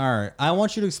fucking. All right, I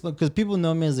want you to explain because people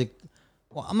know me as like,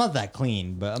 well, I'm not that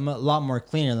clean, but I'm a lot more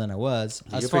cleaner than I was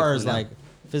as You're far pretty as clean now. like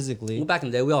physically. Well, back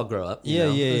in the day, we all grow up. Yeah.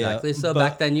 Exactly. So But-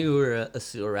 back then, you were a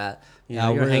sewer rat. You know,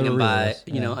 Yeah, you're we're hanging the by, reals,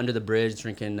 yeah. under the bridge,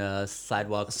 drinking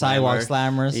sidewalk Sidewalk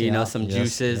slammer, slammers, You know, yeah. some Yes,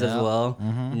 juices as yeah. well.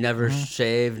 Never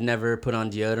shaved, never put on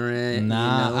deodorant.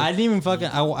 Nah, you know? I didn't even fucking.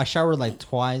 I showered like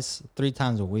 3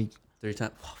 times a week. 3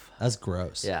 times. That's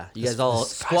gross. Yeah, you That's guys all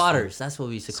disgusting. squatters. That's what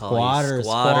we used to call you.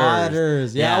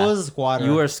 Squatters. Yeah, I was a squatter.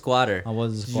 You were a squatter. I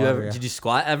was a Did you squatter, yeah. Did you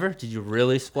squat ever? Did you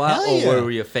really squat, Hell or yeah.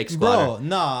 were you a fake squatter? Bro,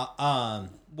 nah.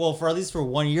 Well, for at least for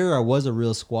 1 year, I was a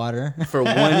real squatter. For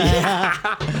 1 year.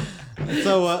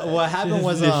 So what happened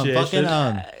was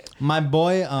Initiation. my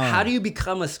boy. How do you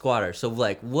become a squatter? So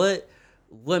like, what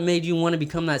made you want to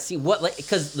become that scene?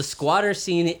 Because the squatter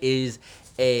scene is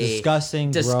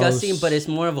disgusting, gross. but it's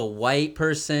more of a white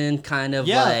person kind of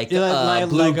like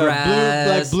bluegrass,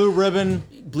 like blue ribbon.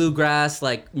 bluegrass,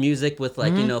 like music with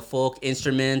like Mm-hmm. folk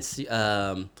instruments,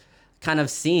 kind of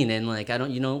scene, and like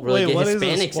you don't really Wait, what get is a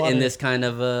Hispanics squatter? in this kind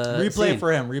of Replay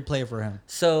scene. for him.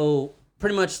 So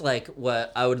pretty much like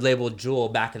what I would label Jewel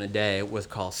back in the day was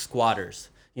called squatters.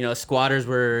 Squatters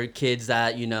were kids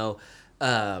that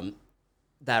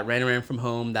that ran around from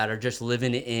home, that are just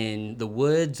living in the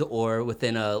woods or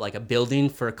within a building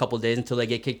for a couple of days until they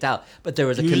get kicked out. But there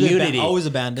was a Usually community, always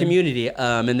abandoned. community,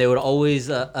 and they would always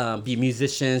be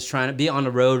musicians trying to be on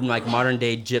the road, like modern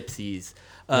day gypsies,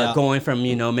 Yeah. going from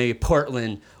maybe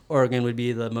Portland, Oregon would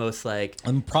be the most like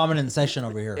Prominent section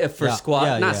over here. for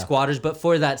squatters, but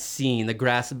for that scene, the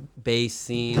grass based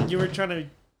scene. You were trying to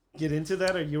get into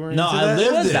that, or you were No, into I that?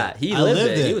 lived He was it. that. He I lived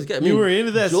lived it. it. He was good. You were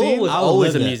into that Joel scene? was I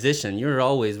always a lived it. musician. You were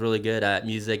always really good at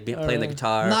music, playing the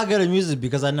guitar. I'm not good at music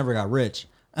because I never got rich.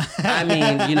 I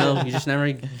mean, you just never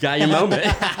got your moment,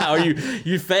 or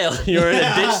you failed. You were in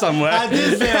a ditch somewhere. I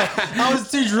did fail. I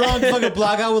was too drunk, fucking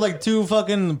black out with like 2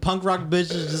 fucking punk rock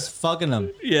bitches just fucking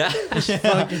them. Yeah.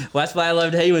 Well, that's why I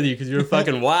loved hanging with you, because you were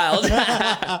fucking wild.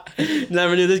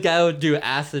 Never knew this guy would do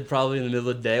acid probably in the middle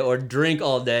of the day or drink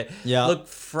all day. Yeah. Look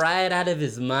fried out of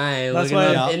his mind, That's looking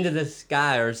why- up Yeah. into the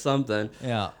sky or something.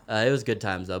 Yeah. It was good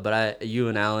times though. But you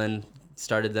and Alan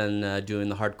started then doing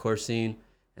the hardcore scene.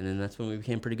 And then that's when we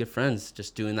became pretty good friends,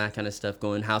 just doing that kind of stuff,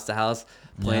 going house to house,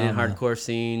 playing in man. hardcore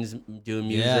scenes, doing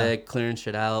music, Yeah. clearing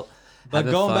shit out. But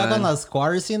having going back on fun. that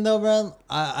squatter scene though, bro,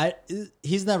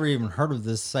 he's never even heard of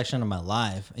this section of my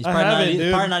life. He's I probably, haven't, he's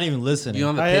dude. probably not even listening. You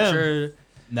don't have I a am. picture?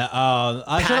 No,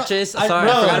 I Patches? I, Sorry,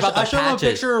 bro, I forgot about the I showed him a patches.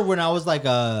 picture when I was like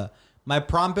my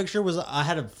prom picture was I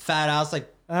had a fat ass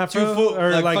like Afro, 2 foot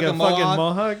or like a fucking mohawk,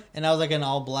 mohawk? and I was like in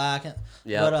all black.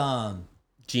 Yeah. But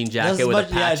Jean this jacket is with much-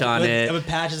 a patch on it. With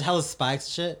patches, hella spikes,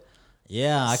 shit.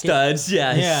 Yeah, I can, Studs,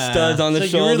 yeah, studs on the So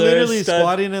shoulder. you were literally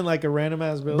squatting in like a random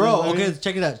ass building? bro. like- Okay,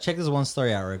 check it out. Check this one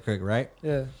story out real quick, right?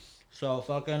 Yeah. So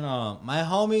fucking my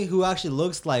homie who actually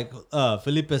looks like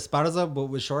Felipe Esparza but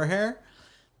with short hair,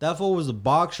 that fool was a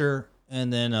boxer,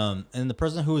 and then and the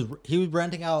person who was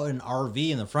renting out an RV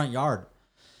in the front yard,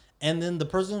 and then the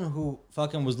person who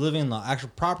fucking was living in the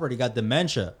actual property got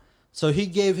dementia, so he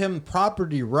gave him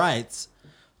property rights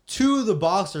to the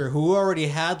boxer who already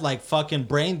had like fucking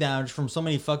brain damage from so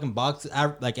many fucking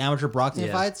like amateur boxing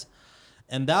Yeah. fights.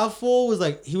 And that fool was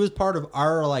like, he was part of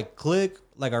our like clique,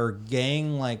 like our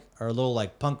gang, like our little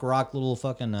like punk rock little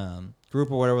fucking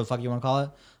group or whatever the fuck you want to call it.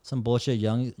 Some bullshit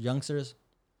youngsters.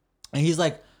 And he's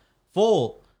like,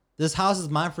 fool, this house is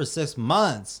mine for 6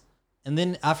 months. And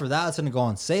then after that, it's going to go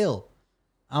on sale.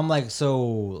 I'm like, so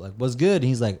like, what's good? And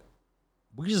he's like,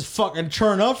 we just fucking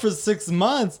churn up for 6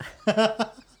 months.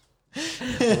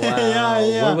 Wow.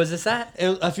 Where was this at?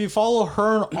 If you follow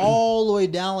Hearn all the way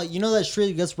down, like, you know that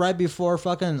street gets right before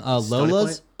fucking Stony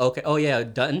Lola's? Point? Okay. Oh yeah,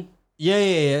 Dutton.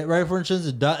 Yeah. Right before it turns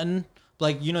to Dutton.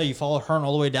 Like, you know, you follow Hearn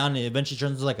all the way down and it eventually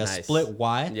turns to like a Nice. split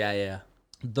Y. Yeah.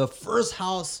 The first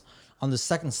house on the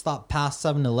second stop past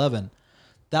 7-Eleven,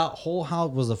 that whole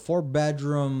house was a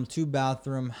 4-bedroom,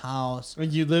 2-bathroom house.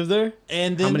 When you live there?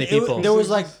 And then many people? there was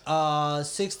like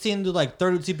 16 to like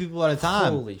 32 people at a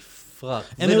time. Holy fuck.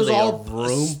 And it was Literally all a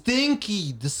room.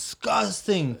 stinky,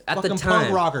 disgusting. At fucking the time.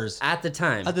 punk rockers. At the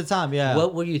time. At the time, yeah.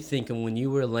 What were you thinking when you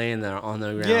were laying there on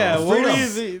the ground? Yeah, what were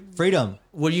Freedom. you Freedom.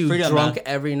 Were you Freedom, drunk man.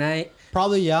 every night?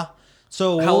 Probably, yeah.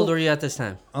 So How old were you at this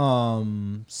time?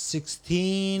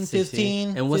 16,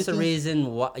 15. And what's 15. the reason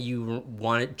why you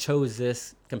chose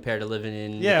this compared to living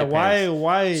in? with Yeah, your parents?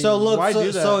 why? So look, why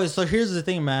do that? so here's the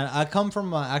thing, man. I come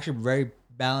from a actually very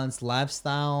balanced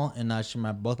lifestyle, and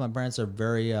actually both my parents are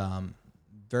very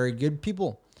very good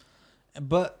people.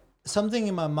 But something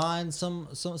in my mind,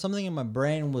 something in my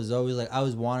brain was always like I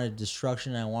always wanted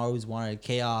destruction, and I always wanted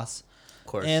chaos. Of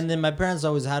course. And then my parents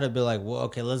always had to be like, well,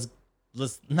 okay, let's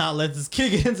not let this kid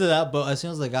get into that. But as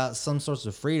soon as I got some sorts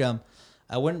of freedom,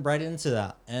 I went right into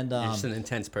that. And You're just an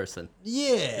intense person.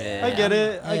 yeah, I get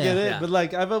it. I get it. Yeah. But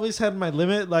like, I've always had my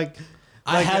limit. Like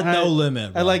I had no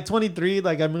limit. Bro. At like 23,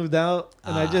 like I moved out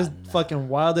and I just fucking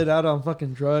wilded out on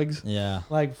fucking drugs. Yeah.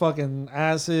 Like fucking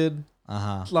acid.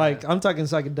 Uh-huh. Like I'm talking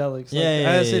psychedelics. Like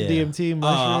Yeah, acid, yeah. DMT,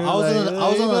 mushroom. I was you know on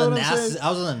what the I'm nasty. saying? I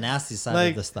was on the nasty side Like,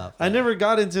 of the stuff. I never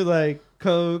got into like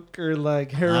coke or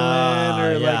like heroin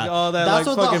or yeah. like all that. That's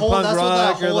like what fucking the whole, punk that's rock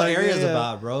what that or whole like area is yeah.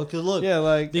 about, bro. Cause look, Yeah,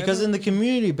 like because in the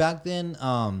community back then,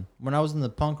 when I was in the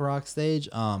punk rock stage,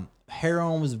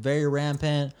 heroin was very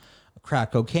rampant.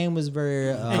 Crack cocaine was very.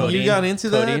 and you got into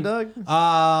Codeine. that,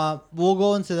 Doug? We'll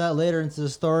go into that later into the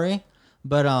story,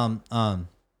 but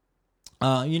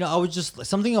you know, I was just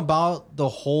something about the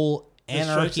whole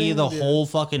anarchy, Restricting? the Yeah. whole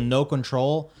fucking no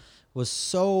control was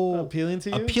so Appealing to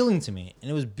you? appealing to me, and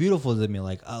it was beautiful to me.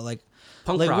 Like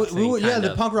Punk like rock thing, yeah, kind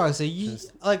the of. punk rock. So you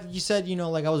like you said, you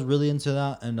know, like I was really into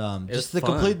that, and was just the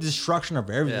fun. complete destruction of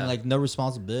everything, Yeah. like no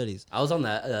responsibilities. I was on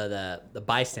the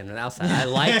bystander outside.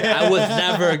 I was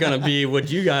never gonna be what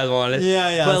you guys wanted.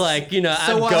 Yeah. But like, you know,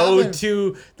 So I'd what go happened?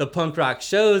 to the punk rock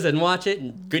shows and watch it,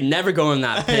 and could never go in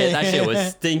that pit. That shit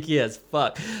was stinky as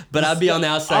fuck. But I'd be on the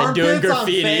outside doing Armpits on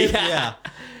graffiti. faith, yeah.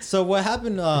 So what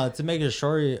happened? To make a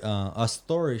story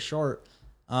short,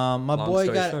 my boy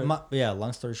story got short.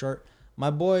 long story short. My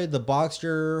boy, the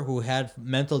boxer who had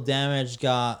mental damage,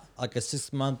 got like a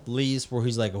 6-month lease where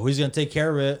he's like, he's gonna take care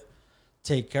of it,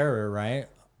 right?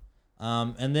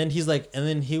 And then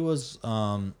he was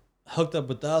hooked up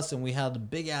with us, and we had a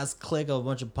big ass clique of a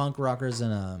bunch of punk rockers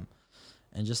and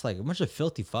just like a bunch of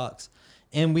filthy fucks.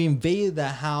 And we invaded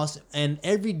that house, and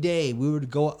every day we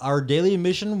would go. Our daily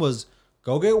mission was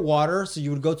go get water. So you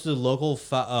would go to the local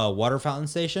water fountain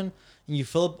station, and you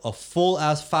fill up a full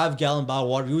ass 5-gallon bottle of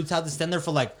water. You would have to stand there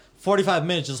for like 45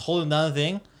 minutes just holding down the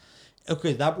thing.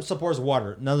 Okay, that supports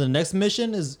water. Now the next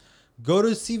mission is go to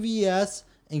CVS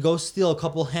and go steal a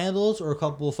couple handles or a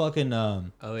couple fucking Oh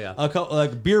yeah. a couple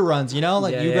like beer runs. You know,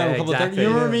 like Yeah, you grab yeah, a couple. exactly, You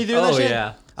remember yeah. me doing that Oh, shit?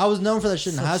 yeah. I was known for that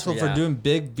shit in high school for yeah. doing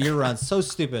big beer runs. So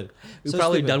stupid. We've So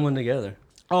probably stupid. done one together.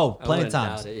 Oh, plenty of wouldn't doubt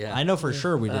times. it, yeah. I know for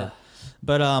sure we did.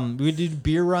 But we did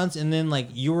beer runs, and then like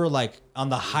you were like on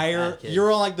the higher, kid. you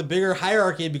were on like the bigger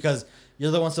hierarchy because you're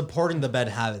the one supporting the bad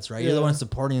habits, right? You're the Yeah. one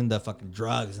supporting the fucking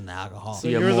drugs and the alcohol. So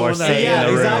you're you're the more one that- say yeah,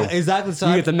 in the exactly, room. exactly. So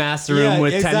You I- get the master room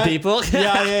with 10 people.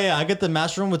 yeah. I get the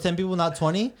master room with 10 people, not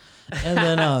 20. And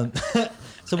then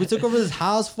so we took over this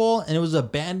house full, and it was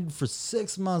abandoned for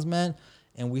 6 months, man.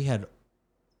 And we had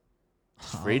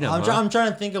Freedom. I'm, huh? I'm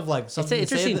trying to think of like It's something. an to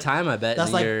say interesting that- time, I bet, That's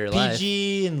in like your life.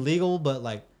 PG and legal, but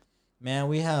like, man,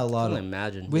 we had a I lot can of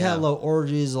imagine. we yeah. had a lot of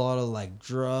orgies, a lot of like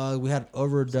drugs. We had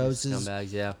overdoses.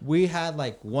 Scumbags, yeah. We had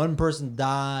like one person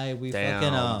die. We Damn.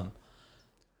 fucking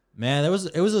man, it was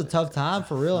a tough time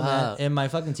for real, man. Fuck. In my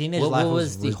fucking teenage What life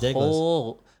was the ridiculous.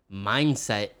 whole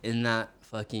mindset in that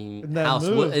fucking In that house?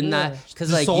 move, In yeah. that,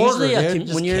 because like Disorder, usually dude,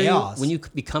 just when chaos. you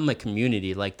become a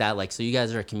community like that, like so you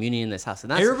guys are a community in this house,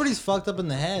 and that's Everybody's fucked up in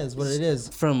the head. Is what it is.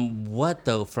 from what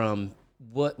though? From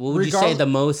what would you say Regardless- the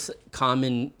most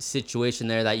common situation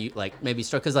there that you like maybe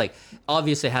struck? Because like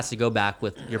obviously it has to go back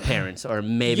with your parents or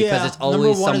maybe because it's number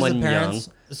always one is the someone young. parents.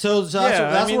 So that's, Yeah,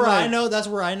 I that's mean, where I like- know. That's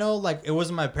where I know. Like it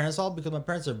wasn't my parents' fault because my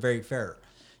parents are very fair.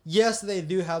 Yes, they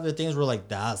do have their things where like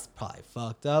that's probably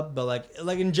fucked up, but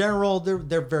like in general, they're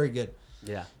very good.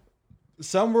 Yeah.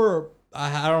 Some were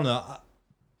I don't know.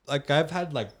 Like I've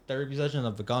had like therapy sessions.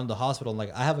 I've gone to the hospital. And,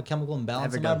 like I have a chemical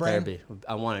imbalance Never in my done brain. therapy.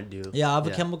 I want to do. Yeah, I have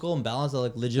a chemical imbalance that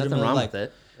like legitimately Nothing wrong like with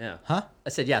it. Yeah. huh? I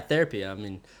said yeah, therapy. I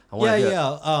mean, I want Yeah, to do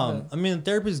yeah. it. I mean,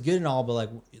 therapy is good and all, but like,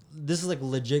 this is like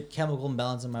legit chemical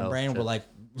imbalance in my Oh, brain. shit. Where like,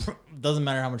 doesn't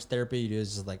matter how much therapy you do.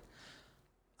 It's just like,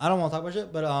 I don't want to talk about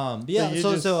shit, but yeah. you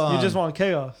So just want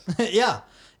chaos. yeah.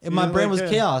 And You my just brain like was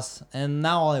chaos. chaos, and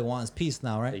now all I want is peace.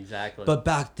 Now, right? Exactly. But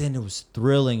back then it was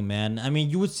thrilling, man. I mean,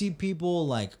 you would see people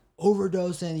like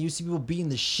overdosing. You see people beating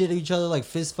the shit at each other, like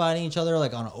fist fighting each other,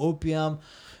 like on opium.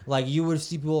 Like you would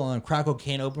see people on crack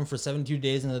cocaine open for 72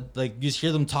 days, and like you just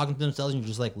hear them talking to themselves, and you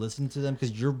just like listen to them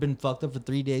because you've been fucked up for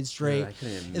 3 days straight. I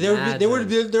can't And there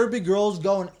would be girls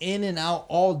going in and out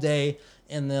all day,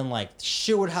 and then like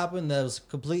shit would happen that was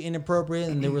completely inappropriate,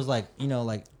 and there was like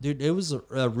like dude, it was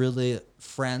a really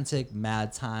frantic,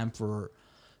 mad time for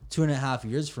 2.5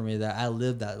 years for me that I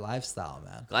lived that lifestyle,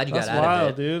 man. Glad you That's got out wild,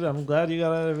 of it. dude. I'm glad you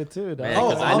got out of it too, dog. Man,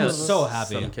 Oh, 'cause I I'm know so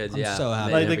happy. some kids, I'm yeah, so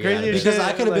happy. they Like, the never got out of craziest it. Because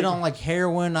I could have been like- on like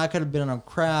heroin, I could have been on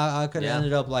crack, I could have Yeah.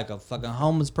 ended up like a fucking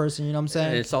homeless person, you know what I'm saying?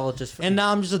 And it's all just And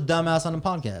now I'm just a dumbass on a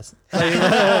podcast.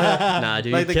 nah,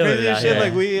 dude. Like the you're killing it craziest out shit here.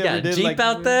 like we You got ever a did. Jeep like,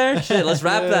 out there? Shit, let's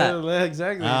wrap that. Yeah,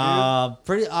 exactly. Dude.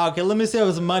 Pretty okay. Let me say it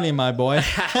was money, my boy.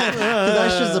 'Cause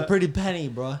that's just a pretty penny,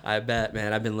 bro. I bet,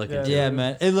 man. I've been looking. Yeah. to Yeah, it.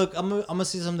 man. Hey, look, I'm gonna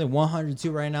say something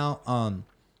 102 right now.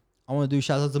 I want to do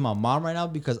shout out to my mom right now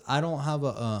because I don't have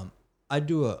a I don't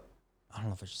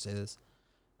know if I should say this.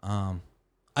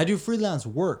 I do freelance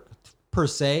work per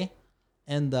se,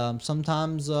 and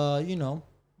sometimes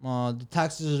the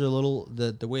taxes are a little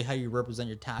the way how you represent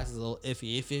your taxes is a little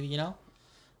iffy, you know.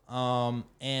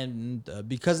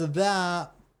 Because of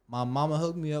that, my mama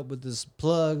hooked me up with this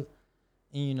plug,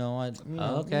 and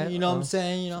Okay. you know what I'm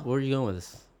saying, you know. Where are you going with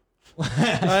this? I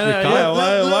know,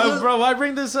 yeah, Look. bro? Why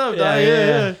bring this up, Yeah, dog?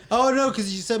 yeah. Oh no,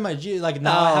 because you said my Jeep. Like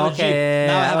now I have a Jeep.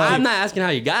 Now I have a I'm Jeep. not asking how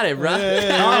you got it, bro.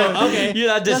 Oh, okay. You're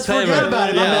not Let's disclaimer. forget about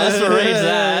it. Yeah, My bad. let's erase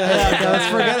that. Yeah, let's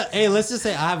forget it. Hey, let's just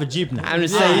say I have a Jeep now. I'm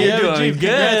just Yeah, saying you you're have a doing Jeep. good,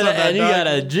 Congrats on that, and you dog. got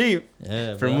a Jeep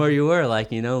Yeah, from bro. where you were,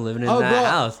 like living in Oh, that bro.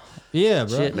 house. Yeah,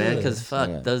 bro. Shit, man, Yeah. because fuck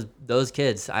Yeah. those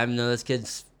kids. I know those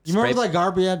kids. You remember like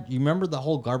garbage? You remember the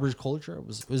whole garbage culture? It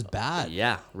was bad.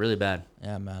 Yeah, really bad.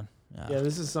 Yeah, man. Yeah,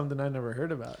 this is something I never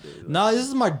heard about, dude. No, this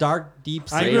is my dark, deep.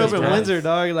 I grew up in Savage times. Windsor,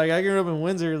 dog. Like I grew up in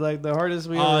Windsor, like the hardest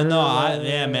we. Oh ever no,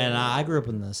 heard, man. I grew up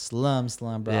in the slum,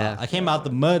 bro. Yeah. I came out the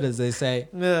mud, as they say.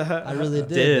 Yeah, I really did,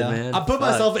 Did, bro. man. I put Fuck.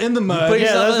 myself in the mud. put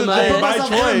yourself in the mud. I put By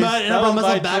myself in the choice. mud, and I That brought was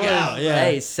myself by back choice. out. Yeah.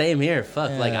 Hey, same here.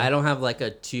 Fuck. Like Yeah. I don't have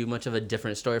like too much of a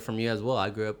different story from you as well. I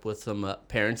grew up with some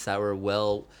parents that were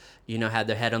had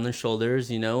their head on their shoulders,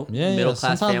 Yeah, middle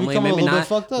class sometimes we family. come a Maybe little bit not.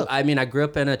 fucked up. I mean, I grew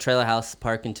up in a trailer house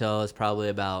park until I was probably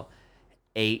about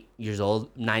 8 years old,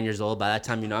 9 years old. By that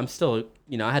time, I'm still,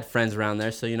 I had friends around there.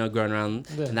 So, growing around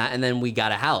and that, and then we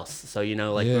got a house. So, we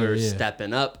were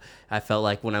stepping up. I felt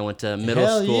like when I went to middle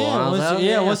Hell school, yeah. I was Once like,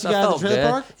 you- oh, once so you I got out of felt the trailer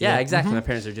good. park? Yeah, Yeah. exactly. My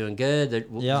parents are doing good.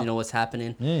 Yeah. You know what's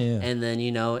happening. Yeah. And then,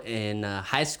 in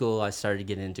high school, I started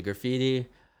getting into graffiti.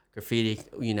 Graffiti,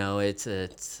 it's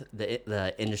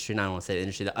the industry. I don't want to say the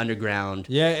industry, the underground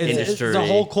Yeah, it's industry. the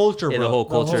whole culture, bro. Yeah, the whole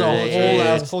culture. The whole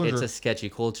ass It's culture. a sketchy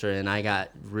culture, and I got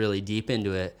really deep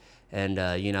into it. And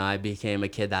I became a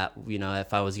kid that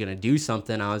if I was gonna do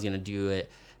something, I was gonna do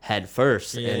it head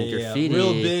first. Yeah, and yeah. graffiti,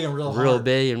 Real big and real hard. real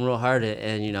big and real hard.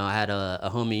 And I had a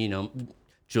homie,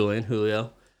 Julian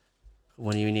Julio.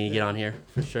 When you need to get on here,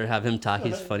 for sure, have him talk.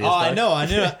 He's funny. Oh, as fuck. I know.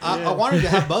 I wanted to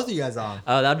have both of you guys on.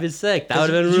 Oh, that'd been sick. That would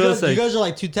have been you real guys, sick. You guys are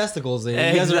like two testicles. You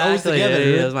guys are always Exactly. together.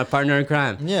 He dude. was my partner in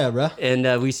crime. Yeah, bro. And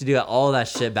we used to do all that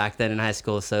shit back then in high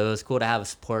school. So it was cool to have a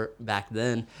support back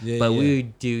then. Yeah, but yeah. we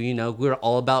would do, we were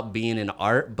all about being in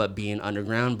art, but being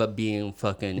underground, but being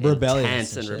fucking Rebellious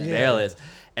intense and and shit. rebellious.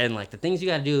 And like the things you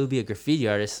got to do to be a graffiti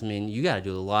artist, I mean, you got to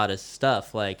do a lot of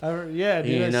stuff. Like, yeah,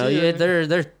 dude. I see it.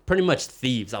 they're pretty much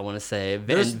thieves, I want to say.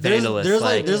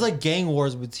 Vandalists. There's like gang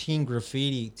wars between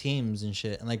graffiti teams and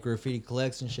shit, and like graffiti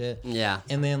collects and shit. Yeah.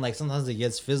 And then like sometimes it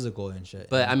gets physical and shit.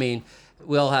 But I mean,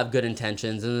 we all have good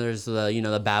intentions, and there's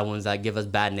the bad ones that give us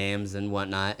bad names and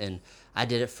whatnot. And I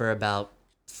did it for about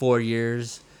 4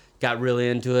 years. Got really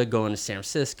into it, going to San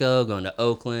Francisco, going to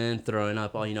Oakland, throwing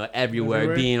up all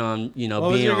everywhere, being on was being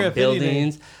your on graffiti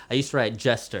buildings. I used to write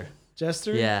Jester.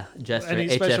 Jester. Yeah, Jester. Any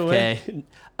special way? HFK.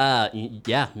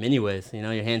 Yeah, many ways.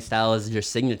 Your hand style is your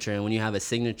signature, and when you have a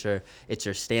signature, it's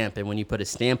your stamp. And when you put a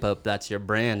stamp up, that's your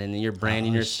brand, and then you're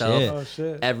branding yourself shit. Oh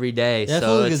shit. every day. Yeah, so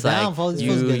follows it's get down, like follows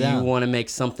you get down. want to make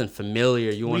something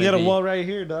familiar. You We want got to a be wall right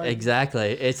here, dog.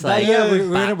 exactly. It's Like, like yeah, we're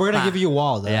gonna bah. give you a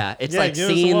wall though. Yeah, it's Yeah, like give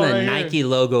us a seeing wall the right here. Nike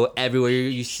logo everywhere.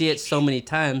 You see it so many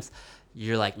times.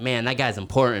 You're like, man, that guy's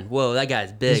important. Whoa, that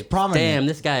guy's big. He's prominent. Damn,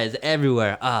 this guy is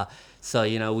everywhere. So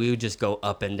we would just go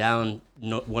up and down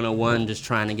 101, just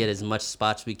trying to get as much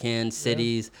spots we can,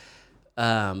 cities.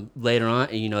 Later on,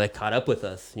 it caught up with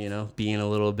us. Being a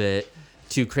little bit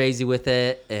too crazy with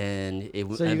it, and it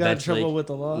So you got in trouble with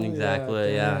the law?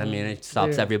 Exactly. Yeah, Yeah. I mean, it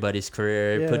stops Yeah. everybody's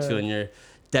career. It puts you Yeah. in your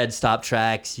dead stop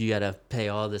tracks. You gotta pay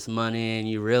all this money, and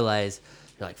you realize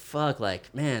you're like, fuck,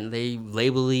 like, man, they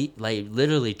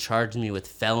literally charged me with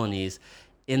felonies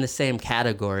in the same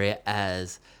category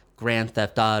as Grand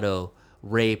Theft Auto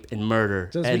rape and murder,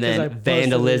 Just and because I then posted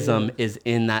vandalism it, is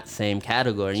in that same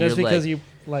category. And Just you're because like, you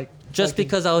like. just fucking-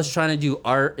 because I was trying to do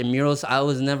art and murals, I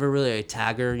was never really a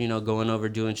tagger, going over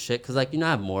doing shit. Cause like, I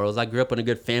have morals. I grew up in a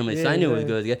good family, so I knew it was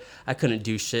good. I couldn't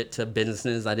do shit to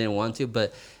businesses I didn't want to.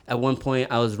 But at one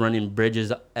point, I was running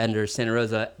bridges under Santa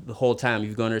Rosa the whole time.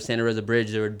 You go under Santa Rosa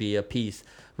Bridge, there would be a piece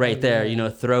right there,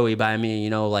 throwy by me,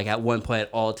 like at one point at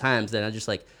all times. Then I just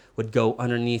like would go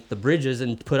underneath the bridges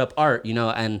and put up art,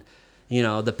 and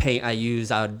the paint I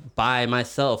use, I would buy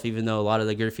myself, even though a lot of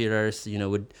the graffiti artists,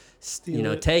 would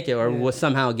take it or will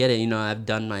somehow get it. I've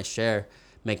done my share,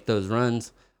 make those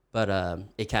runs, but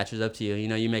it catches up to you.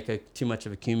 You make too much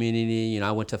of a community.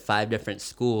 I went to 5 different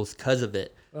schools because of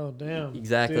it. Oh damn!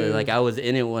 Exactly. Dude. Like I was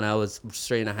in it when I was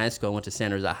straight in high school. I went to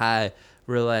Santa Rosa High.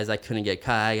 Realized I couldn't get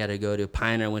caught. I got to go to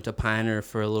Pioneer. I went to Pioneer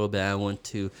for a little bit. I went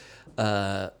to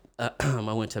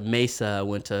Mesa. I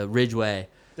went to Ridgeway.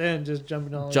 Then just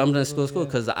jumped into school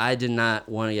because I did not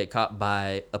want to get caught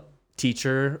by a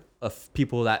teacher of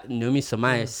people that knew me. So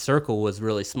my circle was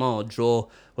really small.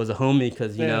 Joel was a homie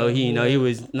because he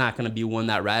was not going to be one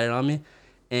that ratted on me.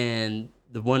 And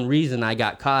the one reason I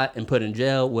got caught and put in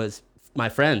jail was my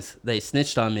friends. They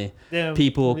snitched on me. Damn.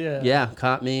 People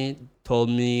caught me, told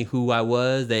me who I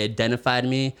was. They identified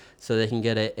me so they can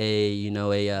get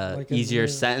a easier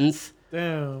sentence.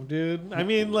 Damn, dude. I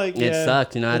mean, like, it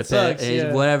sucked, I had to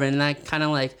pay whatever. And I kind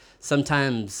of like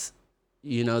sometimes,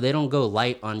 they don't go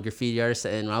light on graffiti artists.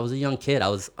 And when I was a young kid, I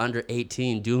was under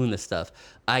 18 doing this stuff.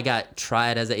 I got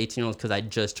tried as an 18-year-old because I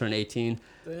just turned 18.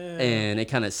 Damn. And it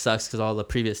kind of sucks because all the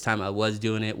previous time I was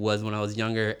doing it was when I was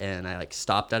younger, and I like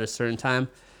stopped at a certain time.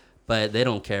 But they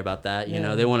don't care about that.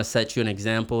 They want to set you an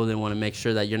example. They want to make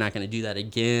sure that you're not going to do that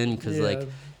again because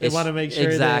they want to make sure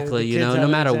exactly, no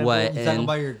matter what. You talking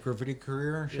about your graffiti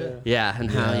career and shit? Yeah,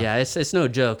 and how it's no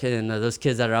joke. And those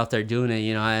kids that are out there doing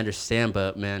it, I understand,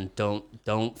 but man, don't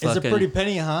fucking. It's a pretty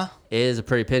penny, huh? It is a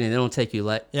pretty penny. They don't take you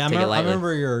I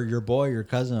remember your boy, your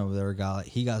cousin over there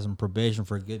he got some probation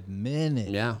for a good minute.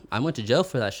 Yeah, I went to jail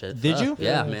for that shit. Did you?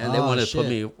 Yeah, man. They wanted to put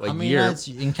me a year. Nights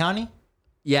in county?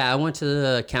 Yeah, I went to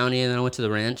the county and then I went to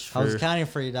the ranch. How was county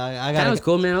for you, dog? County was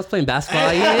cool, man. I was playing basketball.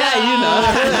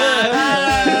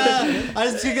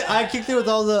 I kicked it with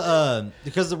all the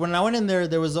because when I went in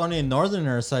there was only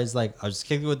northerners, so I just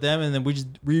kicked it with them, and then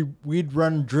we'd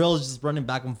run drills, just running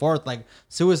back and forth like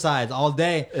suicides all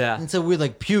day. Yeah. Until we'd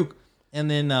like puke. And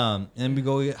then we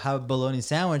go have a bologna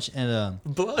sandwich, and and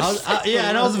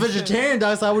I was a vegetarian,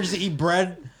 dog, so I would just eat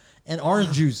bread and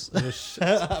orange juice for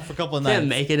a couple of nights. Can't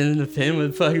make it in the pin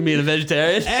with fucking being a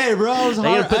vegetarian. Hey, bro, I was they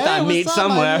gotta put that meat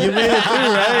somewhere. You made it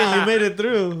through, right? You made it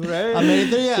through, right? I made it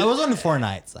through. Yeah, it was only 4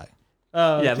 nights. Like.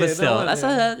 Yeah, but still, that's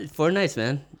not 4 nights,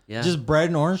 man. Yeah, just bread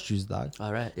and orange juice, dog.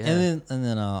 All right, yeah. And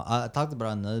then I talked about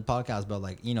it on another podcast about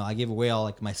I gave away all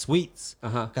like my sweets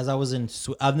because I was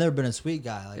I've never been a sweet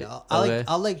guy. Like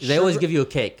I like. They always give you a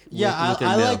cake. Yeah,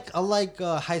 I like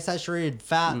high saturated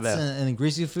fats and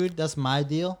greasy food. That's my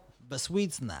deal. But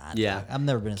sweets, nah. Yeah, I've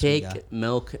never been a cake, sweet guy.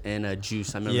 Milk, and a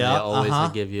juice. I remember they always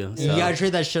would give you. So. You gotta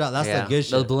trade that shit out. That's the good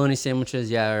shit. Those bologna sandwiches,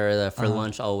 or for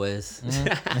lunch always.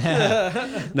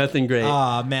 Nothing great.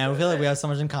 Oh man, we feel like we have so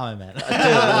much in common, man. Dude, we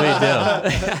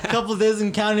do. A couple of days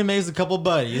in county makes a couple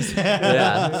buddies.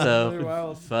 Yeah,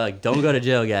 so fuck. Don't go to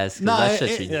jail, guys. Cause that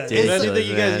shit's ridiculous. Anything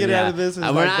you guys get out of this is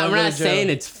we're not saying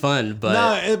it's fun,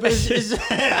 but it's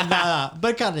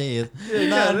but kind of is.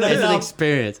 It's an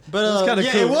experience. But it's kind of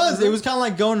cool. It was kind of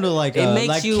like going to it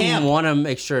makes you want to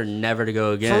make sure never to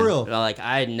go again. For real. Like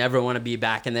I never want to be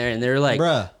back in there. And they're like,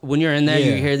 bruh, when you're in there,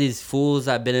 you hear these fools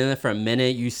that have been in there for a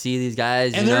minute. You see these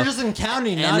guys, and they're just in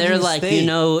county, and they're like,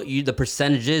 the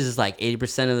percentages is like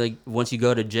 80% of the once you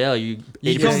go to jail,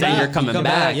 80% you're coming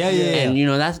back. Yeah. And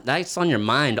that's on your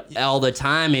mind all the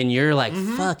time, and you're like,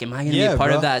 fuck, am I gonna be a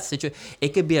part of that situation? It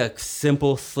could be a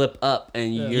simple slip up,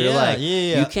 and you're like,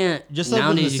 you can't just like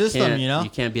with the system, you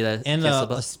can't be that. And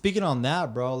speaking on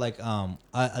that, bro, like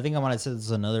I think I might have said this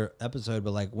in another episode,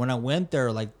 but like when I went there,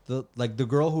 like the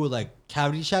girl who like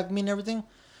cavity checked me and everything,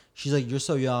 she's like, "You're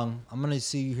so young. I'm gonna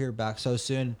see you here back so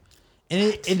soon." And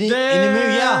it made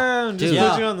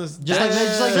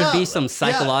should be some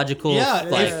psychological.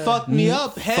 It fucked me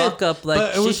up. Fuck up.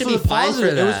 Like she should be fine for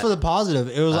that. It was for the positive.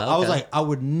 It was. I was like, I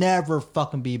would never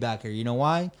fucking be back here. You know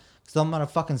why? Because I'm not a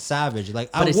fucking savage.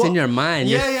 Like, but it's in your mind.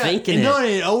 You're thinking it. No,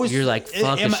 it always. You're like,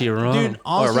 fuck, is she wrong dude,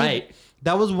 honestly, or right?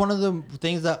 That was one of the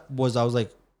things I was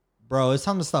like, bro, it's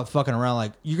time to stop fucking around.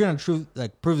 Like, you're gonna prove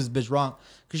this bitch wrong.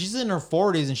 Because she's in her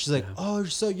 40s and she's like, oh, you're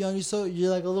so young.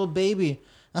 You're like a little baby.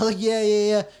 I was like,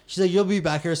 yeah. She's like, you'll be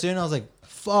back here soon. I was like,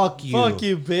 fuck you. Fuck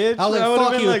you, bitch. I was like,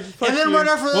 fuck you. Like, fuck and then right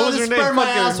after that, I just spread my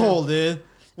asshole, dude.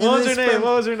 What was her name?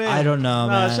 What was her name? I don't know,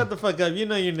 Nah, man. shut the fuck up. You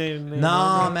know your name.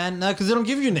 No, man. No, because they don't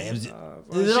give you names. They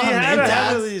She don't have had name to have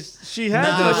at tags. least. She had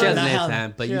Nah, to. No, she has nah, a name hell.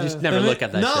 tag, but you Yeah. just never look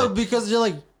at that No, shit. because you're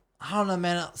like, I don't know,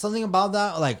 man. Something about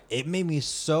that, like, it made me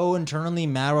so internally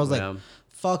mad. Where I was Yeah. like,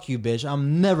 fuck you, bitch.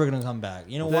 I'm never going to come back.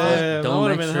 You know why? Damn, I Don't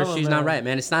would've make been sure hella she's mad. not right,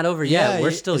 man. It's not over yet.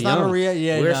 We're still it's young. not over yet.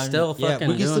 Yeah, We're no, still yeah, fucking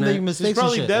we can still doing make it. mistakes She's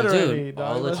probably and shit. dead Dude, already.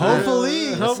 all Dog. the Let's time. Hopefully.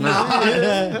 Let's Hopefully.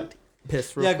 not.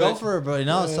 Piss real Yeah, go quick. for it, bro. You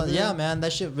know, so, yeah, man,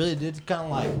 that shit really did kind of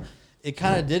like, it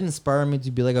kind of did inspire me to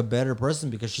be like a better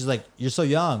person because she's like, you're so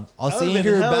young. I'll I see would've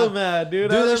you been here hella back. mad, dude.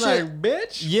 Dude, I was that shit- like,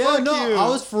 bitch. Yeah, fuck no, you. I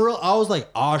was for real. I was like,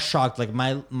 aw, shocked. Like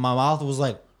my mouth was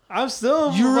like, I'm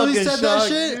still. you really fucking said that shocked,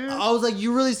 shit? dude. I was like,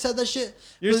 you really said that shit?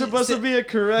 You're But supposed to say- be a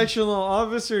correctional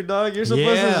officer, dog. You're supposed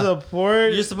Yeah. to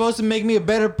support. You're supposed to make me a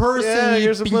better person. Yeah, you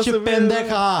you're supposed pinche to be-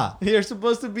 pendeja. You're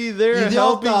supposed to be there Idiota.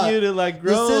 helping you to like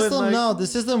grow. The system, and, like, no, the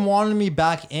system wanted me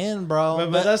back in, bro.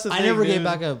 But that's the I thing, never dude. gave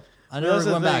back up. I But never that's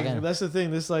the went back thing. in. That's the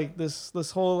thing.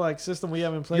 This whole like system we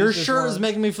have in place. Your just shirt is want-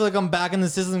 making me feel like I'm back in the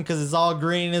system because it's all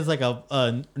green. It's like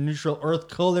a neutral earth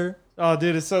color. Oh,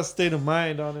 dude, it says state of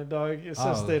mind on it, dog. It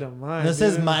says Oh. state of mind. And it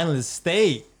says dude. mindless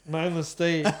state. Mindless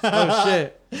state. Oh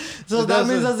shit. So It that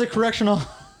means doesn't- that's a correctional.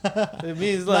 It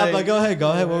means Nah, like. but go ahead.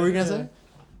 What were you gonna say?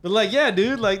 But like, yeah,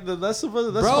 dude, like that's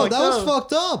supposed. That's Bro, fucked that was up.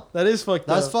 fucked up. That is fucked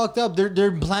That's up. fucked up.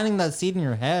 They're planting that seed in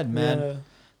your head, man. Yeah.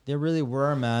 They really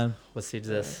were, man. What seed's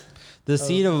this? The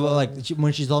seed of like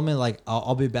when she told me like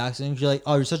I'll be back soon. She's like,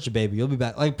 oh, you're such a baby. You'll be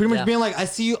back. Like pretty much Yeah. being like, I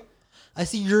see you. I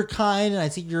see your kind and I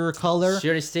see your color. She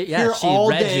already Here she all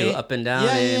read day. you up and down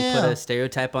Yeah, and yeah, put yeah. a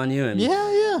stereotype on you and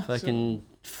Yeah.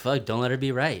 fuck, don't let her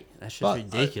be right. That's just But,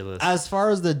 ridiculous. as far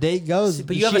as the date goes,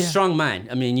 But you have a strong mind.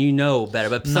 I mean, you know better,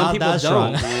 but some Not people that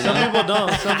don't. strong. you Some know? people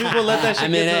don't. Some people let that shit I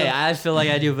mean, get hey, to them. I feel like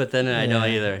I do, but then I don't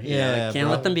Yeah. either. You Yeah, know, can't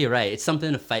bro. let them be right. It's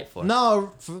something to fight for.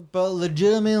 No, but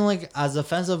legitimately, like as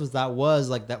offensive as that was,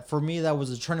 like that for me, that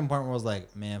was a turning point where I was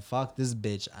like, man, fuck this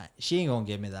bitch. She ain't gonna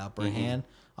give me the upper hand.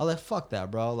 I was like, fuck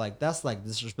that, bro. Like that's like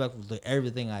disrespectful to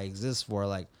everything I exist for.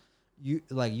 Like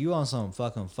you on some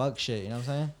fucking fuck shit. You know what I'm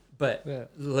saying? But Yeah.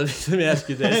 let me ask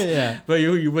you this. Yeah. But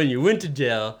when you went to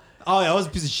jail, Oh, yeah, I was a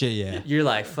piece of shit. Yeah. you're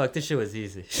like, fuck, this shit was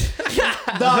easy.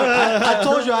 Dog, I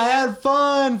told you I had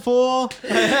fun, fool.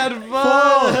 I had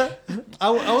fun. I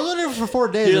was on there for 4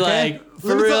 days. You're okay? like,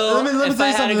 for real, if I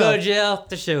had to go to jail,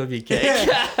 this shit would be cake.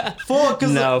 Full, cause,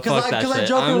 No, cause fuck I, that cause I shit.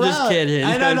 joke I'm around. just kidding.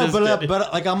 I know, I'm no, just but kidding.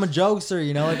 like I'm a jokester,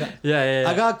 you know. Like yeah.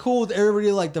 I got cool with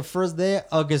everybody like the first day.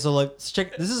 Okay, so like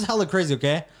check. This is hella crazy.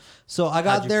 Okay, so I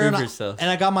got How'd you there prove and yourself?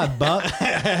 I got my butt.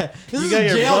 This is got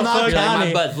your jail, butt not fucked? You're like, county.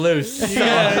 my butt's loose. You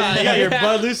got your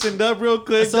butt loosened up real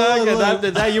quick, So, dog. And look-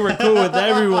 after that, you were cool with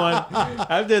everyone.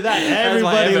 After that,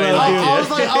 everybody everybody loved liked you. I was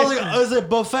like, it was a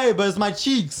buffet, but it's my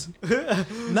cheeks.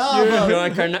 No, You but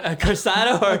want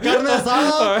carsado or carne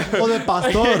asada or the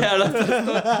pastor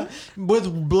Yeah,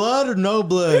 with blood or no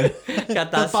blood.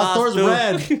 got The that sauce pastor's too.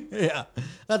 red. Yeah,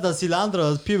 that's the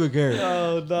cilantro. It's pubic hair.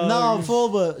 Oh, dog. No, full,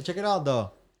 but check it out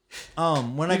though.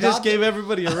 When I You just got gave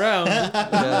everybody a round.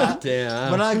 God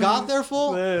damn. when I got there,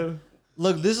 full. Man.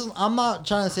 Look, this is. I'm not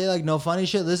trying to say like no funny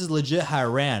shit. This is legit how I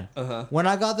ran. Uh-huh. When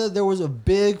I got there was a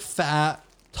big, fat,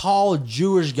 tall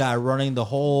Jewish guy running the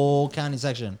whole county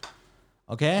section.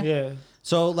 Okay. Yeah.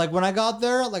 So like when I got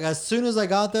there, like as soon as I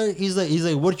got there, he's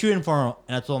like, "What you in for?"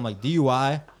 And I told him like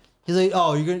DUI. He's like,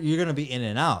 "Oh, you're gonna be in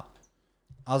and out."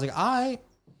 I was like, "All right."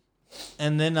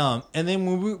 And then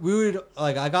when we would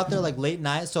like I got there like late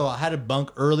night, so I had to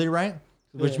bunk early, right?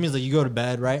 Which Yeah. means like you go to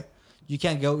bed, right? You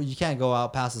can't go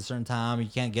out past a certain time. You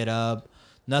can't get up,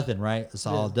 nothing, right? It's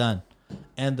all done.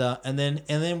 And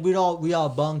then we all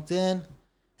bunked in,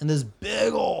 and this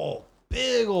big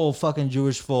old fucking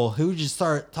Jewish fool who just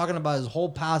started talking about his whole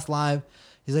past life.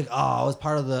 He's like, "Oh, I was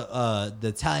part of the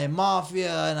Italian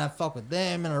mafia, and I fuck with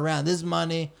them, and I ran this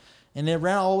money." And it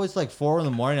ran always like 4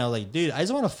 a.m. I was like, dude, I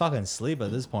just want to fucking sleep at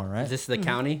this point, right? Is this the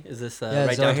county? Is this Yeah, right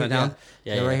it's downtown here, town?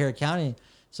 Yeah, right here at county.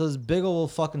 So this big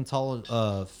old fucking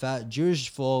tall, fat Jewish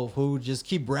fool who just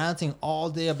keep ranting all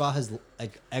day about his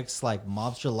like ex like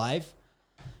mobster life,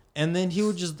 and then he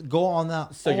would just go on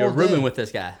that. So all you're rooming day. with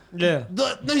this guy. Yeah.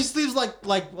 No, he sleeps like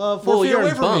 4 Well, feet you're away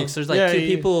in from me. bunks. There's like Yeah, 2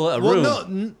 yeah. people a Well, room.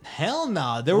 no, hell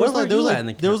no. There Where was like were you at in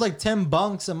the there was like 10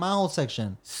 bunks in my whole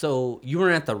section. So you were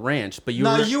at the ranch, but you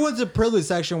No, were. you went to privilege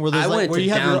section where there's I like went where to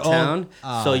you have downtown.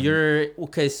 your own. So you're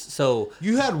okay. So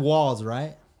you had walls,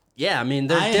 right? yeah, I mean,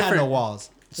 there's I ain't different. had no walls.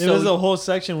 It So was a whole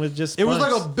section with just. It was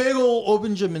like bunks. a big old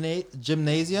open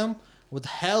gymnasium with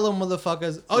hella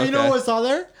motherfuckers. Oh, you know Okay. what I saw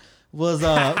there? Was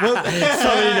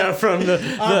from the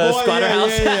squatter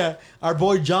house. Yeah. Our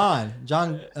boy John.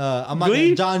 I'm not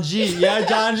Glee? John G. Yeah,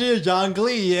 John G. John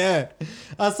Glee. Yeah.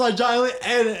 I saw Johnny Lee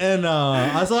and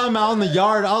I saw him out in the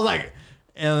yard. I was like,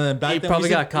 and then back He then probably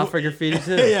we used got caught for graffiti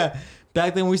too. yeah,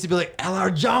 back then we used to be like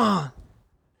LR John.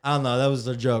 I don't know, that was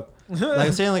a joke.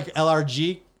 Like saying like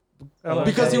LRG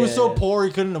because he was so poor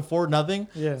he couldn't afford nothing.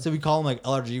 Yeah. So we call him like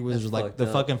LRG, which was like fucked the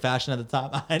up. fucking fashion at the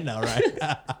time. I know, right?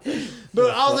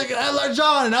 But I was like LR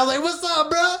John, and I was like, "What's up,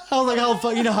 bro?" I was like, "How the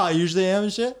fuck?" You know how I usually am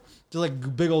and shit. Just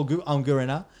like big old goof. I'm good right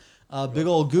now. Big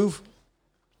old goof.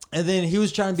 And then he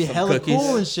was trying to be Some hella cookies.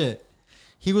 cool and shit.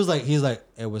 He's like,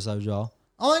 "Hey, what's up, y'all?"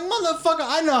 I'm like, "Motherfucker,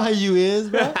 I know how you is,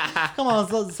 bro. Come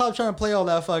on, stop trying to play all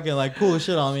that fucking like cool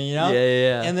shit on me, you know?"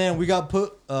 Yeah. And then we got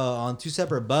put on 2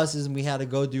 separate buses, and we had to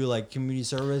go do like community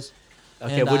service.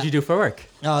 Okay, And what'd you do for work?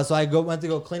 So I went to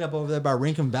go clean up over there by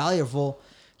Rincon Valley or full.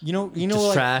 You know, Just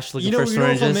like, trash, looking you know, for you know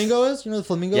what syringes? Flamingo is? You know what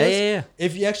Flamingo Yeah, is? yeah.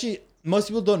 If you actually, most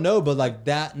people don't know, but like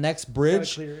that next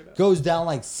bridge clear it up. goes down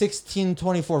like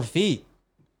 16-24 feet.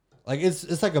 Like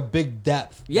it's like a big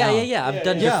depth. Yeah. down. I've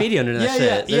done yeah. graffiti under that Yeah,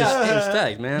 shit. yeah. There's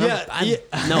tags, man. Yeah,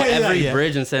 I know every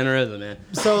bridge in Santa Rosa, man.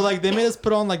 So like they made us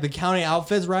put on like the county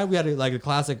outfits, right? We had like the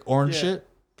classic orange Yeah. shit.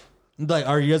 Like,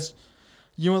 are you guys?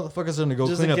 You motherfuckers are gonna go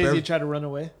Just clean in up case you everything. try to run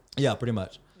away. Yeah, pretty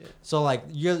much. Yeah. So like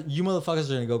you motherfuckers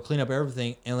are gonna go clean up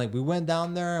everything, and like we went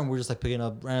down there and we're just like picking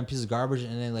up random pieces of garbage,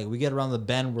 and then like we get around the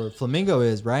bend where Flamingo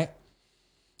is, right?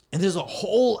 And there's a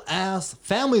whole ass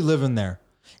family living there,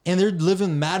 and they're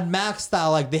living Mad Max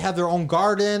style. Like they have their own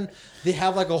garden, they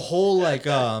have like a whole like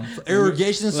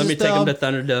irrigation Let system. me take him to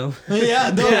Thunderdome. Yeah,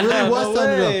 no, it really was no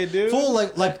Thunderdome. way, dude. Full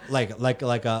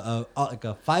like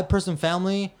a 5-person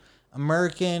family,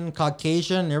 American,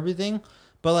 Caucasian, and everything.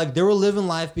 But like they were living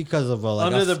life because of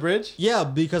Under the bridge? Yeah,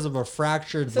 because of a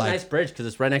fractured It's a nice bridge because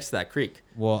it's right next to that creek.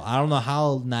 Well, I don't know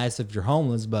how nice if you're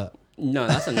homeless, but No,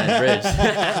 that's a nice bridge.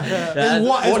 That's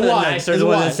wi- it's one of the wide. nicer It's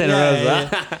ones in wide. Santa Yeah,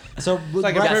 Rosa. so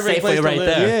like a Got perfect Safeway place to right live.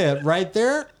 there. yeah, right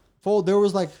there. Full. There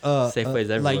was like Safeways like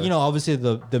everywhere. you know, obviously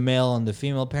the male and the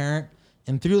female parent,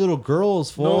 and 3 little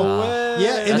girls. Full. No way.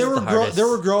 Yeah, and That's they were the hardest. they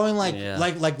were growing like Yeah.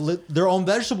 their own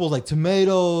vegetables, like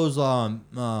tomatoes,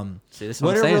 See, this is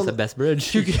what I'm saying. It's the best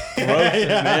bridge.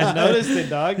 I noticed it,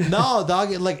 dog. No, dog.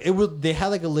 Like it was. They had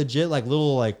like a legit like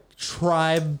little like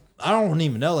tribe. I don't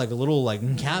even know, like a little like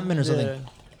encampment or something. Yeah.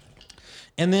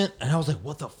 And I was like,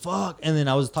 what the fuck? And then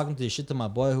I was talking to shit to my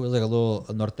boy who was like a little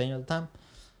norteño at the time.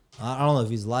 I don't know if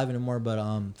he's alive anymore, but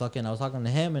fucking, I was talking to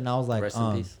him and I was like, Rest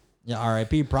in peace. yeah,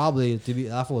 R.I.P. Probably to be.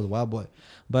 That fool was a wild boy,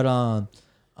 but yeah,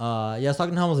 I was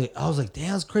talking to him. I was like,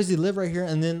 damn, it's crazy to live right here.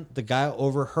 And then the guy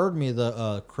overheard me,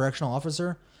 the correctional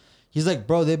officer. He's like,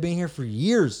 bro, they've been here for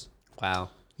years. Wow.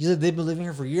 He said they've been living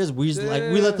here for years. We just like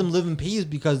we let them live in peace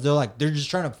because they're just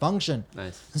trying to function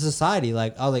Nice. in society.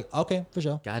 Like I was like, okay, for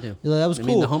sure. Got to. He's like, that was I cool.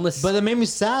 mean, the homeless- But it made me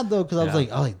sad though, because I Yeah.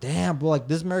 was like, damn, bro, like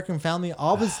this American family,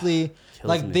 obviously,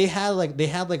 like me. they had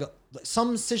like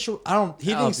some situation. I don't. He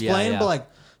didn't Oh, yeah, explain, yeah. but like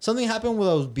something happened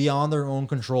that was beyond their own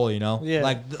control. You know, Yeah.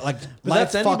 like But life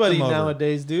that's fucked anybody them over.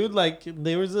 nowadays, dude. Like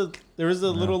there was a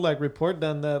little like report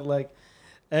done that like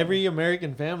every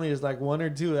American family is like 1 or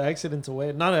 2 accidents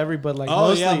away. Not every, but like Oh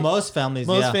mostly, yeah, most families.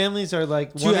 most yeah. families are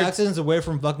like 2 1 or accidents away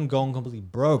from fucking going completely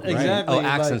broke. Right? Exactly. Oh, like,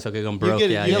 accents. Okay, going broke. get-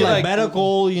 Yeah, you Yeah, get, like, like,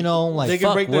 medical. You know, like they can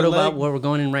Fuck, break what their about leg. where we're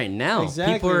going in right now?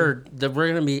 Exactly. People are we're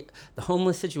gonna be the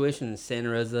homeless situation in Santa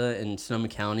Rosa and Sonoma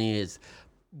County is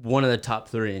one of the top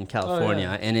 3 in California,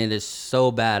 and it is so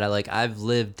bad. I've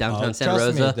lived downtown Santa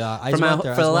trust me, Rosa dog. I for, just went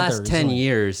there. I for the just went last there 10 recently.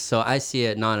 years, so I see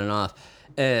it on and off.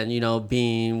 And you know,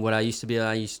 being what I used to be,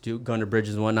 I used to go under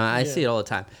bridges and whatnot. I see it all the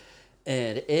time,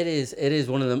 and it is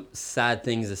one of the sad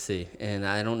things to see. And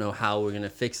I don't know how we're gonna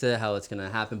fix it, how it's gonna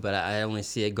happen, but I only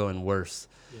see it going worse.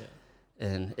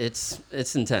 And it's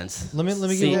intense. Let me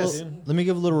See, give yeah, a little, dude. let me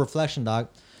give a little reflection, dog.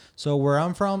 So where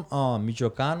I'm from,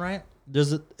 Michoacan, right?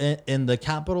 There's in the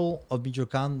capital of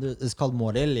Michoacan, it's called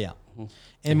Morelia.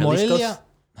 In Jalisco's? Morelia,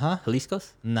 huh?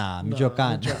 Jalisco's? Nah,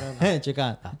 Michoacan.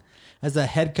 Michoacan. That's a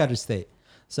head cutter state.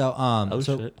 So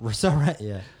shit. so right,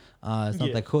 yeah. It's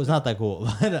not that cool. It's not that cool.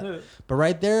 But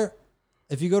right there,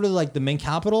 if you go to like the main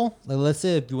capital, like let's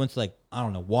say if you went to like I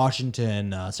don't know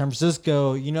Washington, San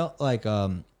Francisco, you know, like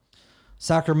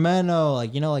Sacramento,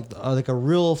 like you know, like a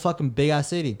real fucking big ass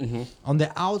city. On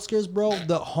the outskirts, bro,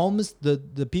 the homeless,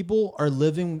 the people are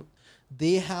living.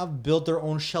 They have built their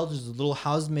own shelters, little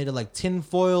houses made of like tin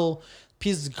foil,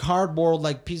 pieces of cardboard,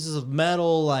 like pieces of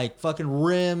metal, like fucking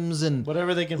rims and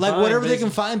whatever they can like find, whatever they basically.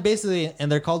 can find, basically. And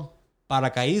they're called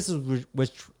paracaídas,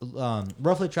 which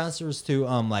roughly transfers to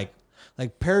like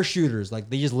parachuters. Like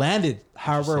they just landed,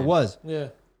 however it was. Yeah.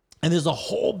 And there's a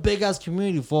whole big ass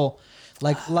community full,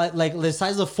 like the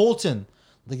size of Fulton,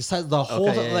 like the size the whole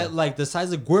Okay, yeah, yeah. like the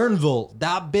size of Guerneville,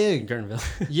 that big. Guerneville.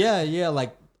 Yeah,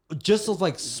 like just those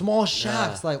like small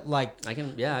shacks, like I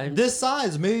can, yeah. this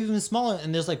size, maybe even smaller,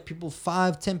 and there's like people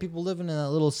 5-10 people living in that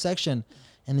little section,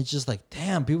 and it's just like,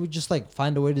 damn, people just like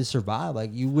find a way to survive.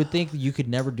 Like you would think that you could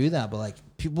never do that, but like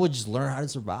people would just learn how to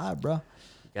survive, bro.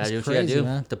 Gotta do what you gotta do.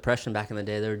 Man. Depression back in the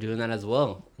day, they were doing that as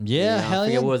well. Yeah, you know, hell I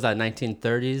forget yeah. what was that,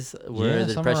 1930s, where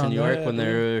the Depression in New York, when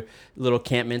there were little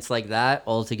campments like that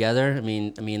all together. I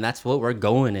mean, that's what we're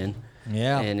going in.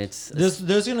 Yeah, and it's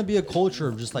there's gonna be a culture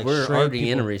of just like we're already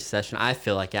people. in a recession. I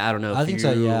feel like I don't know. If I think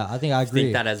so. Yeah, I think I agree.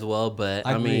 Think that as well, but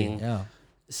I mean, yeah.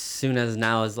 As soon as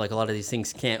now as like a lot of these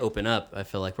things can't open up, I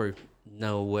feel like we're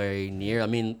nowhere near. I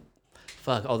mean,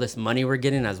 fuck all this money we're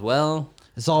getting as well.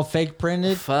 It's all fake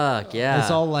printed. Fuck yeah.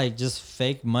 It's all like just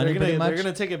fake money. They're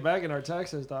gonna take it back in our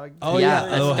taxes, dog. Oh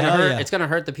yeah. It's gonna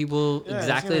hurt the people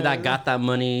exactly that got that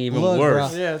money even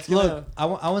worse. Bro. Yeah, look.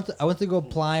 I went to go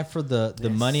apply for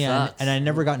the money and I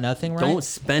never got nothing. Right. Don't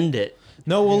spend it.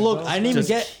 No, well, look, I didn't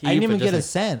even get a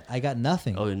cent. I got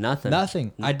nothing. Oh, nothing.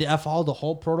 Nothing. I followed the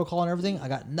whole protocol and everything. I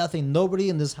got nothing. Nobody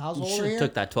in this household You should have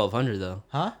took that $1,200 though.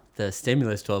 Huh? The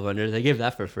stimulus $1,200. They gave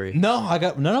that for free. No, I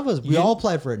got none of us. We all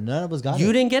applied for it. None of us got it.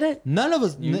 You didn't get it? None of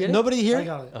us. Nobody here. I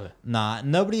got it. Okay. Nah,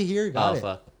 nobody here got it.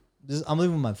 Fuck. I'm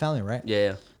living with my family, right?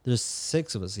 Yeah. There's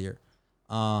 6 of us here.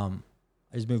 I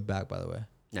just moved back, by the way.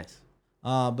 Nice.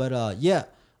 Yeah.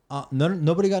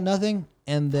 Nobody got nothing,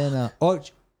 and then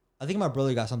I think my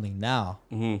brother got something now,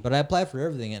 but I applied for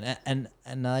everything,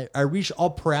 and I reached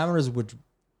all parameters which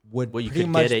would well, you pretty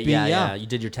could much get it. be, Yeah. You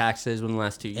did your taxes within the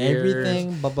last 2 years.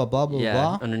 Everything, blah blah blah blah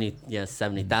blah. Underneath,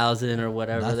 70,000 or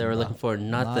whatever Nothing, they were bro. looking for.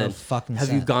 Nothing. Fucking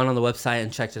Have you gone on the website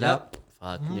and checked it out?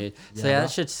 Fuck, dude. So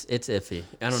that shit's it's iffy.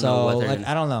 I don't know what they're.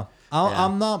 I don't know.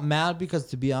 I'm not mad because,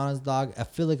 to be honest, dog, I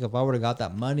feel like if I would have got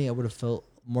that money, I would have felt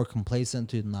more complacent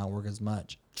to not work as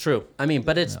much. True. I mean,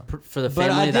 but it's for the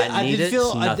family that need it.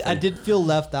 I did feel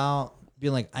left out,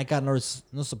 being like, I got no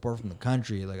support from the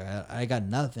country. Like I got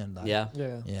nothing. Dog. Yeah.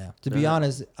 To be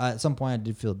honest, at some point I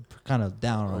did feel kind of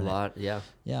down on a lot. Yeah,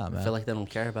 man. I feel like they don't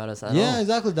care about us at all. Yeah,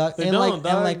 exactly, dog. They don't,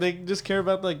 dog. Like they just care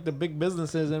about like the big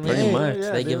businesses and pretty much.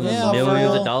 They give them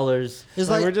millions of dollars. It's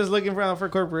like we're just looking for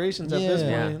corporations at this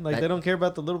point. Like they don't care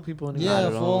about the little people anymore. Yeah,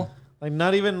 full. Like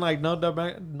not even like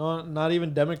not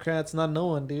even Democrats, not no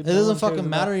one, dude. It doesn't fucking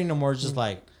matter anymore. It's just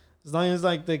like as long as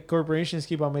like the corporations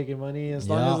keep on making money, as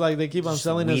long as like they keep on just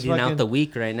selling us weeding out the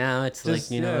weak right now. It's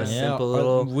just, like a simple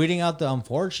little weeding out the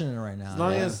unfortunate right now.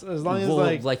 As long as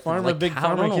big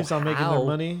pharma keeps on making their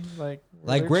money,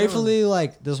 like gratefully,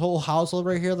 like this whole household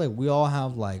right here, like we all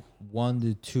have like 1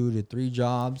 to 2 to 3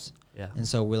 jobs. Yeah. And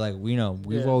so we're like,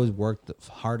 we've always worked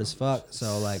hard as fuck.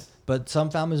 So like, but some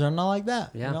families are not like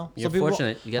that. Yeah. You know? You're some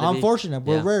fortunate. I'm fortunate.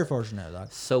 We're very fortunate,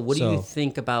 dog. So what do you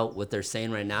think about what they're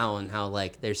saying right now and how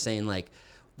like they're saying like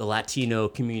the Latino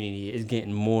community is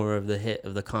getting more of the hit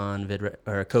of the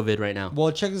COVID right now?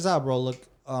 Well, check this out, bro. Look,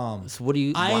 so what do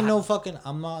you? I'm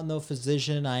not no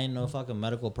physician. I ain't no fucking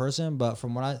medical person. But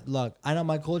from what I know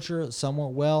my culture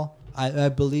somewhat well. I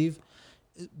believe,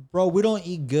 bro. We don't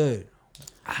eat good.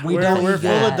 We're full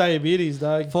of diabetes,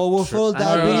 dog. We're full of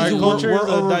diabetes. Our culture is a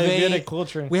overweight. diabetic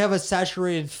culture. We have a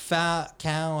saturated fat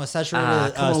count, a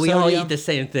saturated come on, we all eat the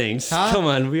same things. Huh? Come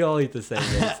on, we all eat the same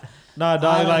things. Nah,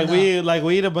 dog.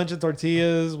 We eat a bunch of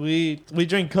tortillas. We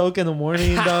drink Coke in the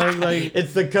morning, dog. Like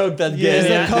it's the Coke that's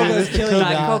getting the Coke that's killing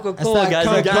you. Coca-Cola, guys.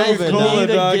 Guys need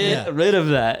to get rid of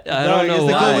that. I don't know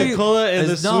why. Coca-Cola and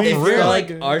the sweet. If you're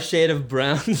like our shade of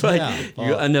brown,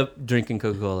 you end up drinking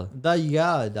Coca-Cola.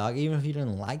 Dog. Even if you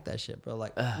didn't like that shit, bro.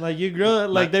 Like you grow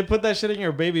like they put that shit in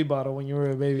your baby bottle when you were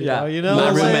a baby. Yeah, dog, you know.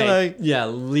 My what I'm roommate,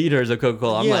 saying? liters of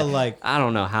Coca-Cola. I'm like, I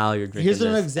don't know how you're drinking. Here's this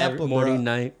an example, every morning, bro.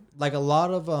 night. Like a lot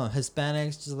of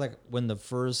Hispanics, just like when the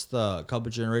first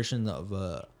couple generations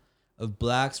of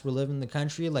blacks were living in the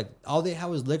country, like all they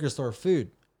had was liquor store food.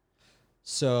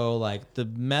 So like the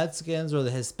Mexicans or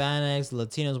the Hispanics, the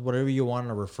Latinos, whatever you want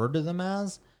to refer to them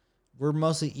as, we're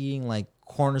mostly eating like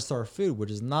corner store food,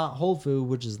 which is not whole food,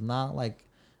 which is not like,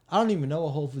 I don't even know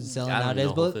what Whole Foods is selling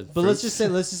nowadays, but let's just say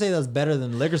that's better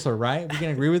than liquor store, right? We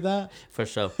can agree with that. For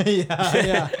sure.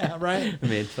 yeah, right. I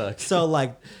mean, fuck. So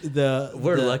like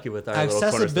we're lucky with our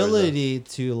accessibility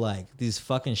to like these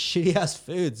fucking shitty ass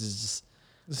foods is just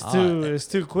it's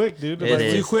too quick, dude. It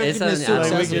is. Too quick. It's too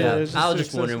accessible. I was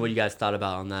just wondering what you guys thought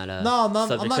about on that. I'm not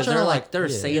trying to they're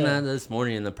saying that this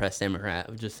morning in the press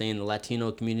Democrat, just saying the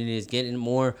Latino community is getting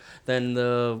more than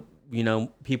the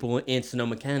people in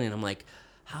Sonoma County. And I'm like,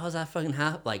 how is that fucking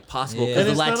possible? Because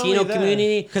the Latino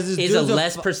community is a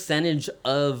less percentage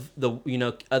of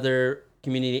the other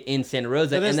community in Santa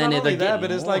Rosa, and then not only that,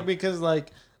 but it's like because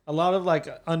like a lot of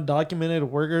like undocumented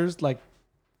workers like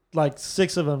like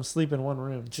 6 of them sleep in one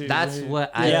room too. That's Yeah.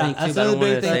 what I Yeah, think too. that's But I don't another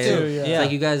want big to thing say too, it. yeah. It's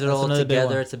like you guys are That's all another big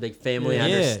together. one. It's a big family. Yeah.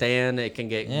 I understand it can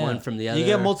get Yeah. one from the other. You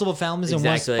get multiple families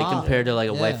exactly in one spot. compared to like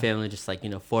a white Yeah. family, just like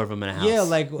 4 of them in a house. Yeah,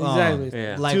 like Exactly.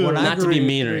 Yeah. like Two when of I not to grew, be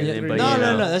mean or Yeah, anything, but no, you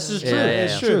know. no, no. This is true. Yeah, yeah,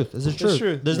 It's yeah. truth. It's the It's truth.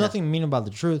 true. There's Yeah. nothing mean about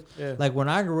the truth. Yeah. Like when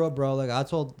I grew up, bro. Like I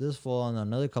told this fool on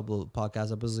another couple of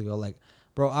podcast episodes ago. Like,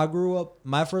 bro, I grew up.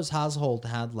 My first household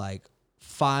had like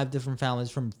 5 different families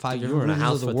from 5 You were different in a regions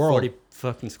house of the with world. 40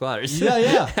 fucking squatters. Yeah,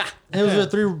 yeah. It was a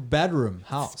 3-bedroom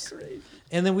house.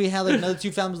 And then we had like another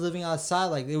 2 families living outside.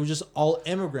 Like it was just all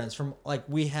immigrants from like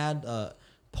we had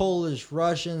Polish,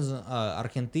 Russians,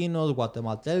 Argentinos,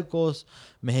 Guatemaltecos,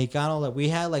 Mexicanos. Like we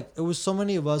had like it was so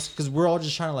many of us because we're all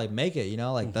just trying to like make it. You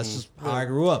know, like that's just how I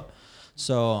grew up.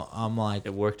 So I'm like,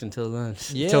 It worked until then.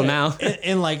 yeah, Till now.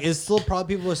 and like it's still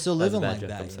probably people are still That's a living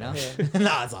bad like joke, that. I'm You know,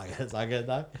 no, it's all good. It's all good.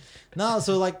 Dog. No,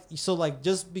 so like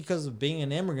just because of being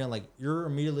an immigrant, like you're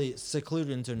immediately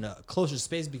secluded into a closer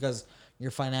space because your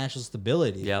financial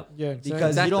stability. Yep. Yeah, exactly. Because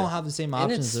Exactly. you don't have the same And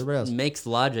options as everybody else. makes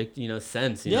logic,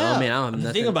 sense. You know, Yeah. I mean, I don't have Think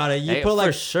nothing. about it. You Hey, put, like-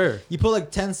 for sure. You put like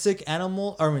 10 sick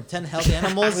animal or 10 healthy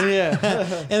animals,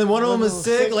 Yeah. and one of them is One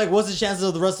sick. Like, what's the chances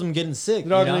of the rest of them getting sick?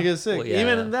 They're all you know? gonna get sick. Well, yeah.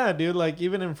 Even in that, dude. Like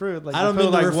even in fruit. Like I don't you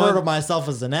mean put, to like, refer one, to myself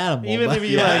as an animal. Even but if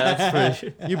you Yeah, like, that's for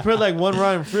sure. you put like one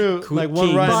rotten fruit, like one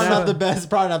King. rotten probably not the apple. best.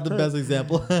 Probably not the best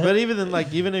example. But even then,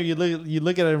 like even if you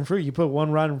look at it in fruit, you put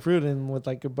one rotten fruit in with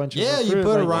like a bunch of yeah, you fruit,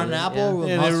 put a like, rotten yeah. apple with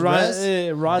and mozzarella.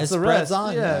 it rots It the spreads rest.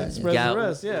 on, Yeah, yeah. it spreads Got the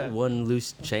rest. Yeah. one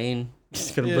loose chain.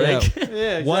 It's going to Yeah. break.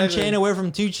 Yeah, One exactly. chain away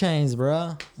from 2 chains, bro. You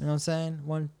know what I'm saying?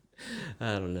 One.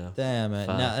 I don't know. Damn it.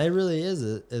 Fuck. No, it really is.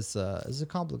 It's a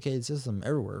complicated system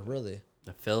everywhere. Really.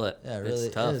 I feel it. Yeah, it It's really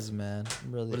tough. is, man. It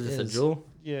really What is is. this, a jewel?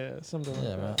 Yeah, something Yeah,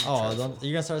 like man. that. Oh,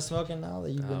 you're gonna start smoking now that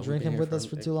you've been We've drinking here with us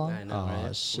for too long? I know, Oh right?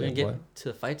 We're shit, going to boy. get to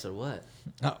the fights or what?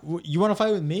 You want to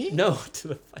fight with me? No, to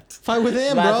the fights. Fight with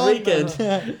him, Last bro.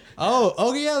 weekend.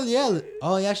 Oh, yeah.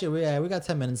 Oh, yeah, actually, we got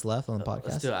 10 minutes left on the Let's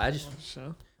podcast. do it. I just.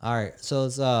 So, All right, so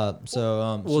let's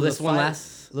Well, this one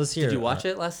last. Let's hear. Did you it. watch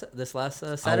it this last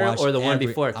Saturday watched or the one every-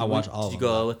 before? I watched all Did of you them.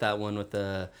 go with that one with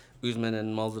the Usman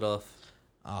and Molzadov?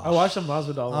 Oh, I watched the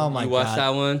Masvidal. Oh one. my You watched God. that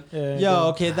one? Yeah, Yo,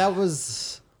 okay, that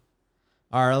was.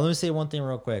 All right, let me say one thing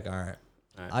real quick. All right.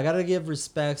 All right. I gotta give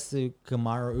respects to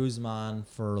Kamaru Usman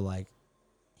for like,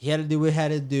 he had to do what he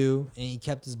had to do, and he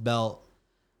kept his belt.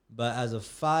 But as a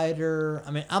fighter,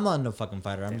 I mean, I'm not no fucking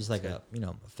fighter. I'm just like a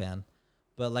fan.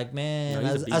 But like, man, No, he's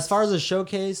a as beast. far as a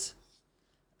showcase,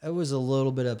 it was a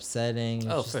little bit upsetting.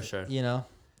 Oh, Just, for sure. You know,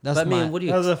 that's But I mean, my. what do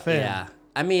you? As a fan. Yeah,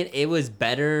 I mean, it was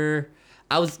better.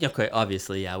 I was okay.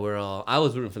 Obviously, yeah, I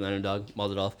was rooting for the underdog,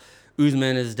 Molzadov.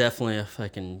 Usman is definitely a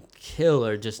fucking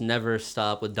killer. Just never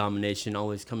stop with domination,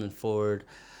 always coming forward.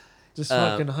 Just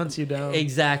fucking hunts you down.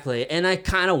 Exactly, and I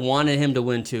kind of wanted him to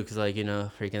win too, because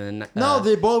freaking No,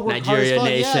 they both work hard as Nigeria fuck,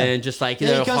 nation, yeah. just like Yeah,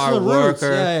 they're he a comes hard from the roots.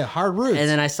 worker. Yeah, hard roots. And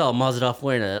then I saw Molzadov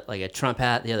wearing a Trump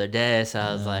hat the other day, so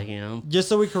I was like, just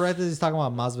so we corrected, he's talking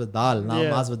about Masvidal, not Yeah.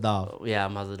 Masvidal. yeah,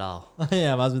 Molzadov.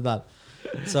 Yeah, Masvidal.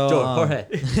 So Jorge.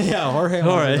 yeah, Jorge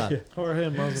Jorge. Masvidal. Jorge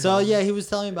Masvidal. So yeah, he was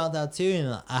telling me about that too,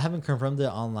 and I haven't confirmed it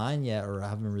online yet, or I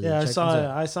haven't really. yeah, I checked saw into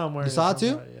it. I saw him wearing. You saw it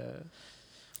too? Yeah.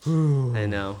 I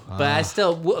know, but I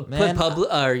still put Man, public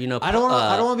or I don't want.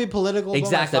 I don't want to be political.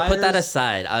 exactly. About my Put that fighters.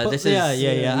 aside. This yeah, is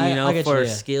yeah. I get for you,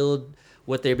 yeah. skilled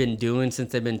what they've been doing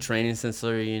since they've been training since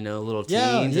they're little teens.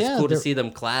 Yeah, It's yeah, cool to they're- see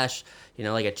them clash.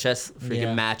 Like a chess freaking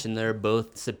Yeah. match, and they're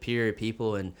both superior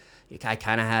people. And I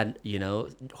kind of had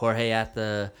Jorge at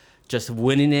the just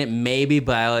winning it maybe,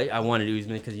 but I wanted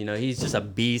Usman because he's just a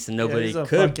beast and nobody he's a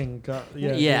could. fucking god.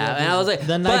 Yeah, and I was like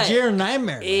The but- Nigerian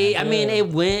nightmare. I man. mean, it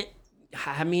went.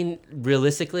 I mean,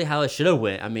 realistically, how it should have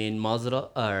went. I mean, Mazda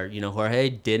or Jorge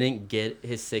didn't get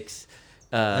his 6.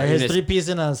 His 3-piece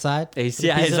in on the side. Yeah, 3-piece in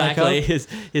a exactly. cup.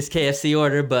 His KFC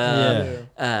order,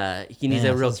 but he needs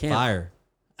Man, a real that's camp. fire.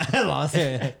 I lost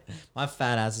it. My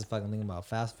fat ass is fucking thinking about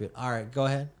fast food. All right, go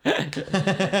ahead.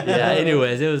 Yeah.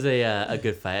 Anyways, it was a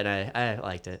good fight. And I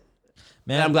liked it.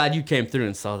 Man, And I'm glad you came through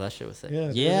and saw that shit was sick.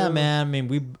 Yeah, man. I mean,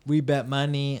 we bet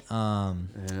money. I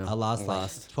lost like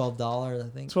Lost. $12, I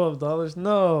think. $12.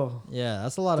 No. Yeah,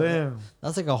 that's a lot of. Damn.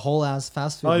 That's like a whole ass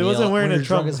fast food. Oh, he meal wasn't wearing when a you're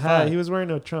drunk Trump as hat. fuck. He was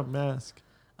wearing a Trump mask.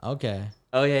 Okay.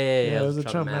 Oh yeah. Yeah, it was a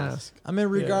Trump mask. I mean,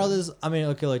 regardless. I mean,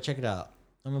 okay, like check it out.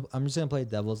 I'm just gonna play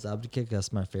devil's advocate.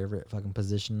 That's my favorite fucking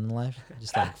position in life.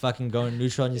 Just like fucking going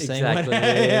neutral and just saying Exactly. what.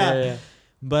 Yeah.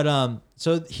 But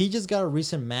so he just got a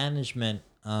recent management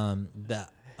that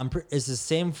it's the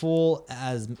same fool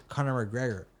as Conor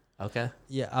McGregor. Okay.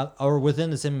 Yeah, or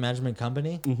within the same management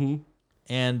company. Mm-hmm.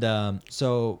 And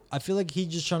so I feel like he's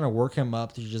just trying to work him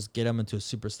up to just get him into a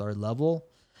superstar level.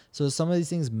 So some of these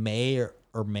things may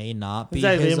or may not be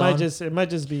Exactly. his It might own.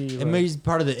 just be. It Like, may be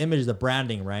part of the image, the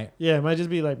branding, right? yeah, it might just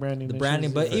be like branding. The issues.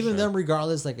 branding. But For even sure. then,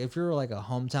 regardless, like if you're like a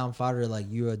hometown fighter, like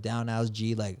you a down ass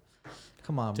G, like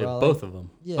come on, Dude, bro. both like, of them.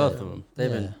 yeah. Both of them.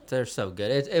 Yeah. They're so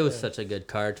good. It was such a good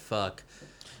card. Fuck.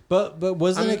 But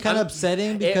wasn't I'm- it kind of I'm-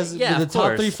 upsetting because yeah, the of top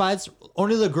course. 3 fights,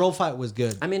 only the girl fight was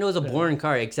good. I mean, it was a boring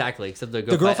card. Exactly. Except the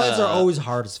The girl fight, fights are always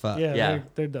hard as fuck. Yeah, Yeah.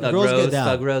 they're dumb. Thug girls get Rose. down.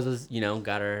 Thug Rose was,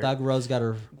 got her Doug Rose got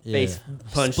her face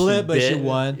punched. split, and but she bit.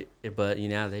 won. But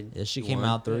they. Yeah, she came won.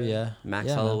 out through. Yeah, Max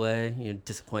yeah, man. Holloway,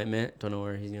 disappointment. Don't know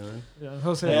where he's going. Yeah,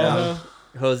 Jose Yeah.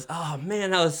 Aldo. Oh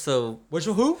man, that was so. Which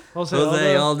one? Who? Jose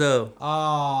Jose Aldo. Aldo.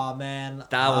 Oh man,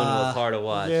 That one was hard to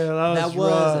watch. Yeah, That was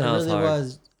rough. it That was really hard.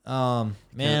 was.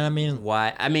 Man, I mean,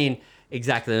 Why? I mean,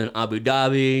 exactly. In Abu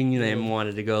Dhabi, they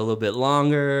wanted to go a little bit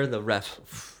longer. The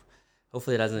ref.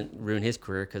 Hopefully, it doesn't ruin his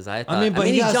career because I thought. but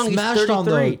he he's got young. He's smashed on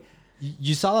though. 33.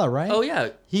 You saw that, right? Oh yeah.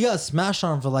 He got smashed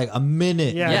on for like a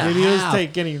minute. Yeah, Yeah. dude, he was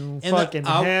Half. getting And fucking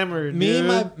hammered. Me dude.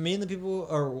 and the people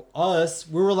or us,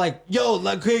 we were like, "Yo,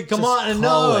 like, hey, come Just on,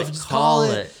 call enough, it, just call call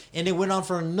it." it. And it went on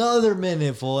for another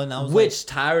minute, full, and I was Which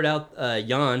tired out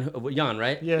Jan,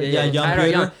 right? Yeah, Jan tired out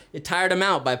Peter. Jan. It tired him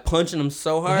out by punching him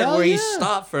so hard Hell where he yeah.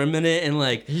 stopped for a minute and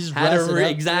like He just had to rested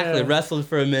up. exactly Yeah. wrestled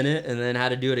for a minute and then had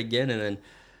to do it again and then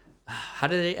how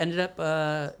did it ended up?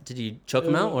 Did he choke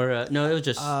him out or no? It was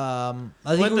just I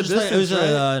think Went it was the just like, it was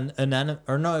distance,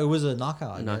 it was a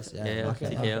knockout. I guess.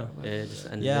 knockout. TKO. Yeah, it just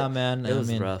ended Yeah, it. man. It was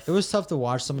I mean, rough. it was tough to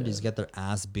watch somebody just get their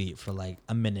ass beat for like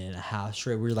a minute and a half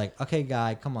straight. We were like, okay,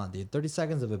 guy, come on, dude. 30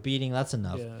 seconds of a beating, that's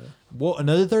enough. Yeah. Well,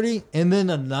 another 30 and then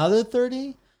another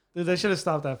 30? Dude, they should have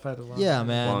stopped that fight a long Yeah, time.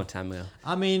 man. Long time ago.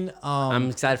 I mean, I'm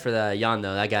excited for the Jan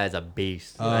though. That guy is a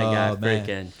beast. That guy man.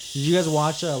 freaking Did you guys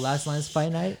watch last night's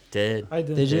fight night? did. I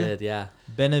did. Did you? Did, yeah.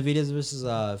 Benavidez versus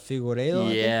Figueiredo? I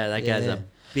think? Yeah, that guy's Yeah. a Did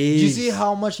beast. you see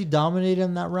how much he dominated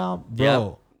in that round?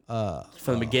 Bro.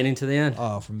 From the beginning to the end?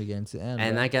 From beginning to end.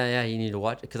 And bro. that guy, yeah, you need to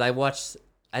watch it because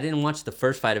I didn't watch the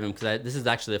first fight of him because this is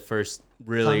actually the first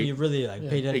really you really like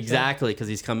paid attention. exactly because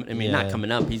he's coming. I mean, not Yeah.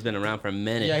 coming up. He's been around for a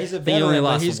minute. Yeah, he's a I think he veteran, only but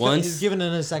lost he's once. He's given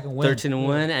it a second win.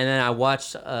 13-1, and then I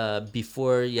watched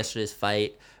before yesterday's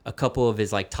fight a couple of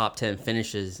his like top 10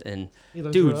 finishes, and He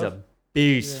looked dude's rough. a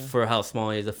beast Yeah. for how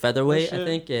small he is. A featherweight, I shit.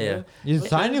 think. Yeah. He's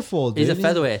tiny full, dude. He's a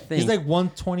featherweight, I think. He's like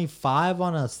 125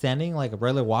 on a standing, like a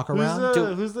regular walk around.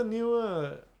 Who's the new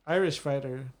Irish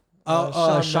fighter?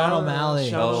 Sean O'Malley.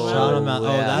 Sean Sean O'Malley. O'Malley.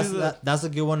 Oh, yeah. that's a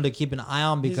good one to keep an eye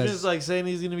on He's because just like saying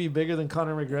he's gonna be bigger than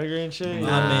Conor McGregor and shit.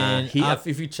 I mean,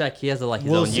 if you check, he has his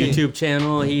We'll own see. YouTube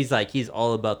channel. He's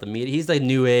all about the media. He's like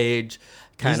new age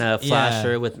kind of He's- yeah.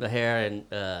 flasher with the hair and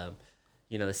the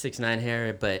 6'9"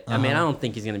 hair. But I mean, I don't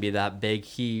think he's gonna be that big.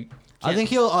 I think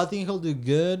he'll do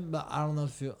good, but I don't know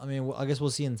if I guess we'll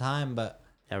see in time. But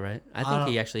yeah, right. I think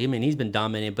he actually. I mean, he's been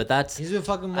dominating, but that's. he's been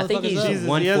fucking. I think he's motherfuckers up. Jesus,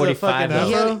 145. he has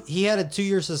a though. fucking He had a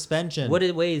 2-year suspension. What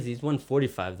it weighs? He's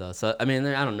 145 though. So I mean,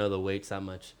 I don't know the weights that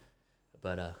much,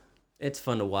 but it's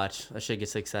fun to watch. That shit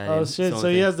gets exciting. Oh It's the shit! only So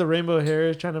he thing. has the rainbow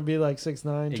hair, trying to be like 6'9",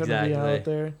 trying to be Exactly. out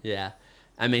there. Yeah,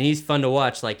 I mean, he's fun to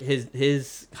watch. Like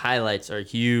his highlights are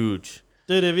huge.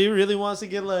 Dude, if he really wants to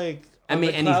get like, I on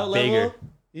mean, the and he's clout bigger. level,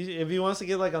 if he wants to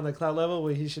get like on the cloud level,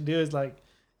 what he should do is like,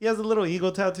 he has a little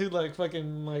eagle tattoo, like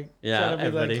fucking like Yeah, trying to be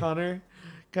everybody. like Connor,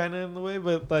 kind of in the way.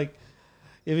 But like,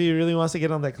 if he really wants to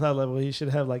get on that cloud level, he should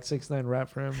have like 6'9" rap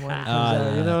for him. When he comes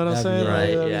out. You know what I'm that'd be saying? right.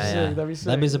 Like, that'd be Yeah, sick. yeah. That'd be sick.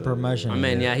 That'd be some promotion. I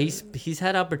mean, yeah, he's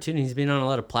had opportunities. He's been on a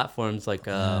lot of platforms. Like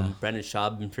Brendan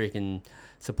Schaub been freaking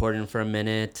supporting him for a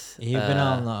minute. He's been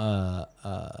on.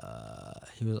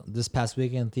 He was this past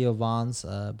weekend Theo Vaughn's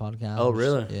podcast. Oh,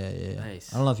 really? Yeah.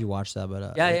 Nice. I don't know if you watched that,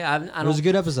 but Yeah. it was a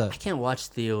good episode. I can't watch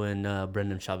Theo and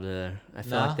Brendan Schaub together. I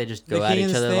feel Nah? like they just The go at king each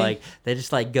and other Sting? like they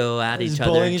just like go at Just each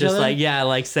other, bullying each just other? like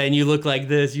like saying you look like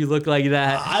this, you look like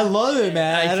that. I love it,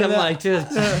 man. I don't come know. like just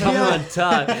come on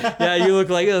top. Yeah, you look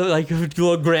like a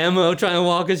little grandma trying to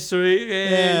walk a street.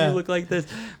 Hey, Yeah. you look like this.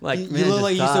 Like you man, look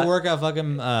like you used to stop. work at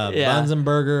fucking Yeah. Buns and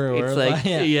Burger. Or It's like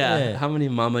yeah. how many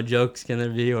mama jokes can there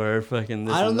be or fucking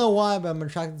this I don't and know why, but I'm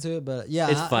attracted to it. But yeah,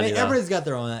 It's funny, though. everybody's got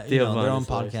their own, Theo their own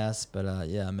Von is podcast. But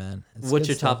yeah, man. It's What's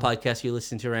good your top stuff. podcast you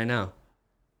listen to right now?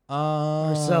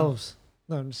 Ourselves.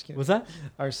 No, I'm just kidding. What's that?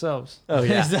 Ourselves. Oh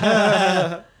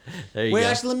yeah. There you Wait, go.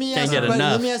 actually, let me Can't ask get you. Let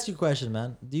enough. me ask you a question,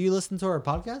 man. Do you listen to our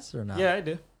podcast or not? Yeah, I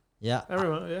do. Yeah.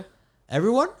 Everyone, yeah.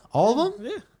 Everyone? All of them?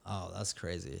 Yeah. Oh, that's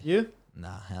crazy. You?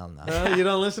 Nah, hell no. You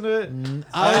don't listen to it?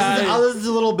 I listen to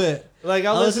a little bit. Like,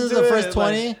 I listen to the first it,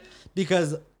 20 like,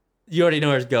 because You already know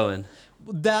where it's going.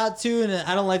 that too, and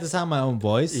I don't like to sound my own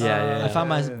voice. Yeah. I find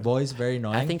my Yeah. voice very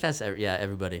annoying. I think that's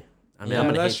everybody. I mean, Yeah, I'm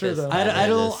gonna that's hate true, this. though. I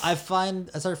don't.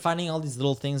 This. I start finding all these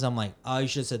little things. I'm like, oh, you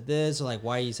should have said this, or like,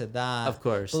 why you said that. Of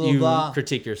course, blah, blah, you blah.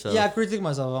 critique yourself. Yeah, I critique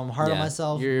myself. I'm hard on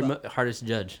myself. You're but- hardest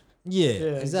judge. yeah, Yeah,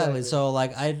 exactly. exactly. So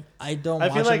like, I don't. I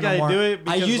feel watch like it no I more. do it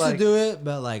I because, used to like- do it,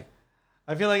 but like,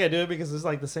 I feel like I do it because it's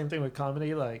like the same thing with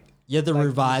comedy. Like you have to like,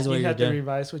 revise what you you're have to doing.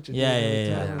 revise what you're Yeah, doing. yeah, every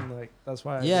yeah, time, yeah. And like that's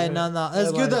why. I Yeah, do no, it. no.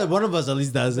 It's But, good like, that one of us at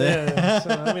least does it. Yeah, so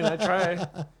I mean, I try,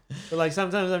 but like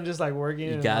sometimes I'm just like working,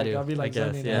 You and got like, to, I'll be I like guess,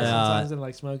 zoning yeah. out Yeah. sometimes and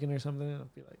like smoking or something, and I'll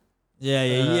be like,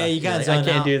 Yeah. You kind of. I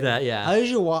can't do that. Yeah. I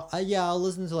usually I'll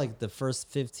listen to like the first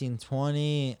 15,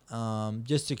 20,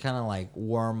 just to kind of like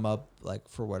warm up like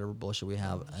for whatever bullshit we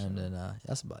have, and then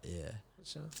that's about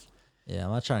so, yeah.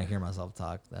 I'm not trying to hear myself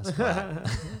talk. That's about,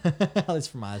 at least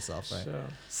for myself, right? so.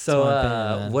 So, my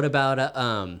opinion, man. what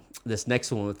about this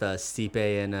next one with Stipe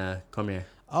and Cormier?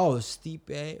 Oh,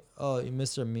 Stipe. Oh,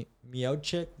 Mr.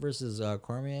 Miocic versus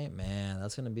Cormier. Man,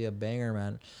 that's gonna be a banger,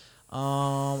 man.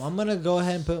 I'm gonna go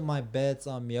ahead and put my bets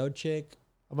on Miocic.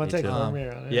 I'm gonna Me take too.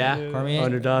 Cormier on it. Yeah, dude. Cormier.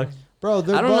 Underdog. Bro, I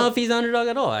don't know if he's underdog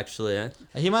at all. Actually,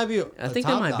 he might be. I think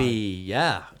that might be.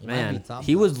 Yeah, He might man. be top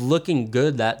He dog. was looking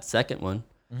good that second one.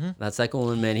 Mhm. That second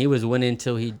one, man. He was winning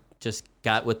until he just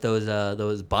got with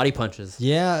those body punches.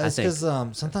 Yeah, I it's think.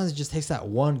 because sometimes it just takes that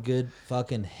one good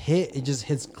fucking hit. It just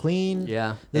hits clean.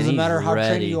 Yeah, and Doesn't he's matter how trained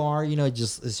ready. you are. You know, it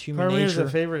just is human Cormier's nature.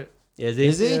 a favorite. Is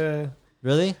Is he? Yeah,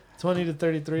 Really? 20 to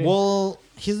 33. Well,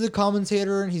 he's a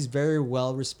commentator and he's very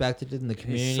well respected in the He's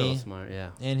community. so smart. Yeah,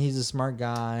 And he's a smart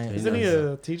guy. He Isn't he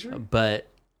knows. a teacher? but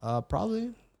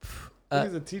Probably I think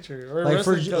he's a teacher or a like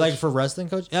for wrestling coach. like for wrestling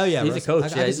coach. Oh yeah, he's a wrestling- coach. I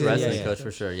Yeah, can he's see a that, wrestling yeah. coach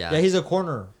for sure. Yeah. Yeah, he's a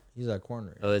corner. He's a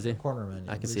corner. Oh, is he? Corner man.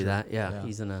 I can see Bleacher. that. Yeah,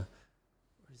 he's in a.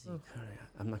 Where is he?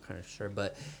 I'm not kind of sure,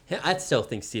 but I still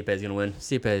think Stipe is gonna win.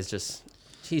 Stipe is just,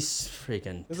 he's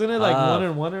freaking. Isn't it like tough.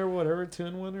 1-1 or whatever,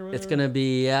 2-1 or whatever? It's gonna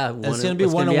be gonna be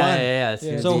 1-1. It's Yeah.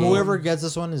 gonna So be whoever gets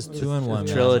this one is It's 2-1.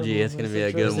 yeah. trilogy. It's gonna It's be a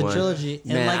a good It's a one. trilogy.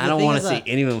 And Man, like, the I don't thing want is to see that-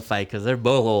 any of them fight because they're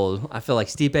both old. I feel like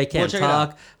Stipe can't check it out.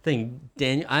 talk. I think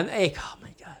Daniel. Oh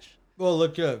my gosh. Well,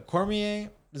 look, Cormier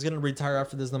is gonna retire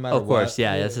after this, no matter Of course, what.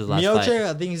 yeah, that's his last Miocic, fight.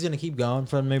 I think he's gonna keep going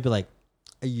for maybe like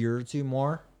a year or two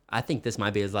more. I think this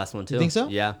might be his last one too. You think so?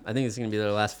 Yeah, I think it's gonna be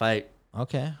their last fight.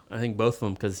 Okay. I think both of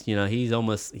them because he's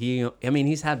almost I mean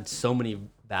he's had so many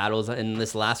battles and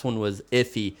this last one was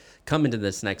iffy coming to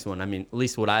this next one. I mean at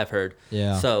least what I've heard.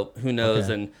 Yeah. So who knows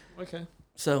Okay. and Okay.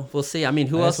 so we'll see. I mean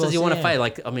who I else guess does he we'll want to see. fight?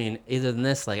 Like I mean other than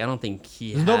this like I don't think he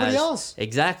There's has nobody else.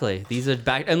 Exactly. These are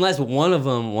back unless one of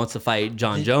them wants to fight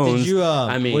John Did Jones. you?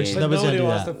 I mean which But nobody's gonna nobody do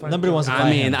wants that. to fight Nobody John. wants to fight I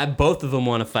mean, him. both of them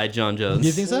want to fight John Jones. Do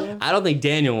you think so? I don't think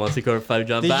Daniel wants to go fight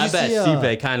John, Did but I you bet see,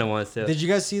 Stipe kind of wants to. Did you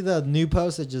guys see the new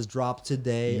post that just dropped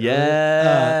today?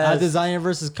 Yes. Designer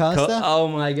versus Costa. Oh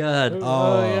my God.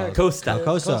 Oh, yeah. Costa.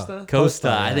 Costa. Costa.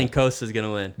 I yeah. think Costa's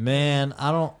gonna win. Man,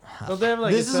 I don't. Don't they have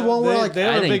like This a is one where like they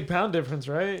I have a think- big pound difference,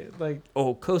 right? Like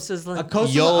Oh, Costa's like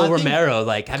Costa's- I Yoel think- Romero.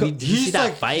 Like, did you he's see that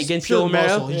like- fight he's against pure Yoel Romero?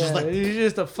 muscle. He's yeah, just like- he's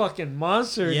just a fucking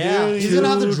monster, Yeah, dude. he's gonna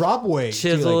have to Dude. drop weight.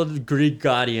 dude, like- Chiseled Greek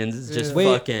Guardians. It's just Yeah. Wait,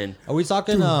 fucking. Are we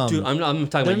talking? Dude, I'm talking about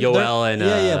they're- Yoel and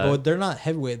yeah, but they're not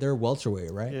heavyweight. They're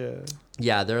welterweight, right? Yeah.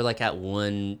 yeah, they're like at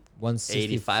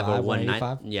 185 or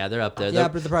 190. Yeah, they're up there. Yeah, They're,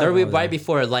 but they're probably they're more right than-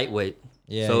 before lightweight.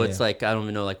 Yeah. So yeah. it's like I don't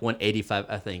even know, like 185,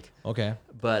 I think. Okay.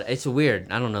 But it's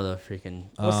weird. I don't know the freaking.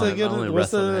 What's Um, the I good? only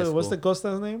What's wrestled in high the what's the school.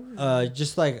 Costa's name?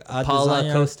 Just like Paula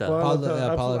Designer- Costa.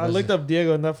 I looked up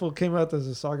Diego, and that fool came out as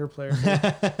a soccer player.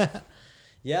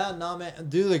 Yeah, no man,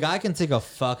 dude, the guy can take a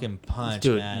fucking punch,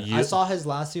 Dude, man. you- I saw his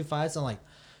last two fights. I'm like,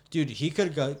 dude, he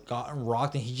could have gotten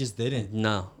rocked, and he just didn't.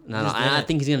 No. Just I didn't.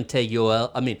 think he's gonna take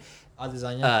Yoel. I mean,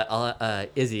 Adesanya.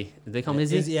 Izzy. Did they call him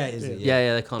Izzy? Izzy.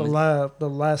 Yeah, they call the him Izzy. the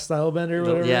last style bender,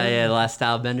 whatever. Yeah, the last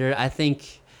style bender. I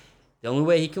think the only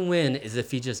way he can win is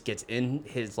if he just gets in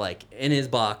his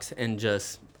box and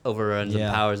just overruns Yeah.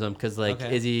 and powers him. Because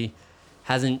Okay. Izzy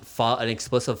hasn't fought an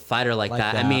explosive fighter like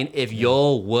that. I that. mean, if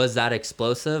Yoel was that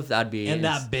explosive, that'd be And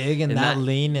that big and that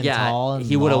lean and yeah, tall and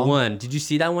he would have long. won. Did you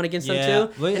see that one against Yeah. him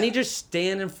too? Well, And he yeah. just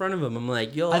stand in front of him. I'm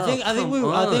like, yo, I think we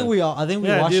Yeah,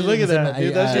 watched dude, it look in at the that, same-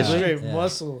 dude. That's yeah, just straight yeah.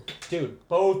 muscle. dude,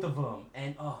 both of them,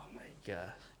 and oh my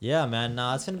god. Yeah, man.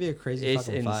 No, it's gonna be a crazy It's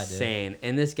fucking fight, dude. insane.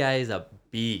 And this guy is a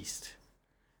beast.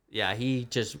 Yeah, he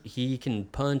can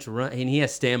punch, run, and he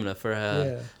has stamina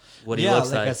for what he Yeah, looks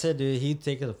like like. I said, dude, he'd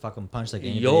take a fucking punch like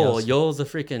anybody else. Yoel's a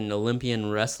freaking Olympian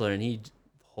wrestler, and he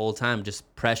whole time just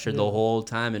pressured the whole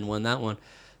time and won that one.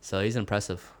 So he's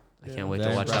impressive. I Yeah. can't wait to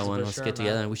Very watch that impressive one. for Let's sure, get man.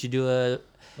 together. We should do a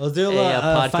Let's do a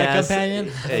a fight podcast. companion.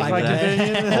 Exactly. Fight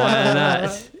companion. Why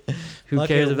not? Who Fuck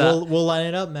cares it, about? We'll line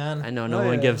it up, man. I know no Oh,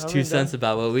 one yeah. gives I two mean, cents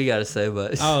about what we gotta say,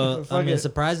 but Oh, I Fuck mean, it.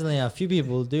 surprisingly, a few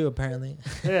people do apparently.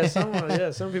 Yeah,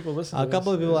 some people listen. A to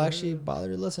couple this. of people Yeah. actually bother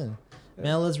to listen.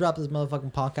 Man, let's wrap this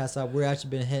motherfucking podcast up. We're actually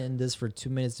been hitting this for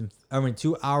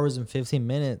 2 hours and 15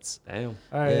 minutes. damn.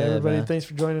 All right, Yeah, everybody, man. thanks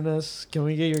for joining us. Can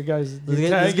we get your guys' Let's get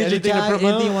tag? your Anything tag, to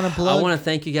promote? anything you want to plug? I want to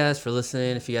thank you guys for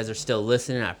listening. If you guys are still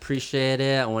listening, I appreciate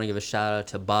it. I want to give a shout out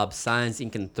to Bob Signs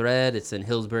Ink and Thread. It's in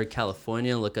Hillsburg,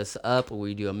 California. Look us up.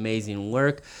 We do amazing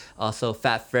work. Also,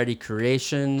 Fat Freddy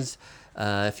Creations.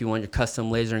 If you want your custom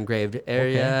laser engraved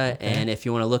area, Okay. and if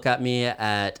you want to look at me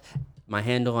at my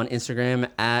handle on Instagram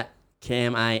at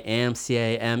CamEyeam.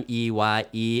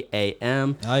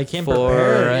 Oh, you came for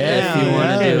prepared. if you Yeah,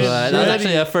 want to yeah. do. That was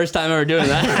actually the first time ever doing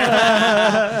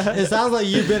that. It sounds like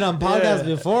you've been on podcasts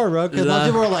Yeah. before, bro. Because most Nah.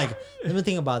 people are like, let me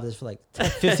think about this for like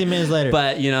 15 minutes later.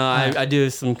 But you know, I do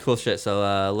some cool shit.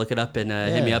 So look it up and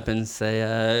hit me Yeah. up and say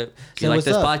if Say you like what's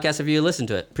this up. podcast. If you listen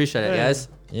to it, appreciate it, Yeah. guys.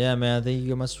 Yeah, man. Thank you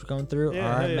so much for coming through. Yeah,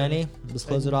 All right, yeah. Manny. Let's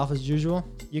close it off as usual.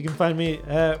 You can find me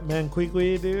at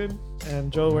ManQuiqui, dude.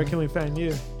 And Joel, where can we find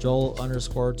you?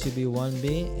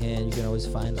 Joel_2B1B. And you can always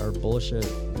find our bullshit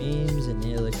memes and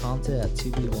any other content at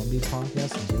 2B1B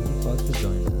Podcast. And thank you folks for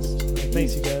joining us.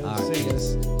 Thanks, you guys. All right, See you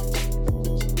guys. peace.